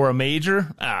for a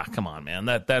major. Come on, man.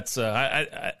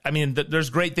 There's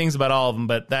great things about all of them,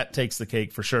 but that takes the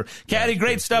cake for sure. Caddy,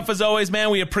 great stuff as always,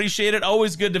 man. We appreciate it.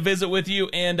 Always good to visit with you.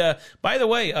 And by the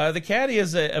way, the Caddy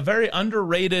is a very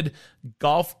underrated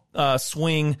golf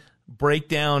swing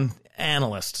breakdown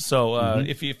analyst. So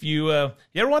if you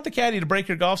ever want the Caddy to break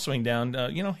your golf swing down,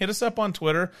 hit us up on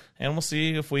Twitter, and we'll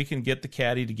see if we can get the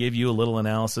Caddy to give you a little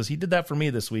analysis. He did that for me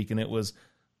this week, and it was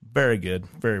very good.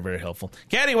 Very, very helpful.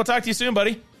 Caddy, we'll talk to you soon,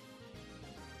 buddy.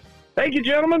 Thank you,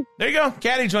 gentlemen. There you go.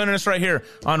 Caddy joining us right here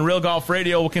on Real Golf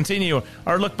Radio. We'll continue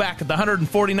our look back at the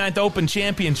 149th Open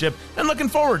Championship and looking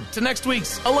forward to next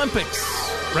week's Olympics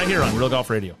right here on Real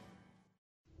Golf Radio.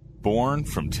 Born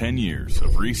from 10 years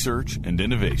of research and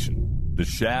innovation, the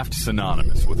shaft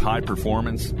synonymous with high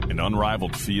performance and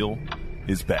unrivaled feel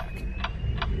is back.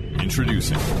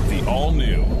 Introducing the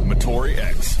all-new Motori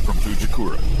X from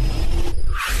Fujikura.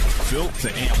 Built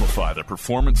to amplify the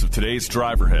performance of today's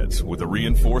driver heads with a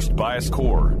reinforced bias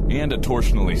core and a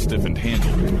torsionally stiffened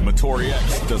handle, Motori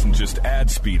X doesn't just add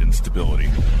speed and stability,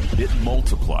 it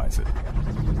multiplies it.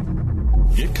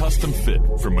 Get custom fit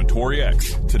from Motori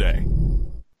X today.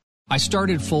 I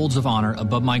started Folds of Honor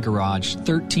above my garage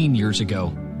 13 years ago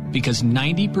because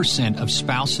 90% of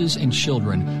spouses and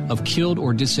children of killed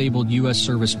or disabled U.S.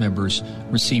 service members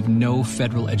receive no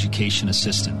federal education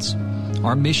assistance.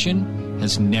 Our mission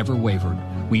has never wavered.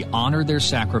 We honor their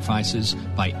sacrifices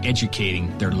by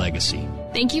educating their legacy.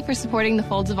 Thank you for supporting the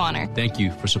Folds of Honor. Thank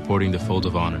you for supporting the Folds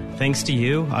of Honor. Thanks to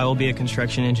you, I will be a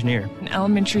construction engineer, an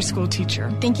elementary school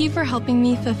teacher. Thank you for helping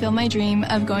me fulfill my dream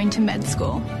of going to med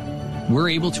school. We're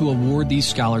able to award these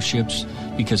scholarships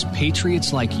because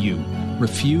patriots like you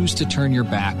refuse to turn your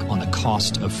back on the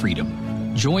cost of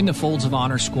freedom. Join the Folds of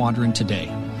Honor Squadron today.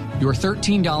 Your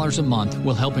 $13 a month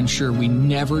will help ensure we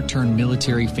never turn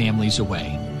military families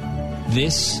away.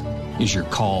 This is your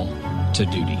call to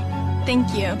duty.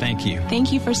 Thank you. Thank you.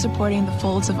 Thank you for supporting the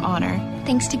Folds of Honor.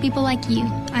 Thanks to people like you,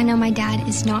 I know my dad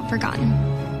is not forgotten.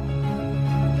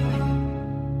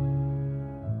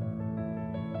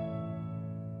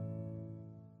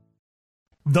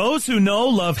 Those who know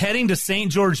love heading to St.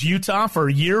 George, Utah for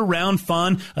year-round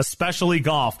fun, especially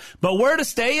golf. But where to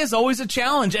stay is always a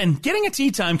challenge, and getting a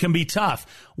tee time can be tough.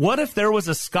 What if there was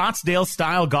a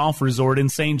Scottsdale-style golf resort in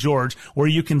St. George where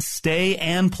you can stay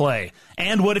and play?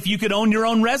 And what if you could own your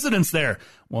own residence there?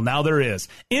 Well, now there is.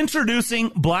 Introducing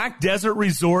Black Desert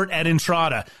Resort at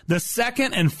Entrada. The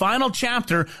second and final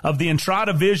chapter of the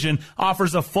Entrada vision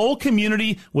offers a full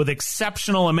community with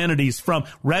exceptional amenities, from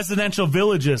residential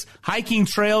villages, hiking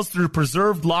trails through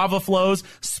preserved lava flows,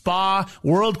 spa,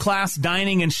 world-class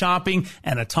dining and shopping,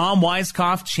 and a Tom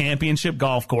Weiskopf championship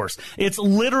golf course. It's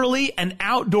literally an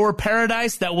outdoor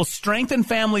paradise that will strengthen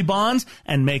family bonds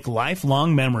and make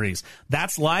lifelong memories.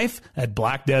 That's life at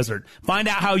Black Desert. Find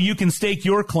out how you can stake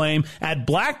your claim at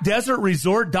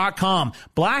blackdesertresort.com.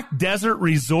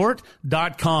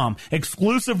 blackdesertresort.com.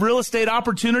 Exclusive real estate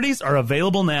opportunities are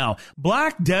available now.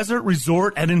 Black Desert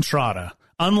Resort at Entrada.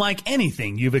 Unlike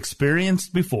anything you've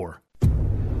experienced before.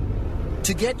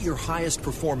 To get your highest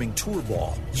performing tour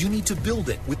ball, you need to build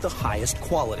it with the highest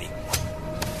quality.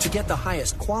 To get the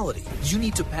highest quality, you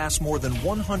need to pass more than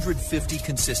 150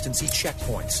 consistency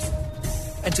checkpoints.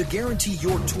 And to guarantee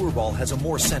your tour ball has a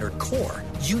more centered core,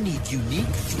 you need unique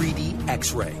 3D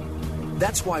X-ray.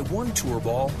 That's why one tour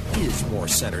ball is more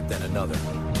centered than another.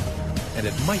 And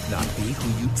it might not be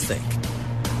who you'd think.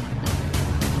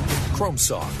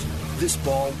 ChromeSoft. This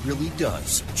ball really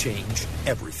does change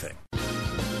everything.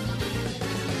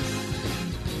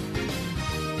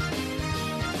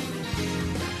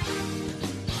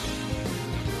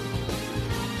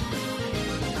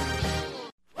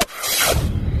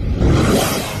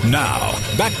 Now,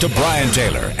 back to Brian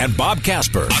Taylor and Bob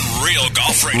Casper on Real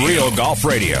Golf Radio. Real Golf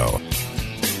Radio.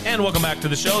 And welcome back to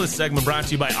the show. This segment brought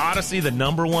to you by Odyssey, the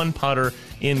 #1 putter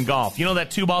in golf. You know that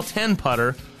 2-ball 10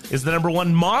 putter is the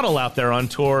 #1 model out there on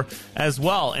tour as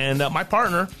well. And my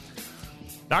partner,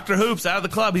 Dr. Hoops, out of the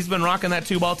club, he's been rocking that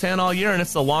 2-ball 10 all year, and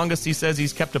it's the longest he says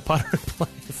he's kept a putter in play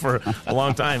for a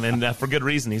long time, and for good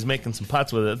reason. He's making some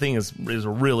putts with it. The thing is a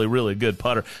really, really good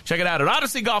putter. Check it out at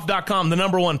odysseygolf.com, the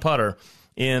 #1 putter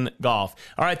in golf.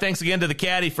 All right, thanks again to the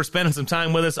caddy for spending some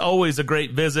time with us. Always a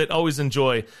great visit. Always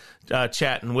enjoy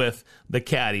chatting with the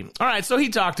caddy. All right, so he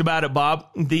talked about it, Bob,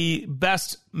 the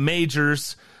best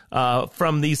majors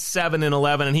from these 7 and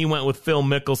 11, and he went with Phil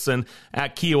Mickelson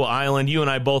at Kiawah Island. You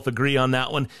and I both agree on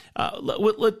that one.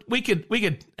 We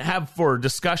could have, for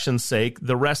discussion's sake,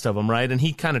 the rest of them, right? And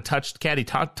he kind of touched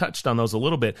on those a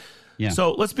little bit. Yeah.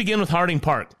 So let's begin with Harding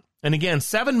Park. And again,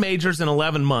 7 majors in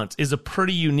 11 months is a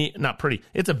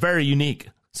it's a very unique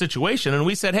situation. And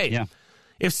we said, hey,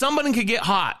 if somebody could get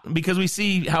hot, because we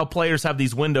see how players have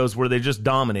these windows where they're just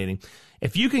dominating.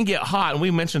 If you can get hot, and we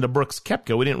mentioned to Brooks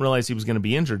Koepka, we didn't realize he was going to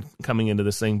be injured coming into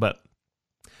this thing, but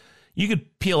you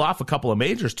could peel off a couple of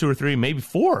majors, 2 or 3, maybe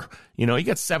 4. You know, you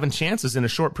got 7 chances in a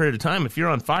short period of time. If you're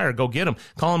on fire, go get him.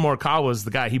 Collin Morikawa was the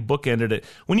guy. He bookended it.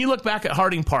 When you look back at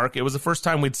Harding Park, it was the first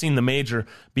time we'd seen the major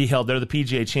be held there, the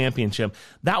PGA Championship.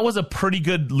 That was a pretty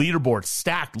good leaderboard,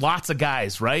 stacked, lots of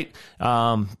guys, right?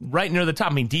 Right near the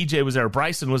top. I mean, DJ was there,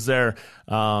 Bryson was there,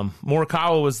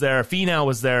 Morikawa was there, Finau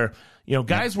was there. You know,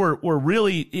 guys were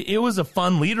really, it was a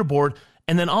fun leaderboard.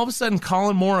 And then all of a sudden,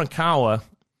 Collin Morikawa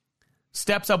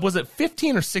steps up. Was it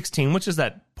 15 or 16? Which is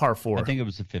that par 4? I think it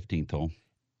was the 15th hole.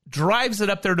 Drives it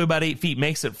up there to about 8 feet,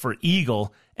 makes it for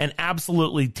eagle, and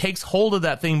absolutely takes hold of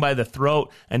that thing by the throat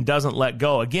and doesn't let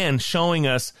go. Again, showing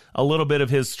us a little bit of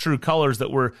his true colors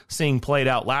that we're seeing played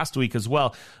out last week as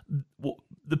well.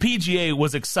 The PGA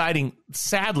was exciting.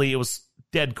 Sadly, it was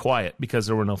dead quiet because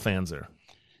there were no fans there.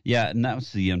 Yeah, and that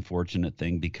was the unfortunate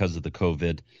thing because of the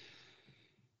COVID.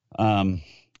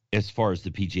 As far as the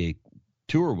PGA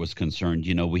Tour was concerned,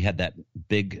 you know, we had that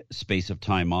big space of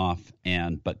time off,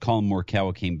 but Collin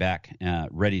Morikawa came back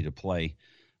ready to play.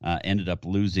 Ended up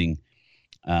losing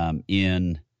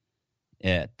in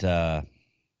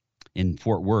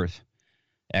Fort Worth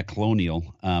at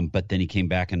Colonial, but then he came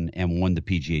back and won the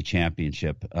PGA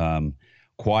Championship.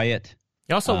 Quiet.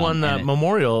 He also won the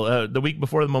Memorial the week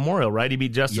before the Memorial, right? He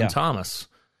beat Justin Thomas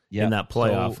in that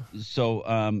playoff.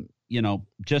 So you know,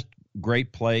 just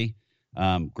great play.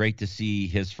 Great to see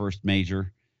his first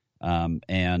major, and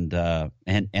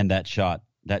that shot.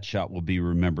 That shot will be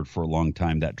remembered for a long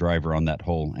time. That driver on that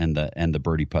hole and the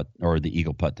birdie putt or the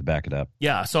eagle putt to back it up.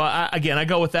 Yeah. So I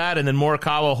go with that, and then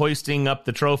Morikawa hoisting up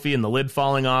the trophy and the lid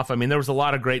falling off. I mean, there was a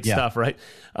lot of great stuff, right?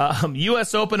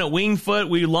 U.S. Open at Winged Foot.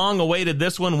 We long awaited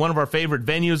this one. One of our favorite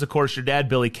venues, of course, your dad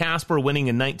Billy Casper winning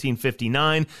in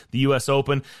 1959, the U.S.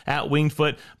 Open at Winged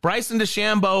Foot. Bryson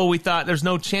DeChambeau. We thought there's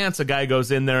no chance a guy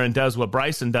goes in there and does what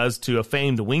Bryson does to a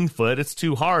famed Winged Foot. It's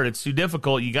too hard. It's too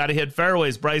difficult. You got to hit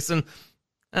fairways, Bryson.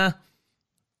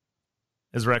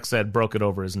 as Rex said, broke it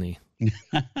over his knee.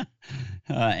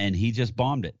 And he just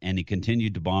bombed it, and he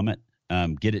continued to bomb it,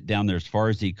 get it down there as far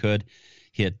as he could,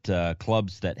 hit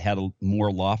clubs that had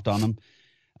more loft on them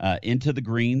into the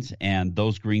greens, and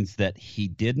those greens that he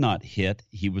did not hit,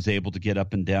 he was able to get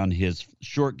up and down. His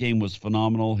short game was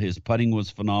phenomenal. His putting was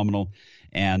phenomenal,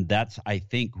 and that's, I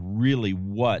think, really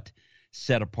what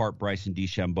set apart Bryson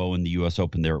DeChambeau in the U.S.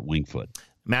 Open there at Winged Foot.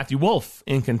 Matthew Wolff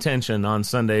in contention on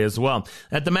Sunday as well.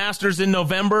 At the Masters in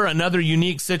November, another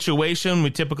unique situation.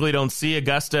 We typically don't see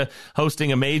Augusta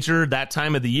hosting a major that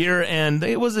time of the year, and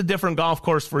it was a different golf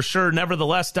course for sure.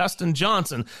 Nevertheless, Dustin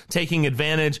Johnson taking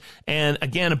advantage, and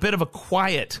again, a bit of a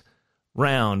quiet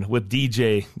round with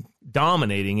DJ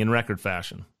dominating in record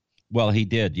fashion. Well, he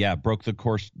did, yeah. Broke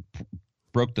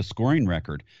the scoring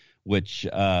record, which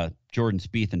Jordan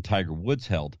Spieth and Tiger Woods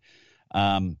held.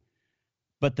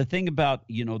 But the thing about,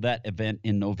 that event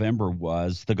in November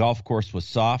was the golf course was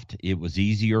soft. It was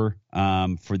easier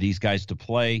for these guys to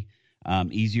play,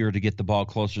 easier to get the ball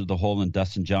closer to the hole. And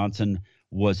Dustin Johnson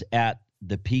was at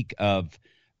the peak of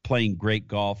playing great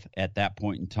golf at that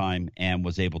point in time and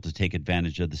was able to take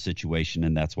advantage of the situation.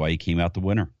 And that's why he came out the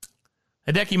winner.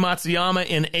 Hideki Matsuyama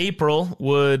in April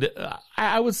would,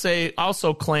 I would say,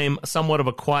 also claim somewhat of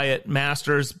a quiet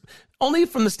Masters, only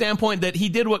from the standpoint that he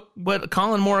did what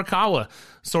Colin Morikawa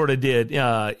sort of did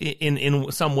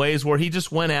in some ways, where he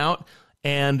just went out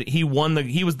and he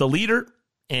was the leader,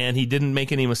 and he didn't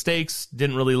make any mistakes,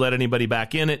 didn't really let anybody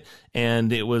back in it,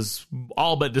 and it was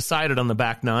all but decided on the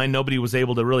back nine. Nobody was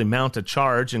able to really mount a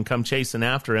charge and come chasing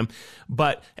after him.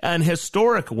 But an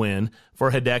historic win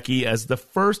for Hideki as the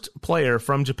first player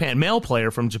from Japan, male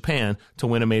player from Japan, to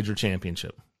win a major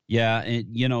championship. Yeah,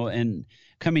 and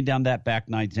coming down that back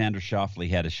nine, Xander Schauffele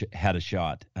had a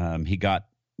shot. He got,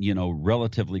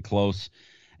 relatively close,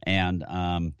 and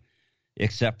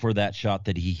except for that shot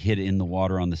that he hit in the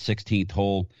water on the 16th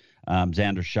hole,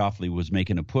 Xander Schauffele was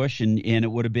making a push, and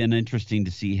it would have been interesting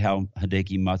to see how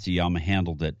Hideki Matsuyama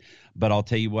handled it. But I'll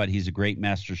tell you what, he's a great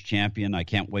Masters champion. I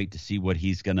can't wait to see what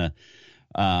he's going to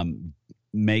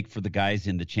make for the guys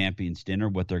in the Champions Dinner,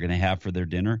 what they're going to have for their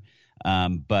dinner.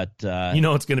 But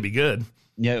it's going to be good.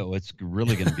 Yeah, it's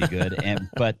really going to be good.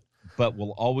 But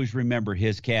we'll always remember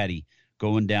his caddy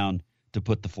going down to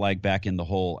put the flag back in the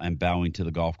hole and bowing to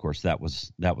the golf course. That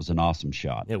was an awesome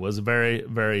shot. It was a very,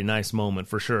 very nice moment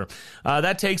for sure.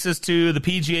 That takes us to the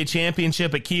PGA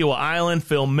Championship at Kiawah Island.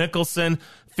 Phil Mickelson,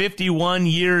 51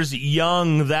 years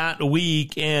young that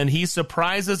week, and he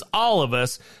surprises all of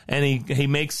us, and he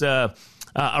makes a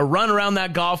run around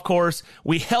that golf course.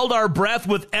 We held our breath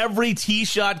with every tee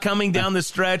shot coming down the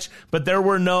stretch, but there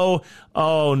were no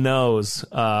no's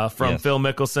from Phil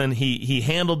Mickelson. He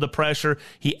handled the pressure,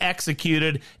 he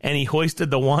executed, and he hoisted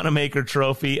the Wanamaker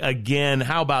Trophy again.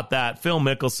 How about that? Phil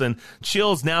Mickelson,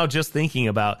 chills now just thinking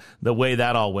about the way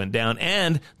that all went down,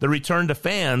 and the return to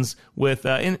fans with,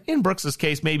 in Brooks's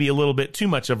case, maybe a little bit too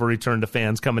much of a return to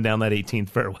fans coming down that 18th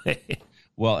fairway.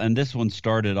 Well, and this one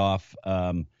started off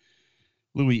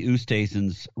Louis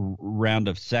Oosthuizen's round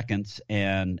of seconds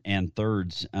and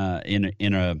thirds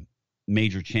in a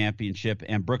major championship,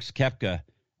 and Brooks Koepka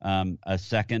a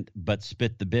second, but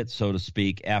spit the bit, so to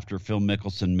speak, after Phil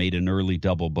Mickelson made an early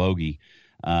double bogey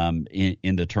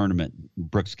in the tournament.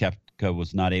 Brooks Koepka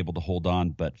was not able to hold on,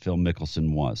 but Phil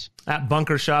Mickelson was. That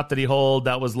bunker shot that he holed,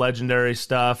 that was legendary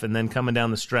stuff, and then coming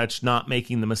down the stretch, not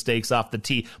making the mistakes off the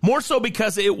tee. More so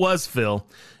because it was Phil,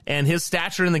 and his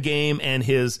stature in the game and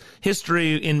his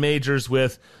history in majors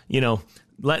with,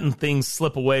 letting things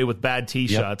slip away with bad tee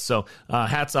shots. So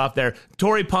hats off there.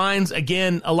 Torrey Pines,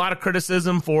 again, a lot of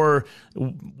criticism for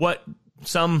what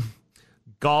some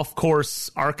golf course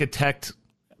architect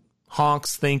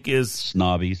honks think is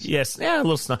snobbies. Yes, a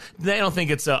little snob. They don't think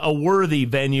it's a worthy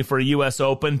venue for a U.S.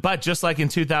 Open, but just like in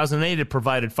 2008, it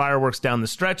provided fireworks down the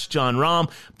stretch. Jon Rahm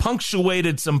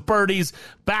punctuated some birdies,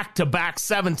 back-to-back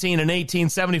 17 and 18,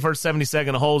 71st,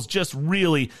 72nd holes. Just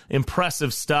really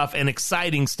impressive stuff and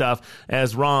exciting stuff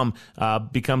as Rahm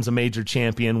becomes a major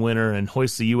champion winner and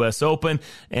hoists the U.S. Open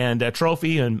and a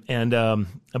trophy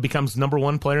and becomes number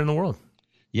one player in the world.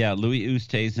 Yeah, Louis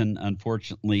Oosthuizen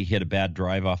unfortunately hit a bad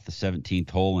drive off the 17th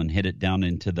hole and hit it down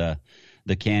into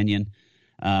the canyon.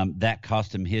 That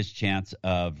cost him his chance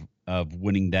of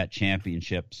winning that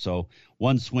championship. So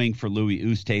one swing for Louis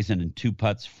Oosthuizen and two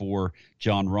putts for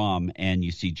Jon Rahm, and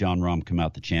you see Jon Rahm come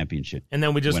out the championship. And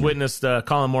then we just witnessed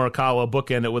Colin Morikawa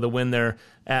bookend it with a win there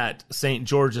at St.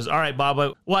 George's. All right, Bob.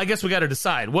 Well, I guess we got to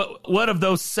decide. What of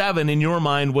those seven in your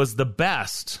mind was the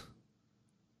best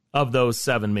of those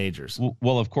seven majors?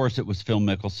 Well, of course, it was Phil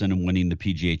Mickelson and winning the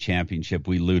PGA Championship.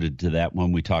 We alluded to that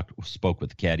when we spoke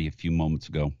with the caddy a few moments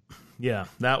ago. Yeah,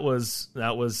 that was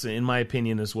in my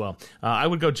opinion as well. I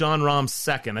would go Jon Rahm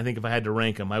second. I think if I had to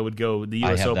rank him, I would go the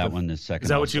U.S. Open. I have that one as second. Is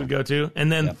that what you would go to?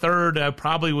 And then third, I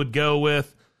probably would go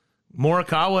with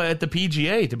Morikawa at the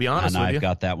PGA, to be honest with you. I've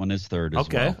got that one as third as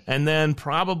well. Okay. And then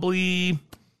probably I'm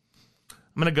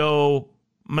gonna go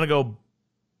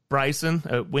Bryson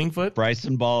at Wingfoot.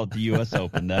 Bryson Ball at the U.S.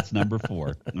 Open. That's number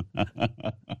 4.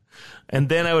 And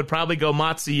then I would probably go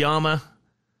Matsuyama,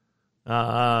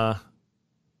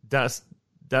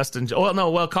 Dustin. Colin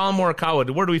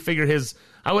Morikawa. Where do we figure his?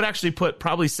 I would actually put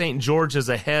probably St. George's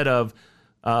ahead of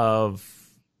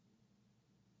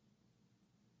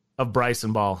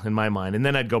Bryson Ball in my mind, and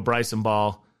then I'd go Bryson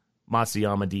Ball,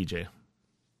 Matsuyama, DJ.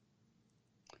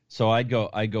 So I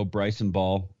go Bryson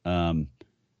Ball, Colin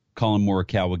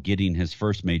Morikawa getting his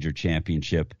first major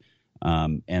championship,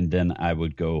 and then I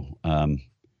would go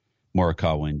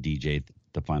Morikawa and DJ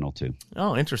the final 2.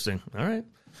 Oh, interesting. All right.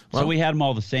 Well, so we had them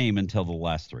all the same until the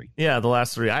last 3. Yeah, the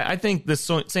last 3. I think this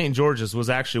St. George's was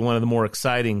actually one of the more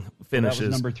exciting finishes. That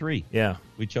was number 3. Yeah.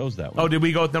 We chose that one. Oh, did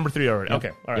we go with number 3 already? Yep.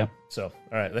 Okay. All right. Yep. So,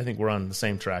 all right. I think we're on the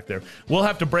same track there. We'll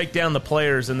have to break down the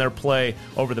players and their play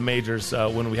over the majors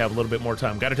when we have a little bit more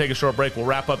time. Got to take a short break. We'll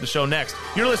wrap up the show next.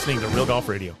 You're listening to Real Golf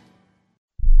Radio.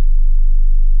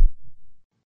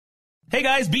 Hey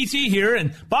guys, BT here,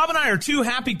 and Bob and I are 2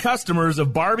 happy customers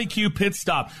of Barbecue Pit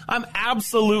Stop. I'm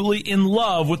absolutely in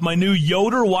love with my new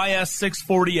Yoder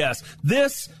YS640S.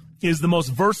 This is the most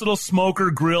versatile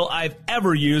smoker grill I've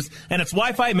ever used, and its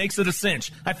Wi-Fi makes it a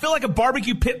cinch. I feel like a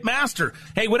barbecue pit master.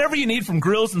 Hey, whatever you need from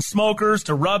grills and smokers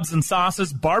to rubs and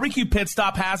sauces, Barbecue Pit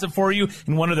Stop has it for you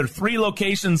in one of their 3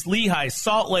 locations, Lehigh,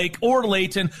 Salt Lake, or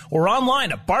Layton, or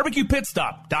online at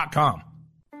barbecuepitstop.com.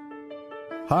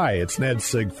 Hi, it's Ned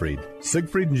Siegfried.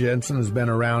 Siegfried & Jensen has been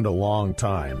around a long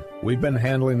time. We've been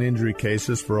handling injury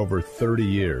cases for over 30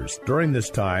 years. During this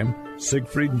time,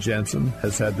 Siegfried & Jensen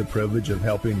has had the privilege of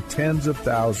helping tens of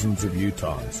thousands of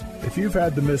Utahns. If you've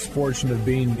had the misfortune of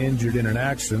being injured in an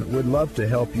accident, we'd love to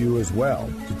help you as well.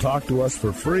 To talk to us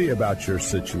for free about your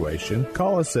situation,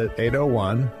 call us at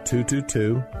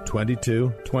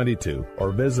 801-222-2222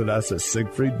 or visit us at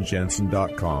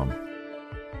siegfriedandjensen.com.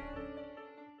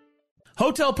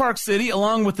 Hotel Park City,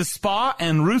 along with the spa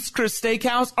and Ruth's Chris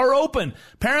Steakhouse, are open.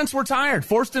 Parents were tired,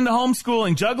 forced into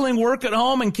homeschooling, juggling work at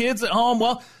home and kids at home.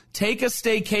 Well, take a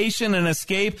staycation and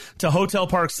escape to Hotel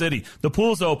Park City. The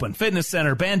pool's open, fitness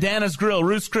center, Bandanas Grill,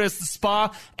 Ruth's Chris, the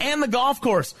spa, and the golf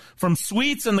course. From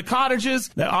suites and the cottages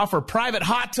that offer private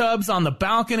hot tubs on the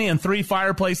balcony and 3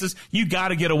 fireplaces, you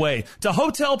gotta get away to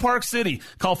Hotel Park City.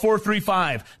 Call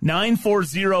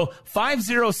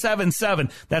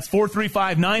 435-940-5077. That's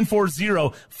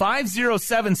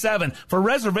 435-940-5077 for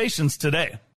reservations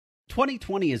today.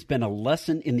 2020 has been a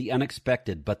lesson in the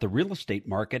unexpected, but the real estate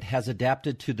market has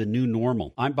adapted to the new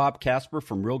normal. I'm Bob Casper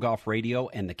from Real Golf Radio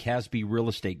and the Casby Real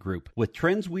Estate Group. With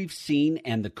trends we've seen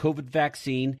and the COVID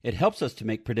vaccine, it helps us to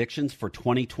make predictions for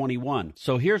 2021.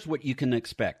 So here's what you can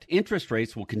expect. Interest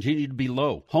rates will continue to be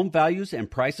low. Home values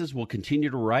and prices will continue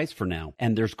to rise for now,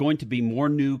 and there's going to be more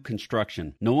new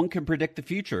construction. No one can predict the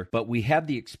future, but we have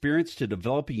the experience to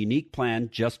develop a unique plan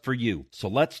just for you. So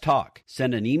let's talk.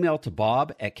 Send an email to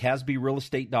Bob at CasbyRealEstate.com.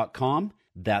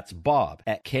 That's Bob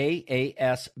at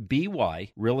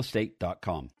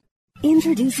KASBYRealEstate.com.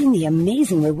 Introducing the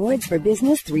Amazing Rewards for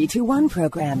Business 321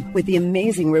 program. With the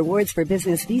Amazing Rewards for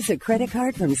Business Visa credit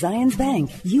card from Zions Bank,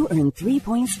 you earn 3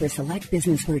 points for select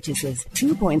business purchases,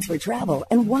 2 points for travel,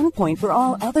 and 1 point for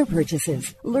all other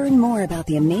purchases. Learn more about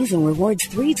the Amazing Rewards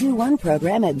 321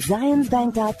 program at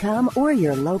ZionsBank.com or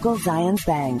your local Zions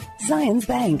Bank. Zions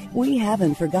Bank, we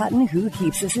haven't forgotten who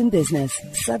keeps us in business.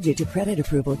 Subject to credit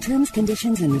approval, terms,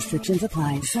 conditions, and restrictions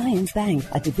apply. Zions Bank,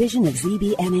 a division of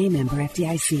ZBNA member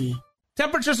FDIC.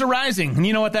 Temperatures are rising, and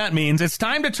you know what that means. It's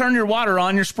time to turn your water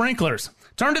on your sprinklers.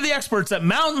 Turn to the experts at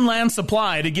Mountain Land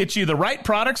Supply to get you the right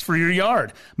products for your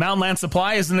yard. Mountain Land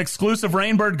Supply is an exclusive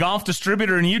Rainbird golf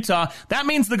distributor in Utah. That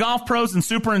means the golf pros and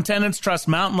superintendents trust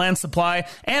Mountain Land Supply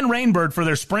and Rainbird for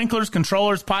their sprinklers,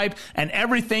 controllers, pipe, and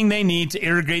everything they need to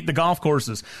irrigate the golf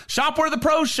courses. Shop where the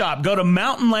pros shop. Go to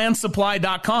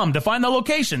mountainlandsupply.com to find the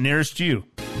location nearest you.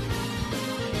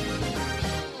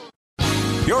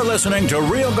 You're listening to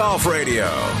Real Golf Radio.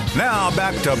 Now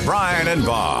back to Brian and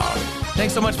Bob.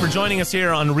 Thanks so much for joining us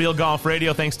here on Real Golf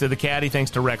Radio. Thanks to the caddy.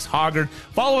 Thanks to Rex Hoggard.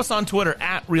 Follow us on Twitter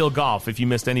at Real Golf if you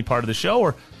missed any part of the show,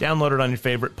 or download it on your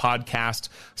favorite podcast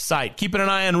site. Keeping an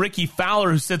eye on Ricky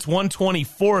Fowler, who sits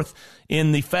 124th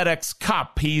in the FedEx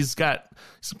Cup. He's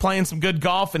playing some good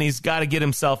golf, and he's got to get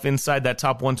himself inside that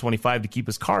top 125 to keep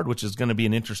his card, which is going to be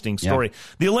an interesting story. Yeah.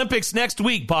 The Olympics next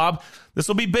week, Bob. This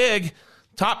will be big.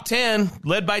 Top 10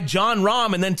 led by John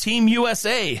Rahm, and then Team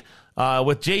USA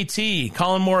with JT,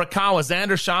 Colin Morikawa,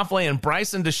 Xander Schauffele, and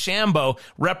Bryson DeChambeau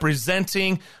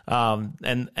representing,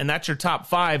 and that's your top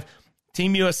 5.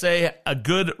 Team USA, a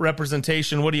good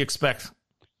representation. What do you expect?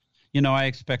 I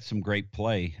expect some great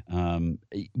play.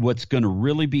 What's going to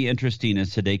really be interesting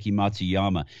is Hideki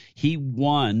Matsuyama. He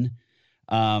won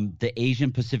the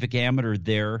Asian Pacific Amateur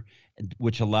there,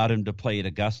 which allowed him to play at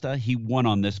Augusta. He won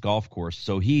on this golf course,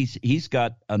 so he's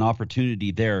got an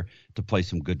opportunity there to play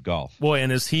some good golf. Boy,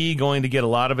 and is he going to get a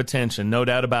lot of attention, no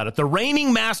doubt about it. The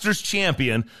reigning Masters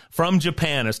champion from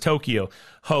Japan, as Tokyo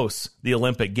hosts the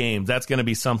Olympic Games. That's going to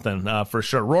be something for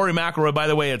sure. Rory McIlroy, by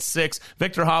the way, at 6.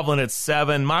 Victor Hovland at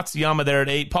 7. Matsuyama there at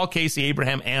 8. Paul Casey,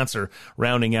 Abraham Answer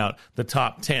rounding out the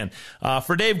top 10.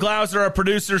 For Dave Glauser, our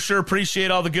producer, sure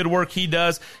appreciate all the good work he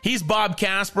does. He's Bob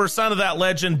Casper, son of that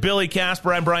legend, Billy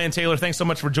Casper. I'm Brian Taylor. Thanks so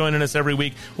much for joining us every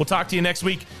week. We'll talk to you next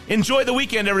week. Enjoy the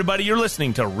weekend, everybody. You're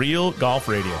listening to Real Golf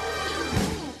Radio.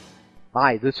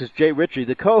 Hi, this is Jay Ritchie,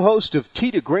 the co-host of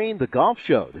Tee to Green, the golf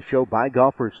show, the show by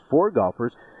golfers for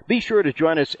golfers. Be sure to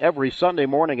join us every Sunday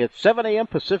morning at 7 a.m.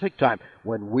 Pacific time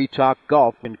when we talk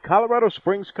golf in Colorado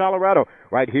Springs, Colorado,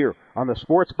 right here on the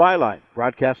Sports Byline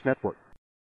Broadcast Network.